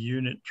it's a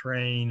unit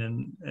train,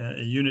 and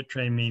a unit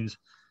train means,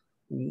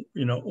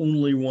 you know,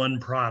 only one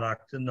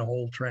product in the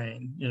whole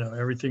train. You know,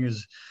 everything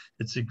it's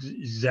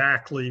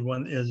exactly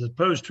one, as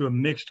opposed to a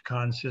mixed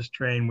consist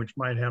train, which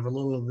might have a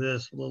little of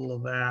this, a little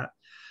of that.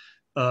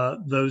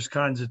 Those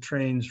kinds of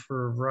trains,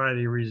 for a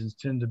variety of reasons,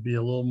 tend to be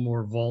a little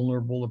more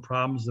vulnerable to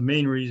problems. The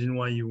main reason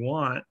why you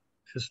want,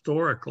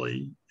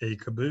 historically, a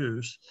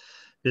caboose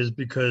is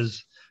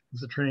because if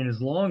the train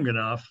is long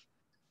enough,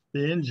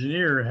 the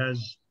engineer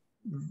has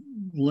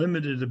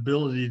limited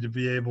ability to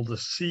be able to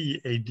see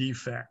a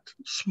defect,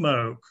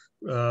 smoke,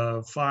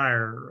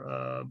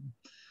 fire,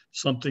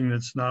 something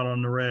that's not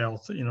on the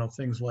rail, you know,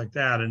 things like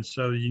that. And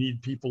so you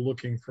need people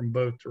looking from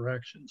both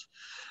directions.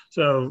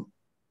 So,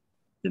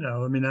 you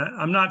know, I mean,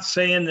 I'm not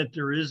saying that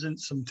there isn't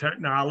some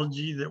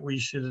technology that we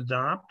should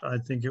adopt. I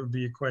think it would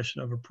be a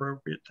question of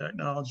appropriate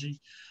technology.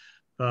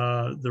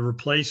 The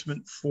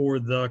replacement for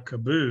the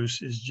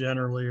caboose is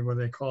generally what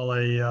they call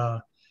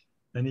an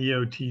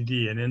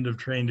EOTD, an end of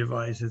train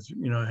device. It's,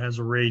 you know, it has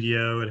a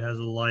radio, it has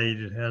a light,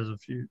 it has a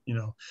few, you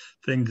know,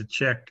 thing to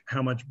check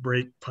how much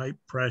brake pipe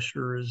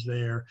pressure is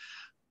there.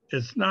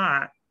 It's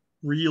not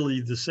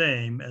really the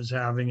same as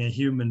having a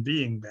human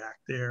being back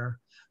there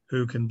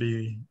who can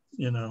be,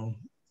 you know,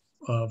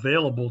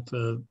 available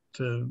to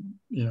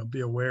you know,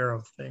 be aware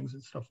of things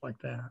and stuff like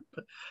that.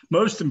 But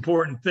most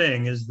important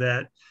thing is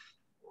that,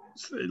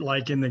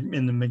 like in the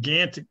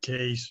Megantic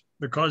case,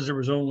 because there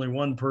was only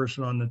one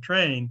person on the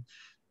train,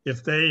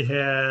 if they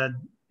had,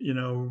 you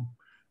know,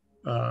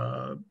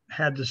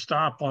 had to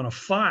stop on a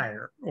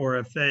fire, or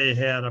if they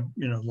had a,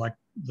 you know, like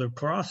the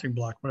crossing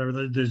block,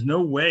 whatever, there's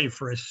no way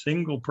for a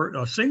single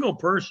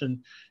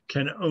person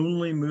can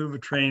only move a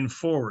train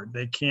forward.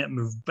 They can't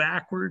move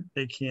backward.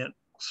 They can't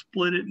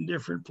split it in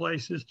different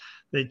places.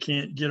 They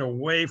can't get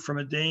away from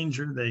a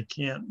danger. They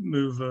can't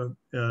move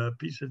a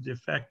piece of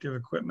defective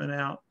equipment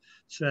out,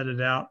 set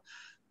it out.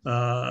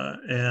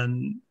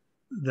 And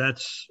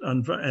that's,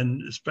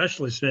 and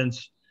especially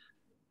since,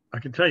 I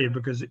can tell you,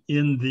 because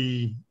in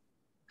the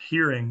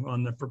hearing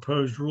on the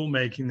proposed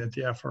rulemaking that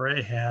the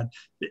FRA had,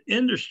 the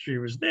industry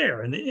was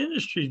there, and the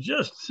industry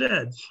just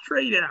said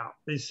straight out,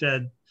 they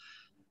said,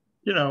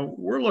 you know,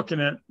 we're looking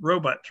at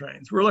robot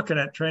trains. We're looking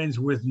at trains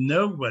with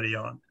nobody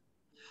on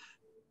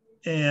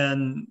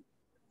them.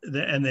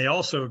 And they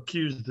also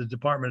accused the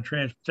Department of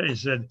Transportation,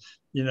 said,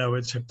 you know,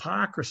 it's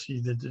hypocrisy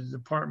that the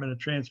Department of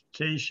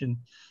Transportation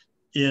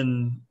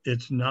in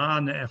its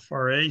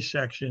non-FRA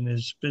section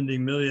is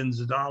spending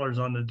millions of dollars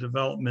on the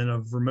development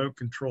of remote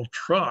control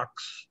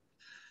trucks.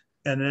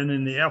 And then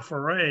in the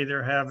FRA,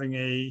 they're having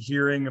a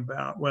hearing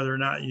about whether or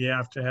not you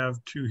have to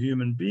have two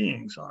human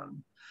beings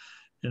on.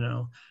 You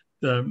know,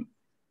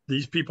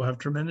 these people have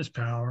tremendous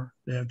power,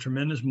 they have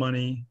tremendous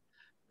money,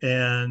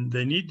 and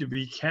they need to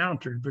be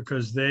countered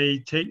because they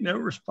take no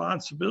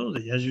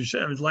responsibility. As you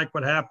said, it was like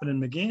what happened in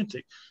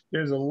Megantic.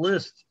 There's a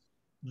list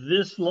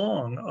this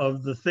long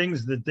of the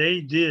things that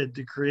they did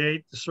to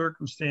create the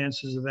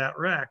circumstances of that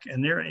wreck.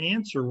 And their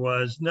answer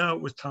was, no,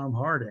 it was Tom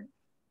Harding.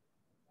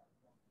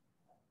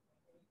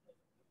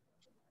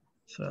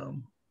 So.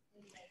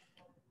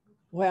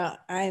 Well,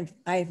 I've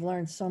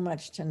learned so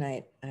much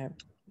tonight. I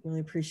really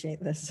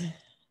appreciate this.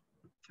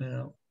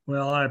 Yeah,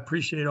 well, I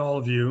appreciate all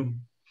of you.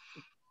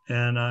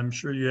 And I'm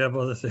sure you have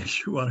other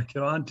things you want to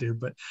get on to,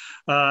 but,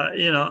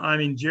 you know, I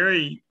mean,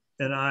 Jerry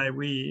and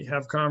we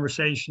have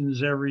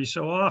conversations every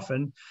so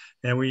often,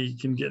 and we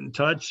can get in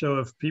touch. So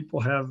if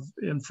people have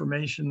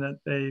information that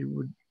they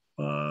would,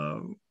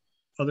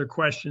 other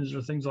questions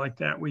or things like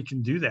that, we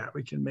can do that.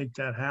 We can make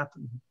that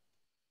happen.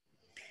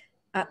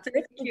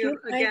 Thank you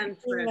again,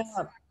 Fritz.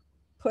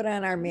 Put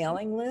on our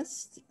mailing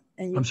list.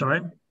 And I'm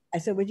sorry? I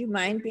said, would you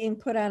mind being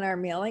put on our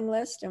mailing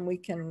list, and you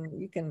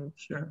can.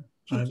 Sure,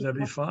 that'd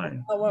be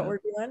fine. What we're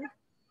doing.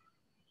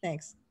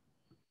 Thanks.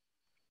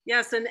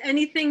 Yes, and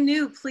anything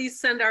new, please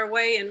send our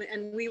way,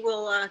 and we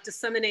will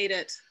disseminate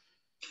it.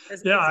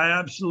 Yeah, I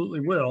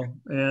absolutely will.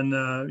 And,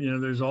 you know,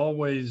 there's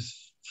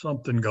always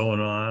something going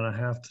on, I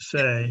have to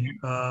say.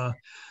 And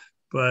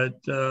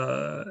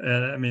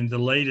I mean, the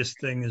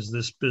latest thing is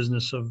this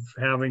business of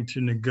having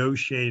to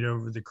negotiate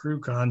over the crew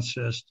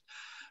consist,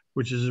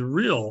 which is a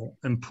real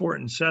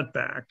important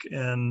setback.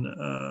 And,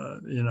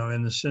 you know,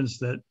 in the sense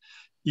that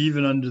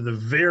even under the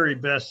very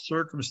best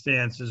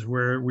circumstances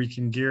where we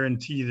can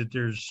guarantee that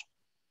there's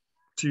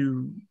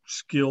two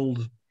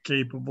skilled,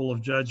 capable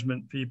of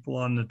judgment people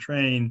on the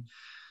train,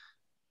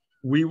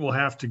 we will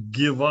have to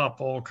give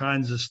up all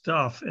kinds of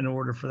stuff in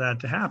order for that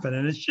to happen.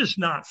 And it's just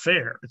not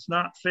fair. It's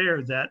not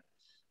fair that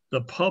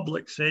the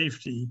public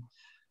safety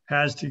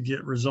has to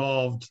get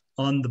resolved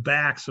on the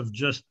backs of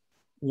just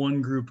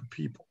one group of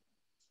people.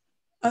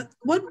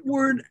 What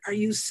word are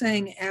you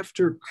saying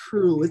after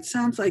crew? It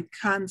sounds like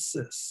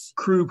consist.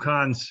 Crew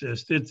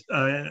consist. It's,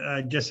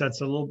 I guess that's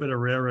a little bit of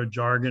railroad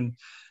jargon.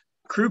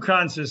 Crew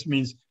consist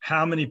means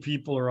how many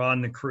people are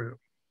on the crew.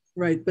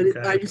 Right, but okay.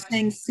 Are you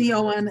saying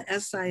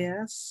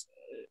CONSIS?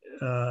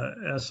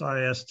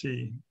 SIST.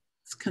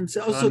 It's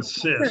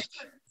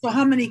consist. So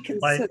how many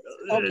consist?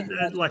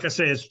 Like I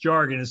say, it's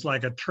jargon. It's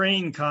like a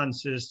train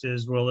consist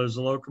is, well, there's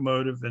a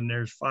locomotive and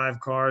there's 5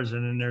 cars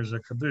and then there's a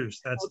caboose.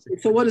 That's okay.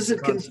 So what does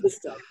it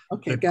consist of?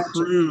 Okay, gotcha.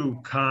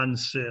 Crew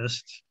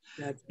consist,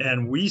 gotcha.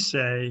 And we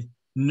say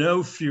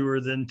no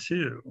fewer than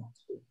 2.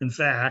 In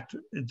fact,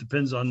 it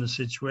depends on the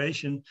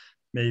situation.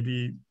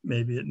 Maybe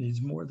it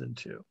needs more than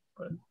 2,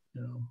 but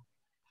you know.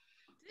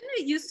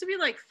 Didn't it used to be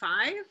like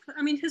 5?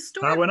 I mean,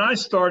 historically. When I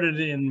started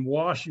in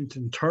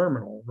Washington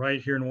Terminal, right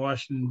here in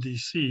Washington,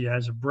 D.C.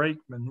 as a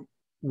brakeman,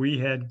 we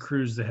had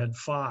crews that had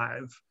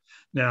 5.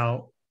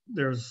 Now,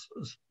 there's,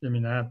 I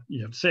mean,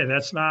 you have to say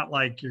that's not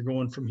like you're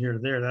going from here to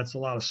there. That's a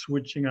lot of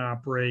switching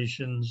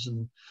operations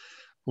and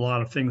a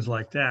lot of things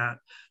like that.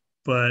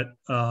 But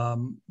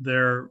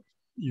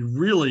you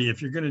really,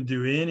 if you're going to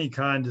do any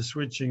kind of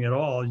switching at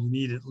all, you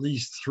need at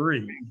least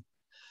 3.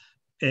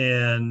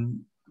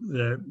 And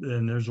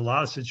there's a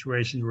lot of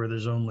situations where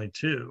there's only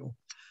 2.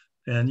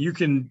 And you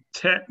can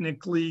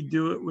technically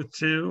do it with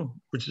 2,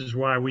 which is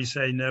why we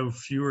say no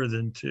fewer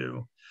than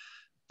 2.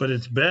 But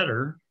it's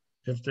better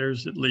if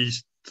there's at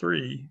least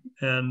 3.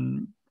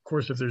 And of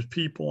course, if there's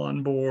people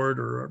on board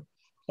or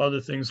other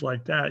things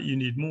like that, you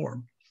need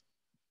more.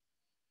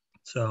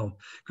 So,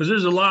 because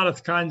there's a lot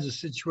of kinds of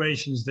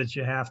situations that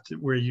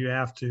where you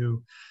have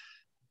to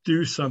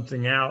do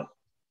something out,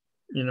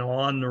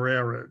 on the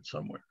railroad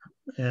somewhere,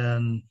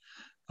 and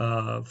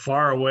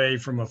far away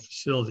from a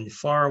facility,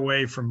 far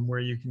away from where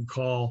you can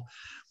call.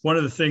 One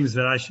of the things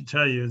that I should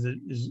tell you that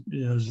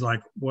is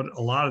like what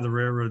a lot of the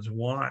railroads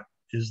want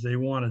is they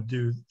want to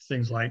do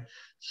things like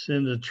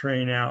send a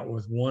train out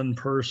with one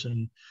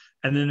person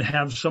and then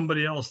have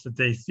somebody else that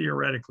they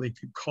theoretically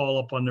could call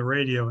up on the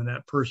radio, and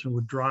that person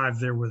would drive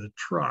there with a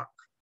truck.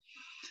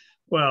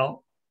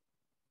 Well,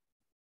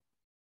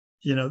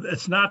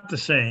 it's not the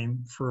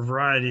same for a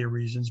variety of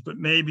reasons, but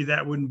maybe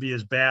that wouldn't be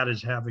as bad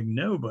as having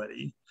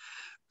nobody.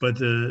 But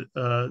the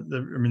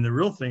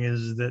real thing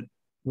is that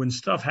when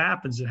stuff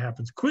happens, it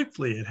happens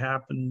quickly. It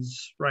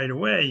happens right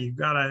away. You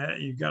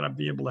gotta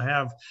be able to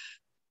have,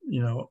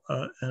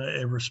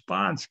 a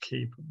response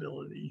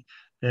capability.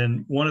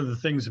 And one of the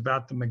things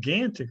about the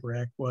Megantic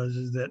wreck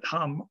is that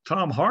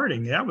Tom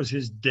Harding, that was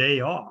his day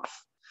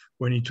off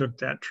when he took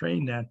that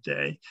train that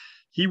day.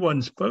 He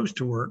wasn't supposed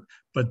to work,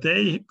 but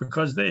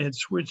because they had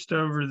switched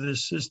over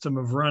this system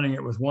of running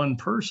it with one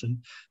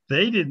person,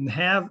 they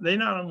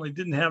not only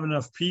didn't have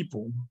enough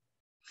people,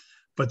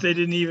 but they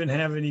didn't even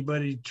have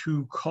anybody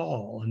to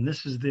call. And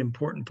this is the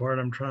important part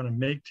I'm trying to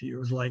make to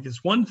you.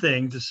 It's one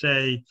thing to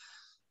say,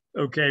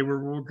 okay,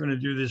 we're going to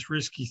do this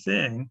risky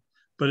thing,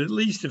 but at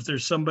least if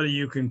there's somebody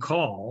you can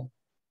call,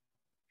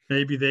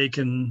 maybe they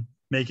can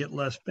make it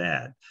less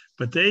bad.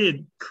 But they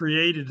had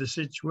created a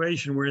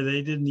situation where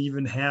they didn't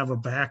even have a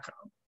backup.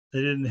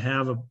 They didn't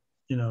have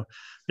they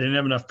didn't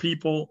have enough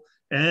people,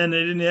 and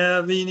they didn't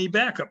have any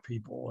backup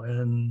people.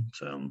 And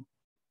so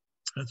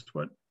that's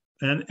what,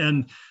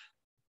 and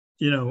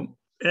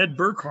Ed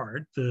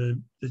Burkhardt,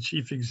 the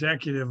chief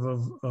executive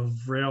of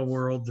Rail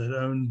World that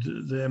owned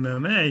the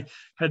MMA,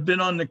 had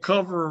been on the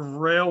cover of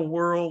Rail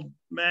World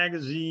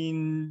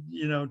magazine,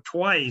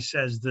 twice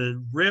as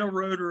the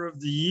railroader of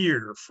the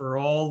year for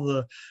all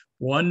the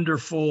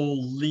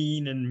wonderful,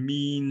 lean and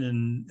mean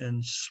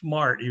and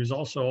smart. He was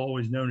also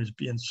always known as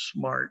being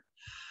smart.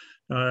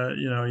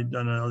 He'd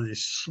done all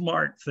these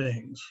smart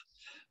things.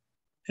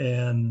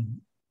 And,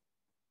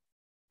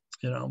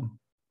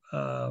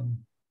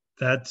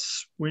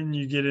 that's when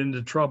you get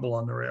into trouble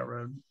on the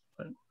railroad.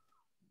 But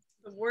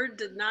the word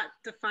did not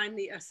define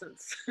the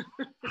essence.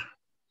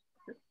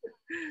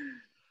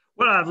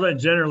 What I've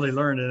generally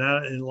learned,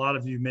 and a lot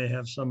of you may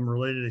have some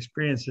related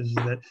experiences, is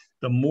that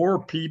the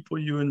more people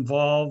you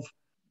involve,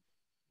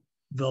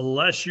 the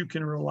less you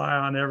can rely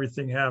on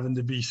everything having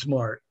to be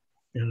smart.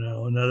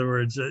 In other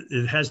words,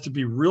 it has to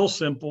be real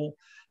simple.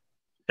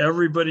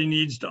 Everybody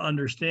needs to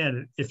understand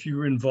it if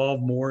you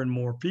involve more and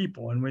more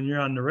people. And when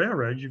you're on the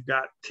railroad, you've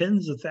got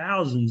tens of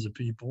thousands of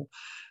people,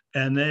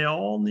 and they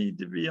all need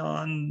to be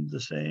on the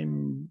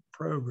same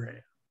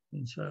program.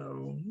 And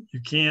so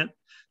you can't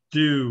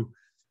do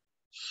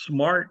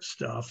smart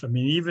stuff. I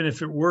mean, even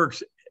if it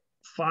works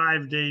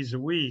 5 days a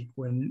week,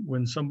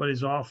 when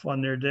somebody's off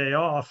on their day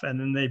off and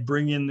then they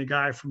bring in the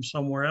guy from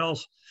somewhere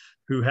else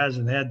who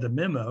hasn't had the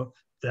memo,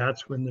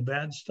 that's when the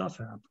bad stuff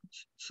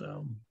happens.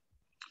 So,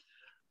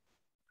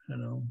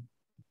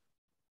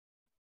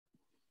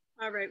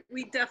 All right,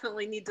 we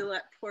definitely need to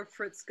let poor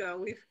Fritz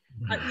go.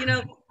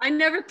 I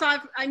never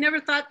thought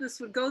this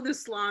would go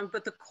this long,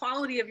 but the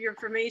quality of your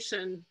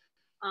information,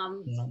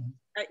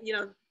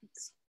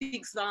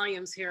 speaks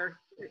volumes here.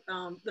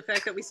 The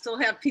fact that we still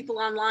have people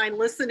online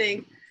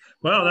listening.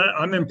 Well,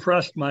 I'm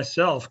impressed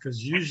myself,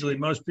 because usually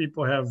most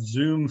people have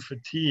Zoom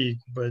fatigue,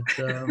 but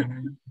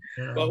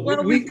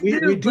well, we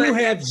do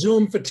have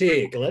Zoom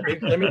fatigue. Let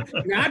me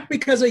not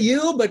because of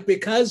you, but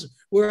because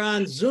we're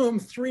on Zoom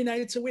 3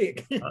 nights a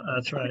week.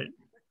 That's right.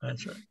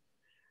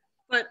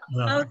 But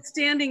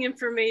outstanding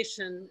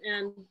information,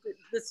 and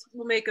this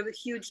will make a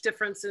huge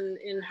difference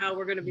in how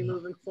we're going to be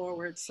moving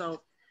forward.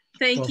 So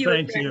thank you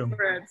again,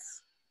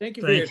 Fritz. Thank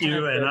you. Thank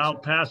you, and I'll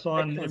pass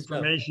on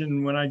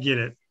information when I get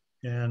it.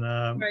 And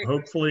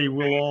hopefully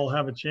we'll all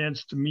have a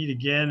chance to meet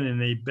again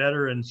in a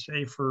better and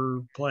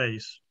safer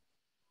place.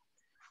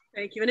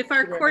 Thank you. And if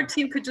our core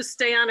team could just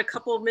stay on a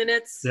couple of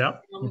minutes. Yeah,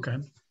 okay.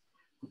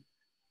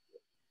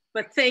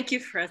 But thank you,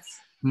 Fritz.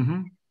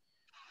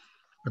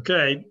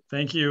 Okay,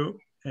 thank you.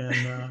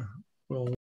 And we'll